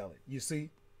able to sell it. You see?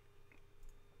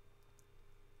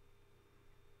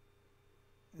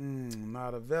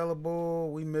 Not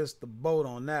available. We missed the boat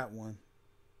on that one.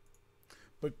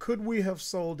 But could we have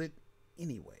sold it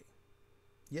anyway?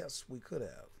 Yes, we could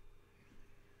have.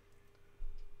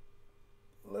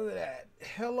 Look at that.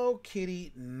 Hello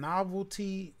Kitty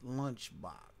novelty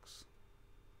lunchbox.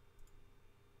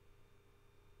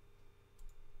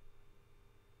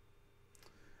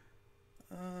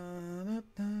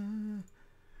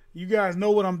 You guys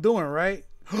know what I'm doing, right?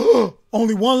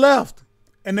 Only one left.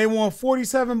 And they want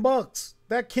 $47.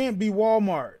 That can't be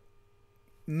Walmart.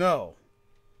 No.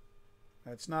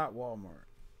 That's not Walmart.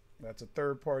 That's a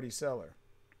third-party seller.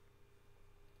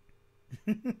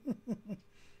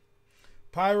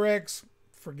 Pyrex,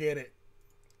 forget it.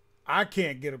 I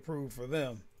can't get approved for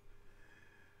them.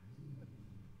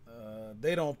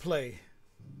 They don't play.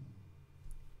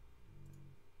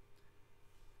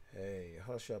 Hey,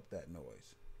 hush up that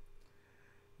noise.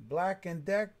 Black &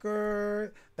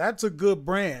 Decker. That's a good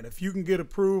brand if you can get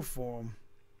approved for them.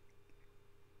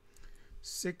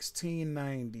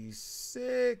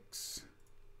 $16.96.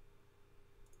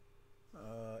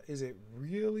 Is it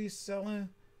really selling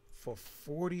for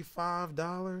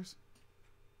 $45?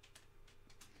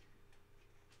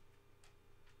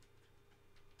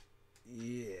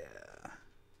 Yeah.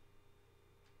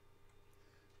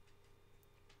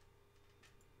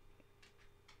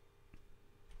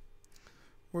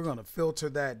 We're going to filter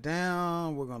that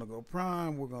down. We're going to go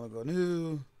prime. We're going to go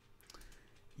new.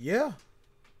 Yeah.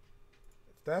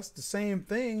 If that's the same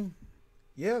thing,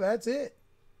 yeah, that's it.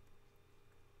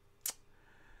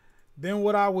 Then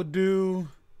what I would do,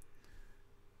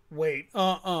 wait,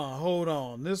 hold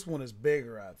on. This one is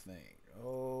bigger, I think.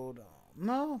 Hold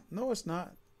on. No, it's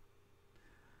not.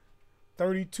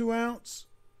 32 ounce.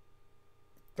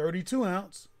 32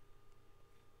 ounce.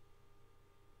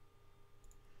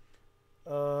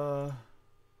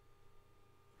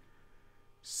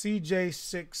 CJ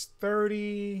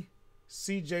 630.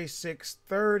 CJ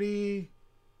 630.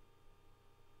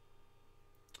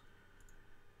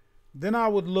 Then I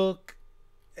would look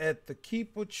at the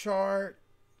keeper chart,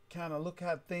 kind of look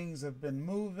how things have been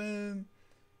moving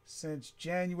since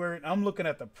January. I'm looking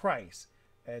at the price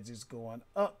as it's going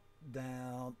up,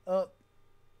 down, up.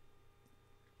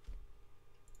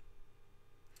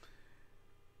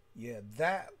 Yeah,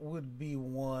 that would be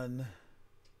one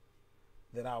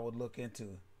that I would look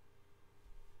into.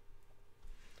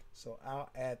 So I'll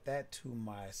add that to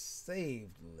my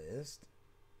saved list.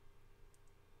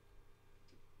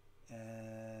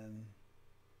 And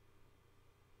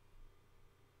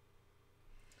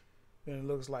then it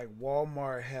looks like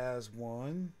Walmart has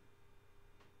one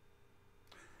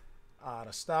out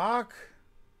of stock.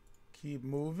 Keep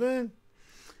moving.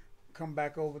 Come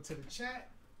back over to the chat.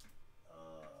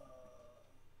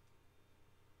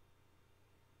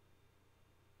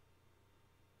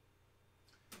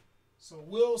 So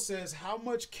Will says, how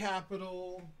much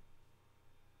capital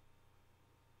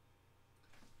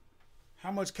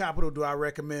do I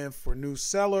recommend for new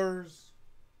sellers?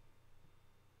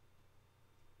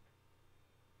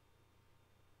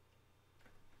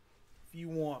 If you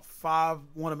want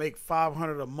to make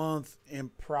 $500 a month in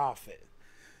profit.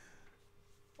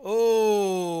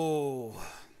 Oh,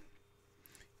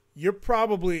 you're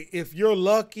probably, if you're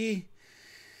lucky,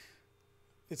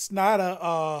 it's not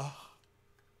a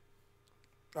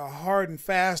hard and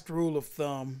fast rule of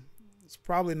thumb. It's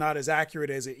probably not as accurate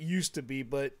as it used to be,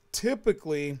 but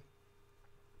typically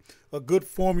a good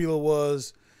formula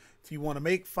was, if you want to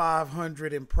make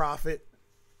 $500 in profit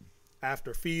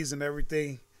after fees and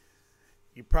everything,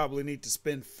 you probably need to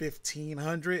spend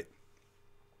 $1,500.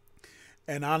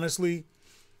 And honestly,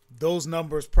 those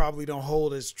numbers probably don't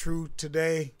hold as true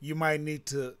today. You might need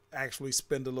to actually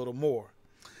spend a little more,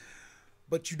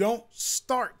 but you don't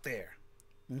start there.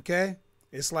 Okay.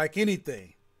 It's like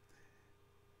anything.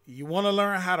 You want to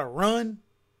learn how to run?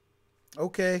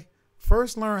 Okay.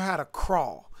 First learn how to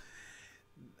crawl.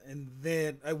 And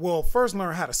then, well, first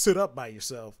learn how to sit up by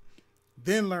yourself.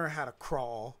 Then learn how to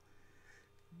crawl.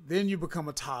 Then you become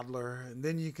a toddler. And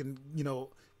then you can,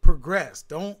 progress.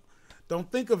 Don't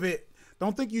think of it.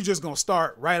 Don't think you're just going to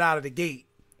start right out of the gate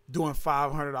doing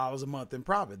 $500 a month in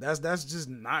profit. That's just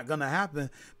not going to happen,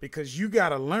 because you got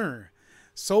to learn.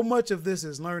 So much of this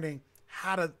is learning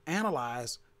how to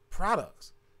analyze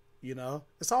products.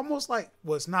 It's almost like,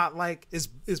 well, it's not like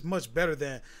it's much better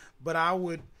than, but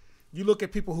you look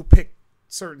at people who pick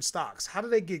certain stocks. How do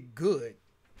they get good?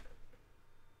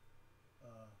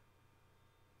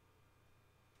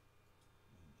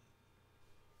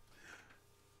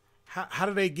 How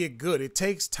do they get good? It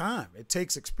takes time. It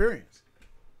takes experience.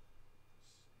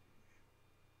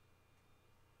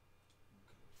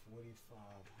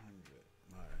 4,500.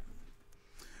 All right.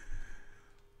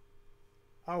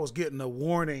 I was getting a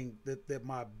warning that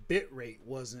my bit rate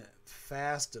wasn't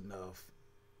fast enough.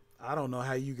 I don't know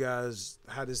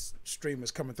how this stream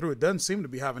is coming through. It doesn't seem to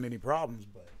be having any problems,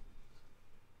 but.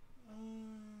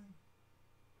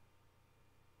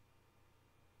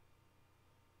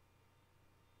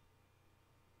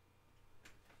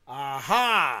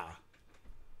 Aha!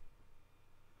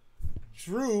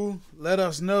 Drew let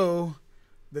us know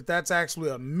that that's actually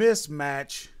a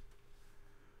mismatch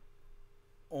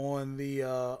on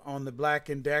the Black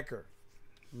 & Decker.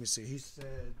 Let me see. He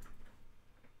said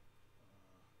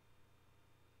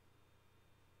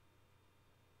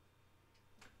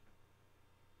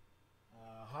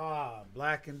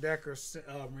Black & Decker,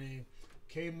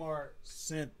 Kmart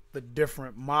sent the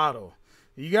different model.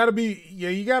 You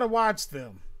gotta watch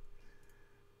them.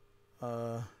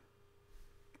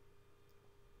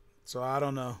 So I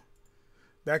don't know.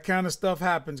 That kind of stuff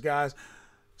happens, guys.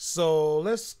 So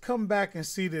let's come back and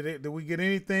see did we get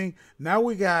anything. Now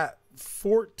we got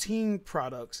 14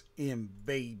 products in,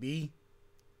 baby.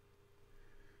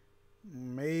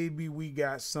 Maybe we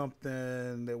got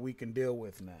something that we can deal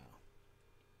with now.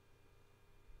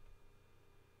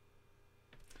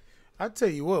 I tell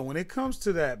you what, when it comes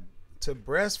to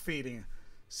breastfeeding,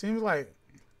 seems like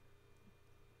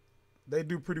they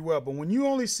do pretty well. But when you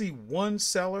only see one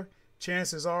seller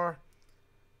chances are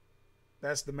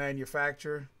that's the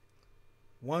manufacturer.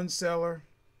 One seller.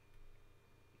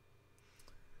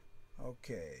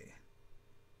 Okay.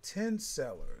 10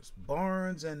 sellers.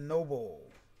 Barnes and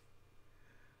Noble.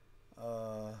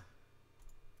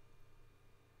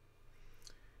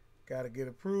 Got to get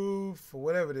approved for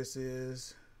whatever this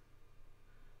is.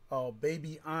 Oh,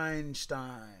 Baby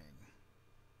Einstein.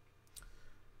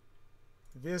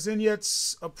 Wir sind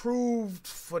jetzt approved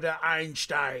for the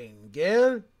Einstein,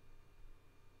 gell?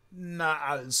 Na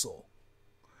also.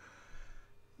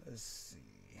 Let's see.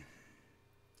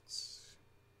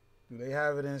 Do they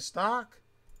have it in stock?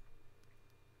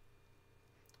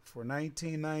 For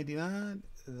 $19.99?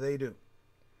 They do.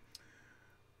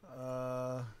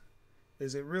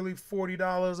 Is it really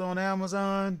 $40 on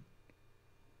Amazon?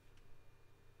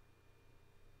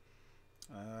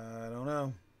 I don't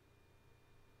know.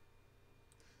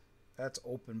 That's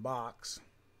open box.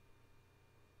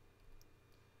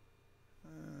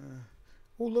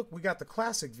 Oh, look, we got the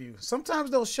classic view.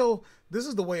 Sometimes they'll show, this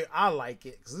is the way I like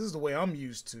it, because this is the way I'm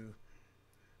used to.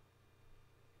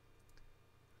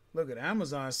 Look at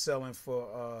Amazon selling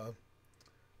for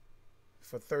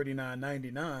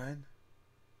 $39.99.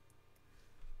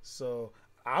 So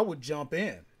I would jump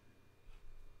in.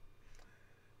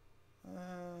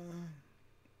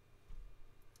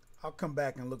 I'll come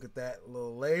back and look at that a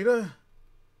little later.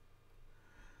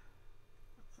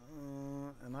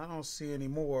 And I don't see any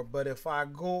more. But if I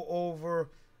go over,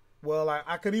 well,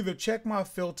 I could either check my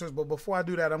filters, but before I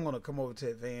do that, I'm going to come over to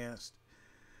advanced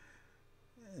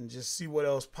and just see what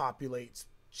else populates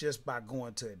just by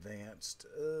going to advanced.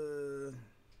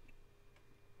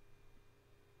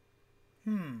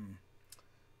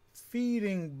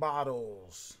 Feeding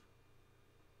bottles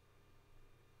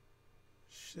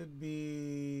should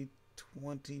be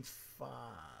 25,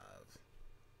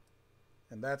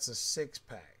 and that's a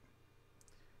 6-pack.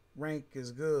 Rank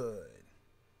is good.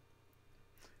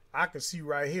 I can see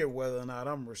right here whether or not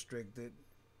I'm restricted,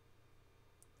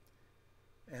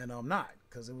 and I'm not,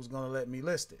 because it was going to let me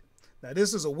list it. Now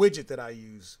this is a widget that I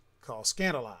use called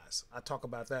Scandalize. I talk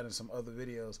about that in some other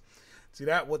videos. See,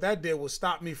 that what that did was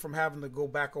stop me from having to go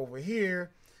back over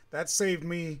here. That saved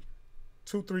me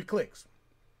 2-3 clicks.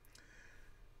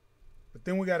 But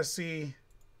then we got to see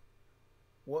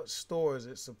what store is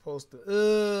it supposed to.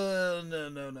 No.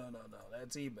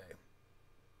 That's eBay.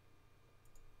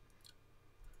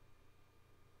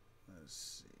 Let's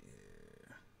see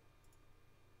here.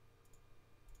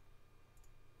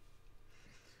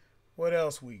 What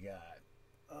else we got?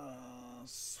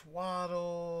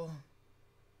 Swaddle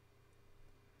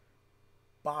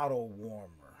bottle warmer.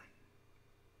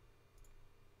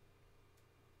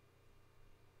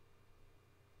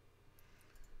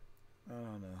 I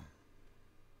don't know.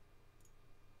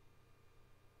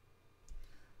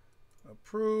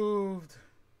 Approved.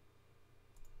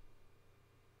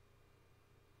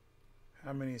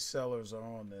 How many sellers are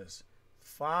on this?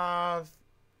 5.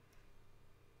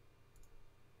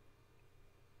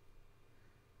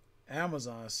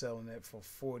 Amazon selling it for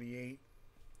 $48.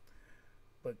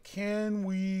 But can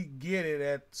we get it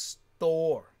at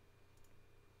store?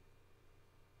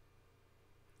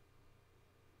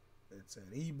 It's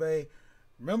at eBay.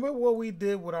 Remember what we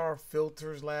did with our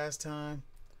filters last time?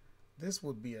 This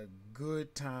would be a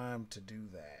good time to do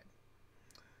that.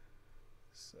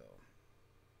 So,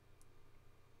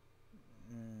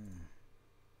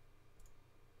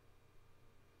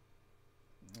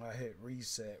 I hit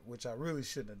reset, which I really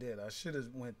shouldn't have did. I should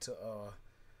have went to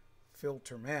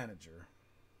filter manager.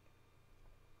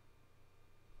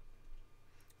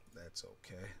 That's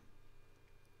okay.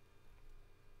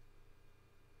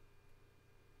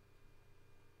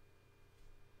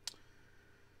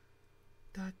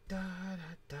 Da, da, da,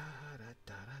 da, da,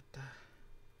 da, da.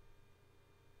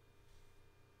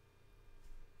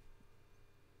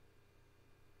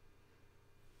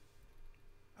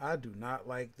 I do not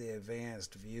like the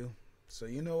advanced view. So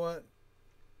you know what?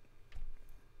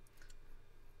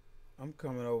 I'm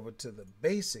coming over to the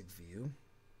basic view.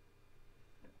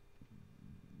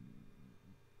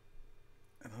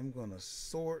 And I'm going to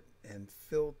sort and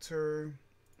filter.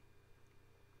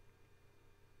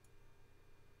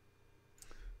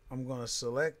 I'm going to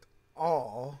select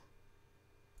all.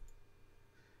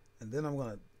 And then I'm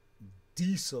going to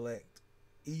deselect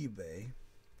eBay.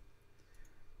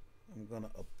 I'm going to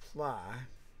apply.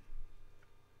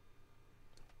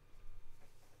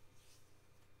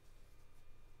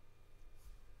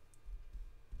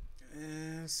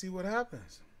 And see what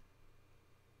happens.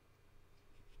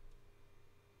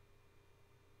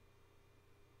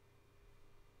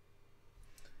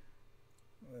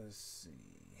 Let's see.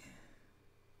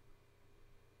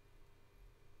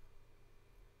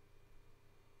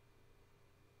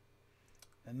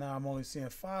 And now I'm only seeing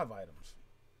 5 items.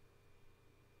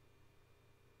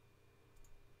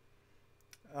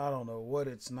 I don't know what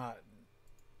it's not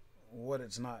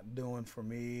doing for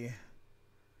me.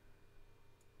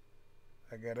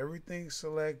 I got everything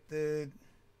selected.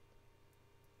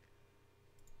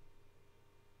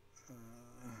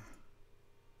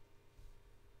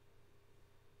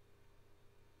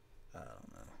 I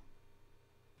don't know.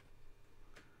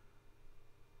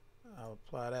 I'll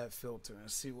apply that filter and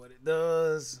see what it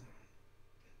does.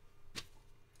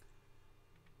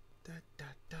 Da, da,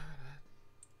 da, da.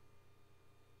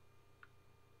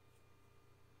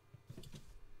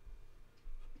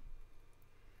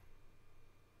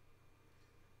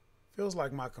 Feels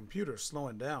like my computer's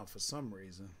slowing down for some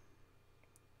reason.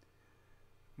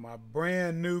 My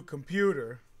brand new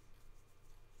computer.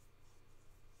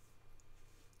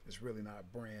 It's really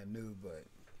not brand new, but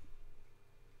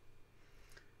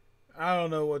I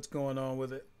don't know what's going on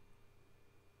with it.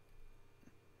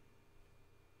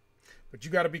 But you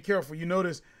got to be careful. You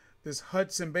notice this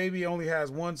Hudson Baby only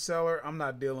has 1 seller. I'm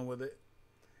not dealing with it.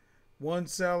 1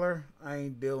 seller, I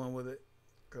ain't dealing with it.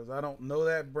 Because I don't know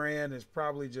that brand. It's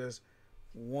probably just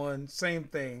one. Same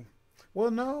thing.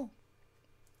 Well, no.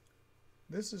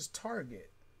 This is Target.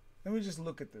 Let me just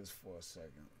look at this for a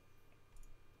second.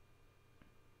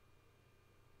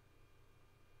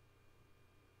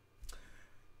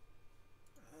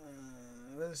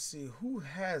 Let's see. Who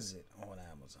has it on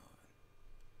Amazon?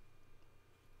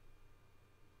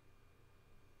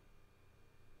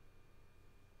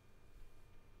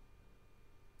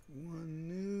 One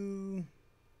new.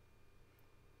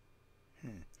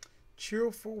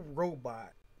 Cheerful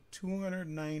Robot,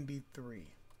 293.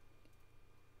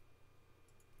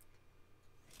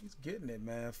 He's getting it,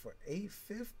 man, for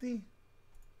 $850.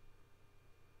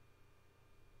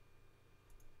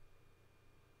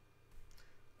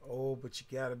 Oh, but you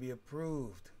gotta be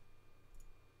approved.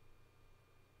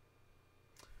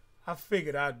 I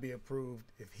figured I'd be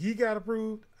approved. If he got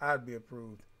approved, I'd be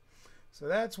approved. So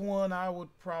that's one I would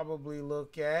probably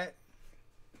look at.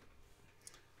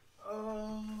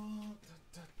 I'm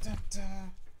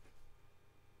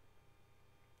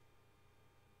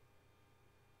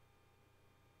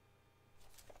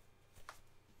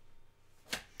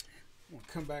gonna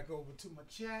come back over to my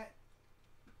chat.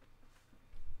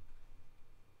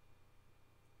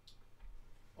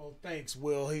 Oh, thanks,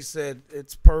 Will. He said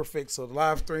it's perfect. So the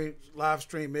live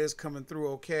stream is coming through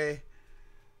okay.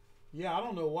 Yeah, I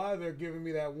don't know why they're giving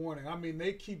me that warning. I mean,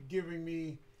 they keep giving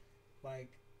me,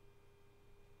 like,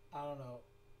 I don't know,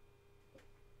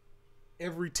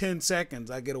 every 10 seconds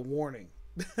I get a warning.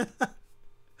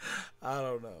 I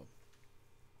don't know.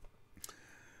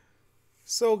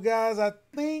 So, guys, I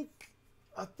think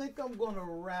I'm going to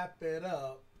wrap it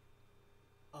up.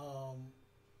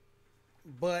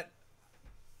 But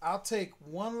I'll take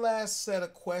one last set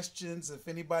of questions if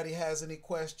anybody has any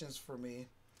questions for me.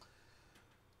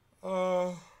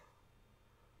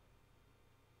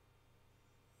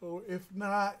 If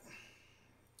not,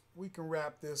 we can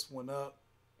wrap this one up.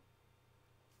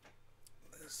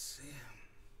 Let's see.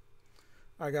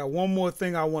 I got one more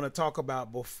thing I want to talk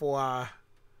about before I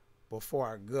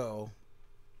go.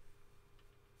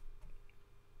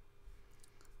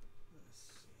 Let's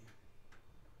see.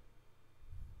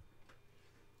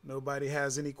 Nobody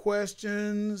has any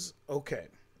questions? Okay.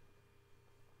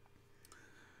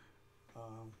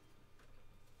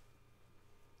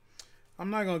 I'm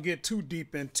not going to get too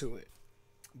deep into it,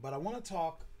 but I want to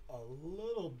talk a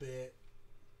little bit,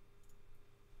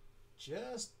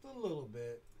 just a little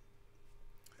bit,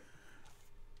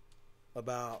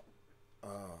 about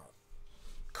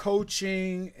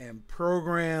coaching and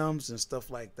programs and stuff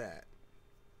like that.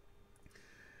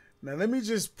 Now, let me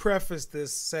just preface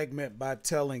this segment by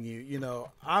telling you,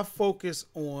 I focus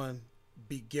on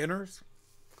beginners.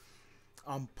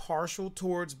 I'm partial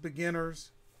towards beginners.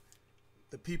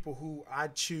 The people who I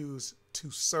choose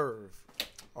to serve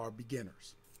are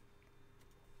beginners.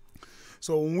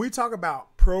 So when we talk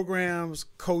about programs,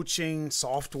 coaching,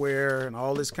 software, and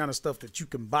all this kind of stuff that you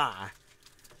can buy,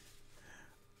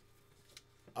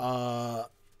 I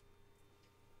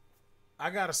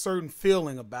got a certain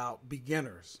feeling about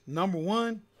beginners. Number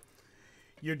one,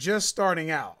 you're just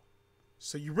starting out.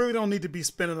 So you really don't need to be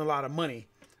spending a lot of money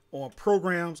on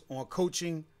programs, on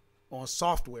coaching, on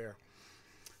software.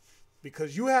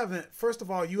 Because you haven't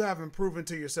proven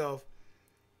to yourself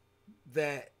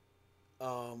that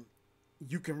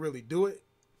you can really do it.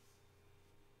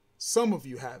 Some of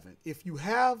you haven't. If you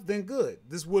have, then good.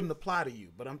 This wouldn't apply to you.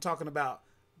 But I'm talking about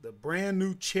the brand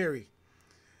new cherry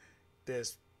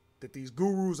that these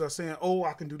gurus are saying, oh,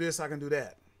 I can do this, I can do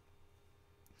that.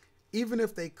 Even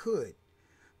if they could,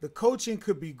 The coaching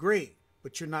could be great,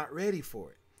 but you're not ready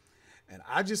for it. And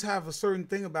I just have a certain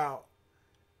thing about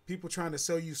people trying to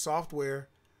sell you software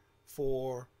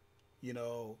for,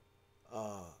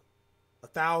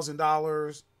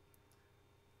 $1,000,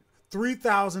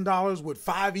 $3,000 with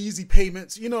 5 easy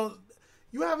payments.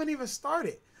 You haven't even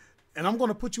started. And I'm going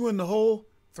to put you in the hole.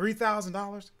 $3,000,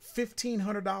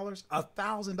 $1,500,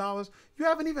 $1,000. You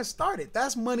haven't even started.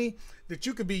 That's money that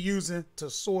you could be using to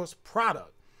source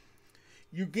product.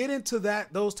 You get into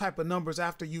those type of numbers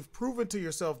after you've proven to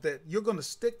yourself that you're going to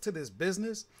stick to this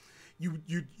business. You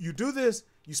do this,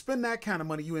 you spend that kind of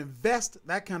money, you invest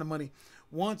that kind of money.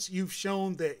 Once you've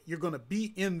shown that you're going to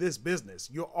be in this business,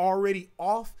 you're already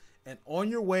off and on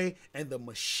your way, and the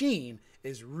machine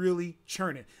is really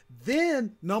churning.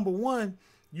 Then, number one,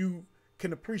 you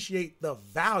can appreciate the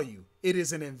value. It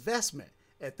is an investment.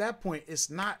 At that point, it's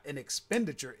not an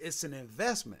expenditure, it's an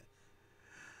investment.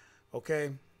 Okay?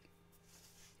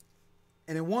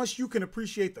 And then once you can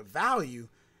appreciate the value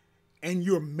and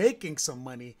you're making some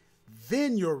money,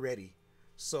 then you're ready.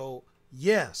 So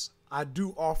yes, I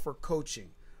do offer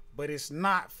coaching, but it's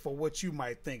not for what you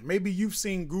might think. Maybe you've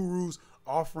seen gurus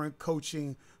offering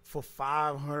coaching for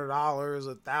 $500,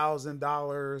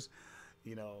 $1,000,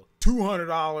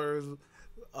 $200,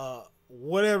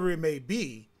 whatever it may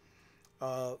be.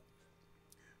 But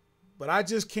I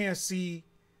just can't see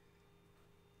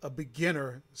a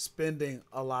beginner spending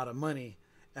a lot of money.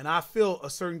 And I feel a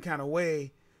certain kind of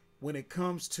way when it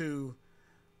comes to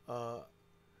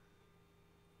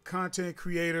content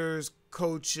creators,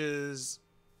 coaches,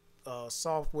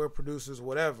 software producers,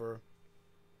 whatever,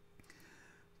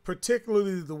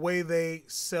 particularly the way they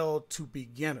sell to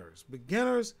beginners.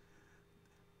 Beginners,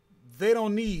 they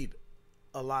don't need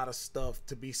a lot of stuff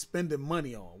to be spending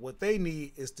money on. What they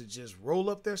need is to just roll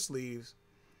up their sleeves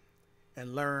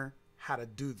and learn how to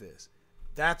do this.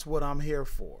 That's what I'm here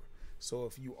for. So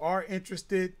if you are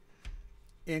interested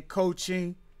in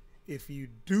coaching, if you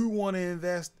do want to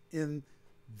invest in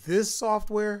this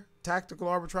software, Tactical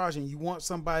Arbitrage, and you want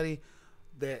somebody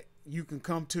that you can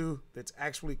come to that's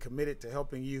actually committed to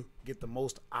helping you get the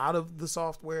most out of the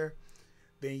software,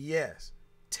 then yes,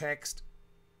 text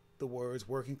the words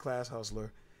working class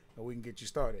hustler and we can get you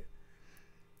started.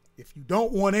 If you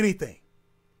don't want anything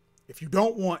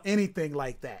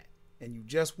like that, and you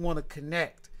just want to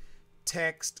connect,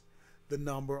 text the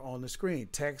number on the screen.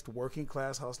 Text working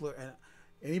class hustler, and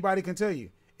anybody can tell you,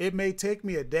 it may take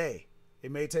me a day.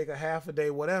 It may take a half a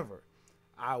day, whatever.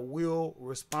 I will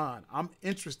respond. I'm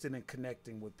interested in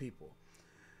connecting with people.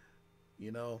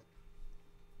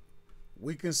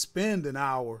 We can spend an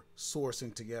hour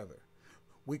sourcing together.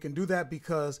 We can do that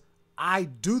because I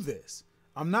do this.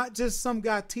 I'm not just some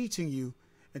guy teaching you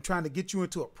and trying to get you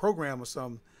into a program or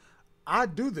something. I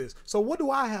do this. So what do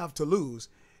I have to lose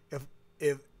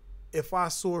if I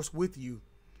source with you?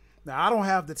 Now, I don't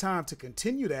have the time to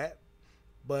continue that,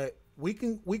 but we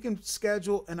can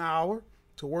schedule an hour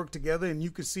to work together, and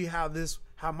you can see how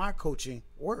my coaching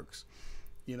works.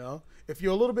 If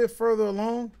you're a little bit further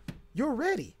along, you're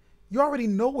ready. You already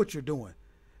know what you're doing.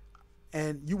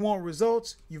 And you want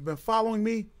results, you've been following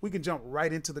me, we can jump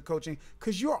right into the coaching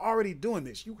because you're already doing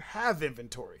this. You have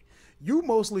inventory. You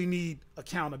mostly need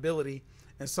accountability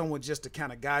and someone just to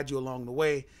kind of guide you along the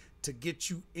way to get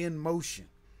you in motion.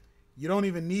 You don't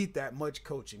even need that much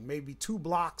coaching, maybe 2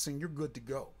 blocks and you're good to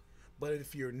go. But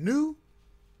if you're new,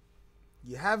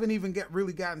 you haven't even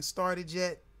really gotten started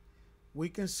yet, we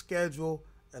can schedule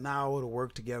an hour to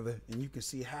work together and you can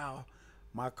see how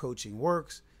my coaching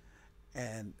works.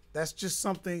 And that's just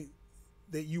something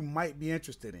that you might be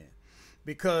interested in,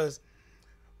 because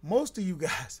most of you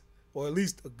guys, or at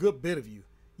least a good bit of you,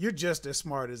 you're just as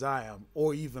smart as I am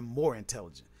or even more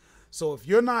intelligent. So if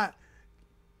you're not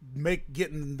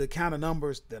getting the kind of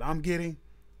numbers that I'm getting,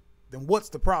 then what's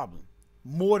the problem?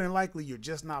 More than likely, you're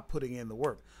just not putting in the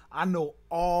work. I know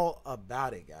all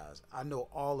about it, guys. I know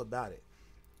all about it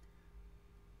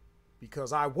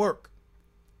because I work.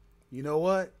 You know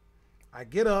what? I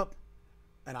get up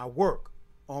and I work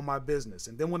on my business.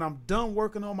 And then when I'm done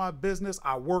working on my business,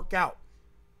 I work out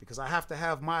because I have to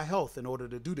have my health in order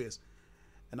to do this.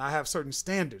 And I have certain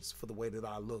standards for the way that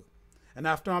I look. And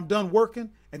after I'm done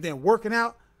working and then working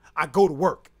out, I go to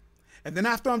work. And then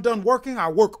after I'm done working, I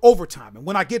work overtime. And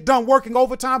when I get done working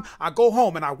overtime, I go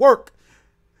home and I work.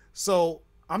 So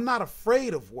I'm not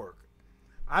afraid of work.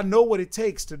 I know what it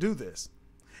takes to do this.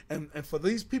 And for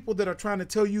these people that are trying to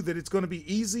tell you that it's going to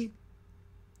be easy,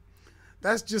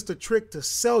 that's just a trick to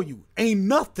sell you. Ain't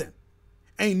nothing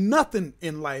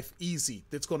in life easy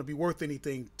that's going to be worth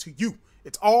anything to you.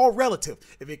 It's all relative.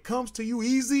 If it comes to you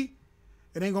easy,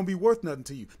 it ain't going to be worth nothing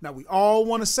to you. Now, we all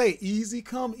want to say easy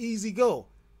come, easy go.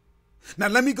 Now,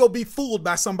 let me go be fooled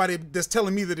by somebody that's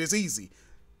telling me that it's easy.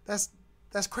 That's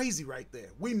crazy right there.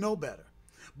 We know better.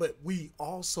 But we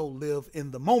also live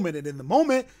in the moment. And in the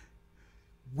moment,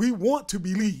 we want to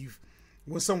believe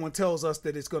when someone tells us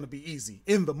that it's going to be easy.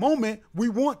 In the moment, we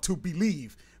want to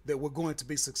believe that we're going to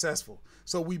be successful.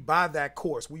 So we buy that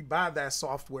course, we buy that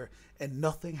software, and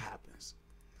nothing happens.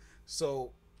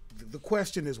 So the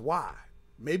question is why?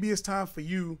 Maybe it's time for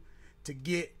you to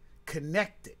get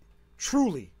connected,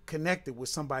 truly connected with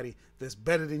somebody that's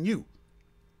better than you.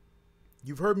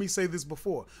 You've heard me say this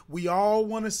before. We all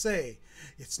want to say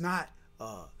it's not,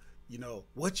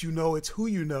 what you know, it's who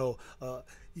you know.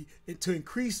 To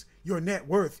increase your net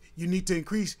worth, you need to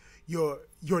increase your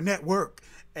network.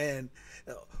 And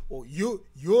you're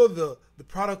the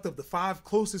product of the 5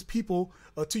 closest people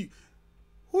to you.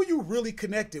 Who are you really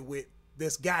connected with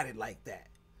that's got it like that?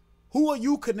 Who are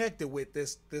you connected with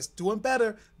that's doing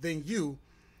better than you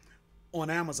on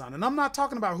Amazon? And I'm not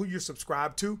talking about who you're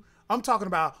subscribed to. I'm talking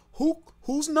about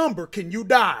whose number can you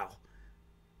dial?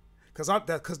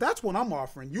 Because that's what I'm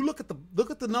offering. You look at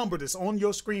the number that's on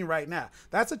your screen right now.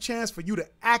 That's a chance for you to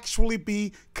actually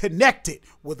be connected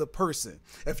with a person.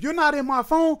 If you're not in my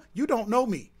phone, you don't know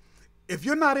me. If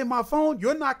you're not in my phone,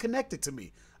 you're not connected to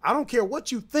me. I don't care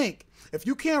what you think. If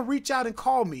you can't reach out and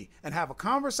call me and have a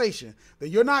conversation,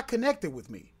 then you're not connected with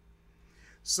me.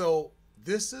 So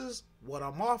this is what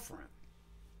I'm offering.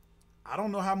 I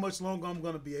don't know how much longer I'm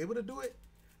going to be able to do it.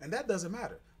 And that doesn't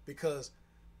matter, because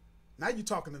now you're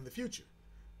talking in the future.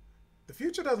 The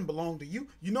future doesn't belong to you.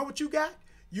 You know what you got?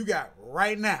 You got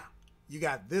right now. You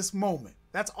got this moment.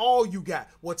 That's all you got.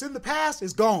 What's in the past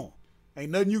is gone.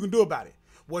 Ain't nothing you can do about it.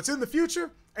 What's in the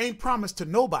future ain't promised to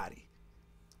nobody.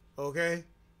 Okay?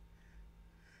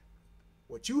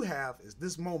 What you have is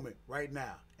this moment right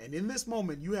now. And in this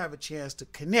moment, you have a chance to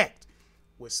connect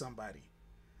with somebody.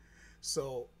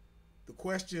 So the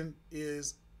question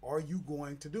is, are you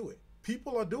going to do it?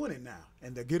 People are doing it now,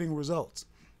 and they're getting results.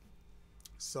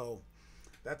 So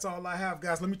that's all I have,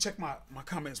 guys. Let me check my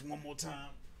comments one more time.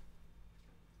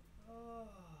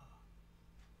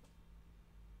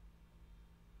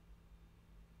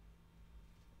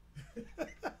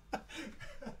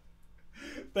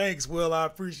 Thanks, Will. I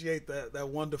appreciate that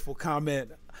wonderful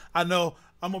comment. I know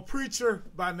I'm a preacher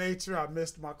by nature. I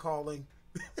missed my calling.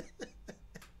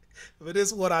 But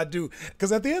it's what I do.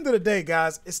 Because at the end of the day,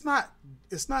 guys, it's not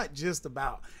just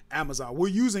about Amazon. We're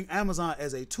using Amazon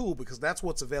as a tool because that's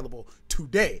what's available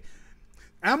today.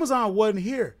 Amazon wasn't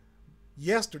here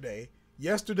yesterday.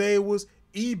 Yesterday was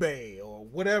eBay or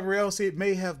whatever else it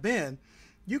may have been.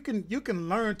 You can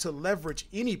learn to leverage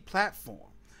any platform.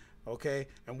 Okay?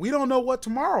 And we don't know what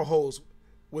tomorrow holds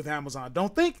with Amazon.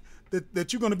 Don't think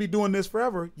that you're going to be doing this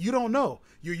forever. You don't know.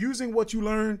 You're using what you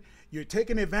learn. You're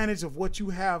taking advantage of what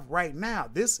you have right now.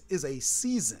 This is a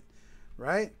season,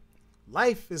 right?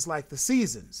 Life is like the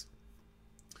seasons.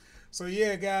 So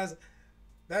yeah, guys,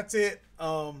 that's it.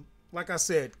 Like I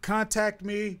said, contact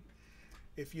me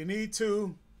if you need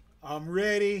to. I'm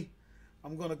ready.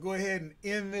 I'm going to go ahead and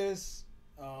end this.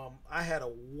 I had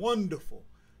a wonderful,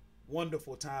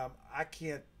 wonderful time. I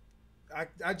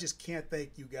just can't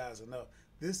thank you guys enough.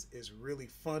 This is really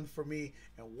fun for me,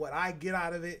 and what I get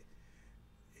out of it,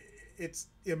 it's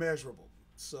immeasurable.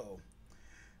 So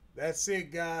that's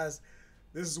it, guys.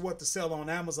 This is What to Sell on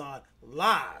Amazon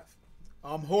live.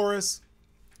 I'm Horace,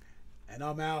 and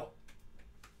I'm out.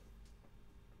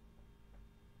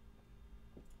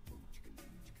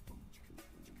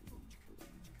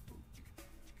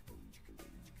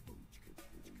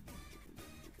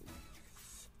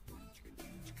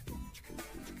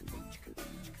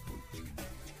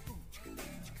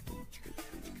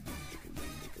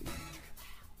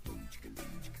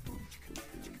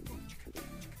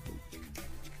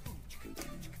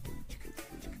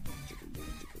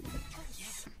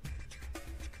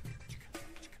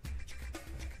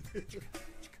 Oh, yeah.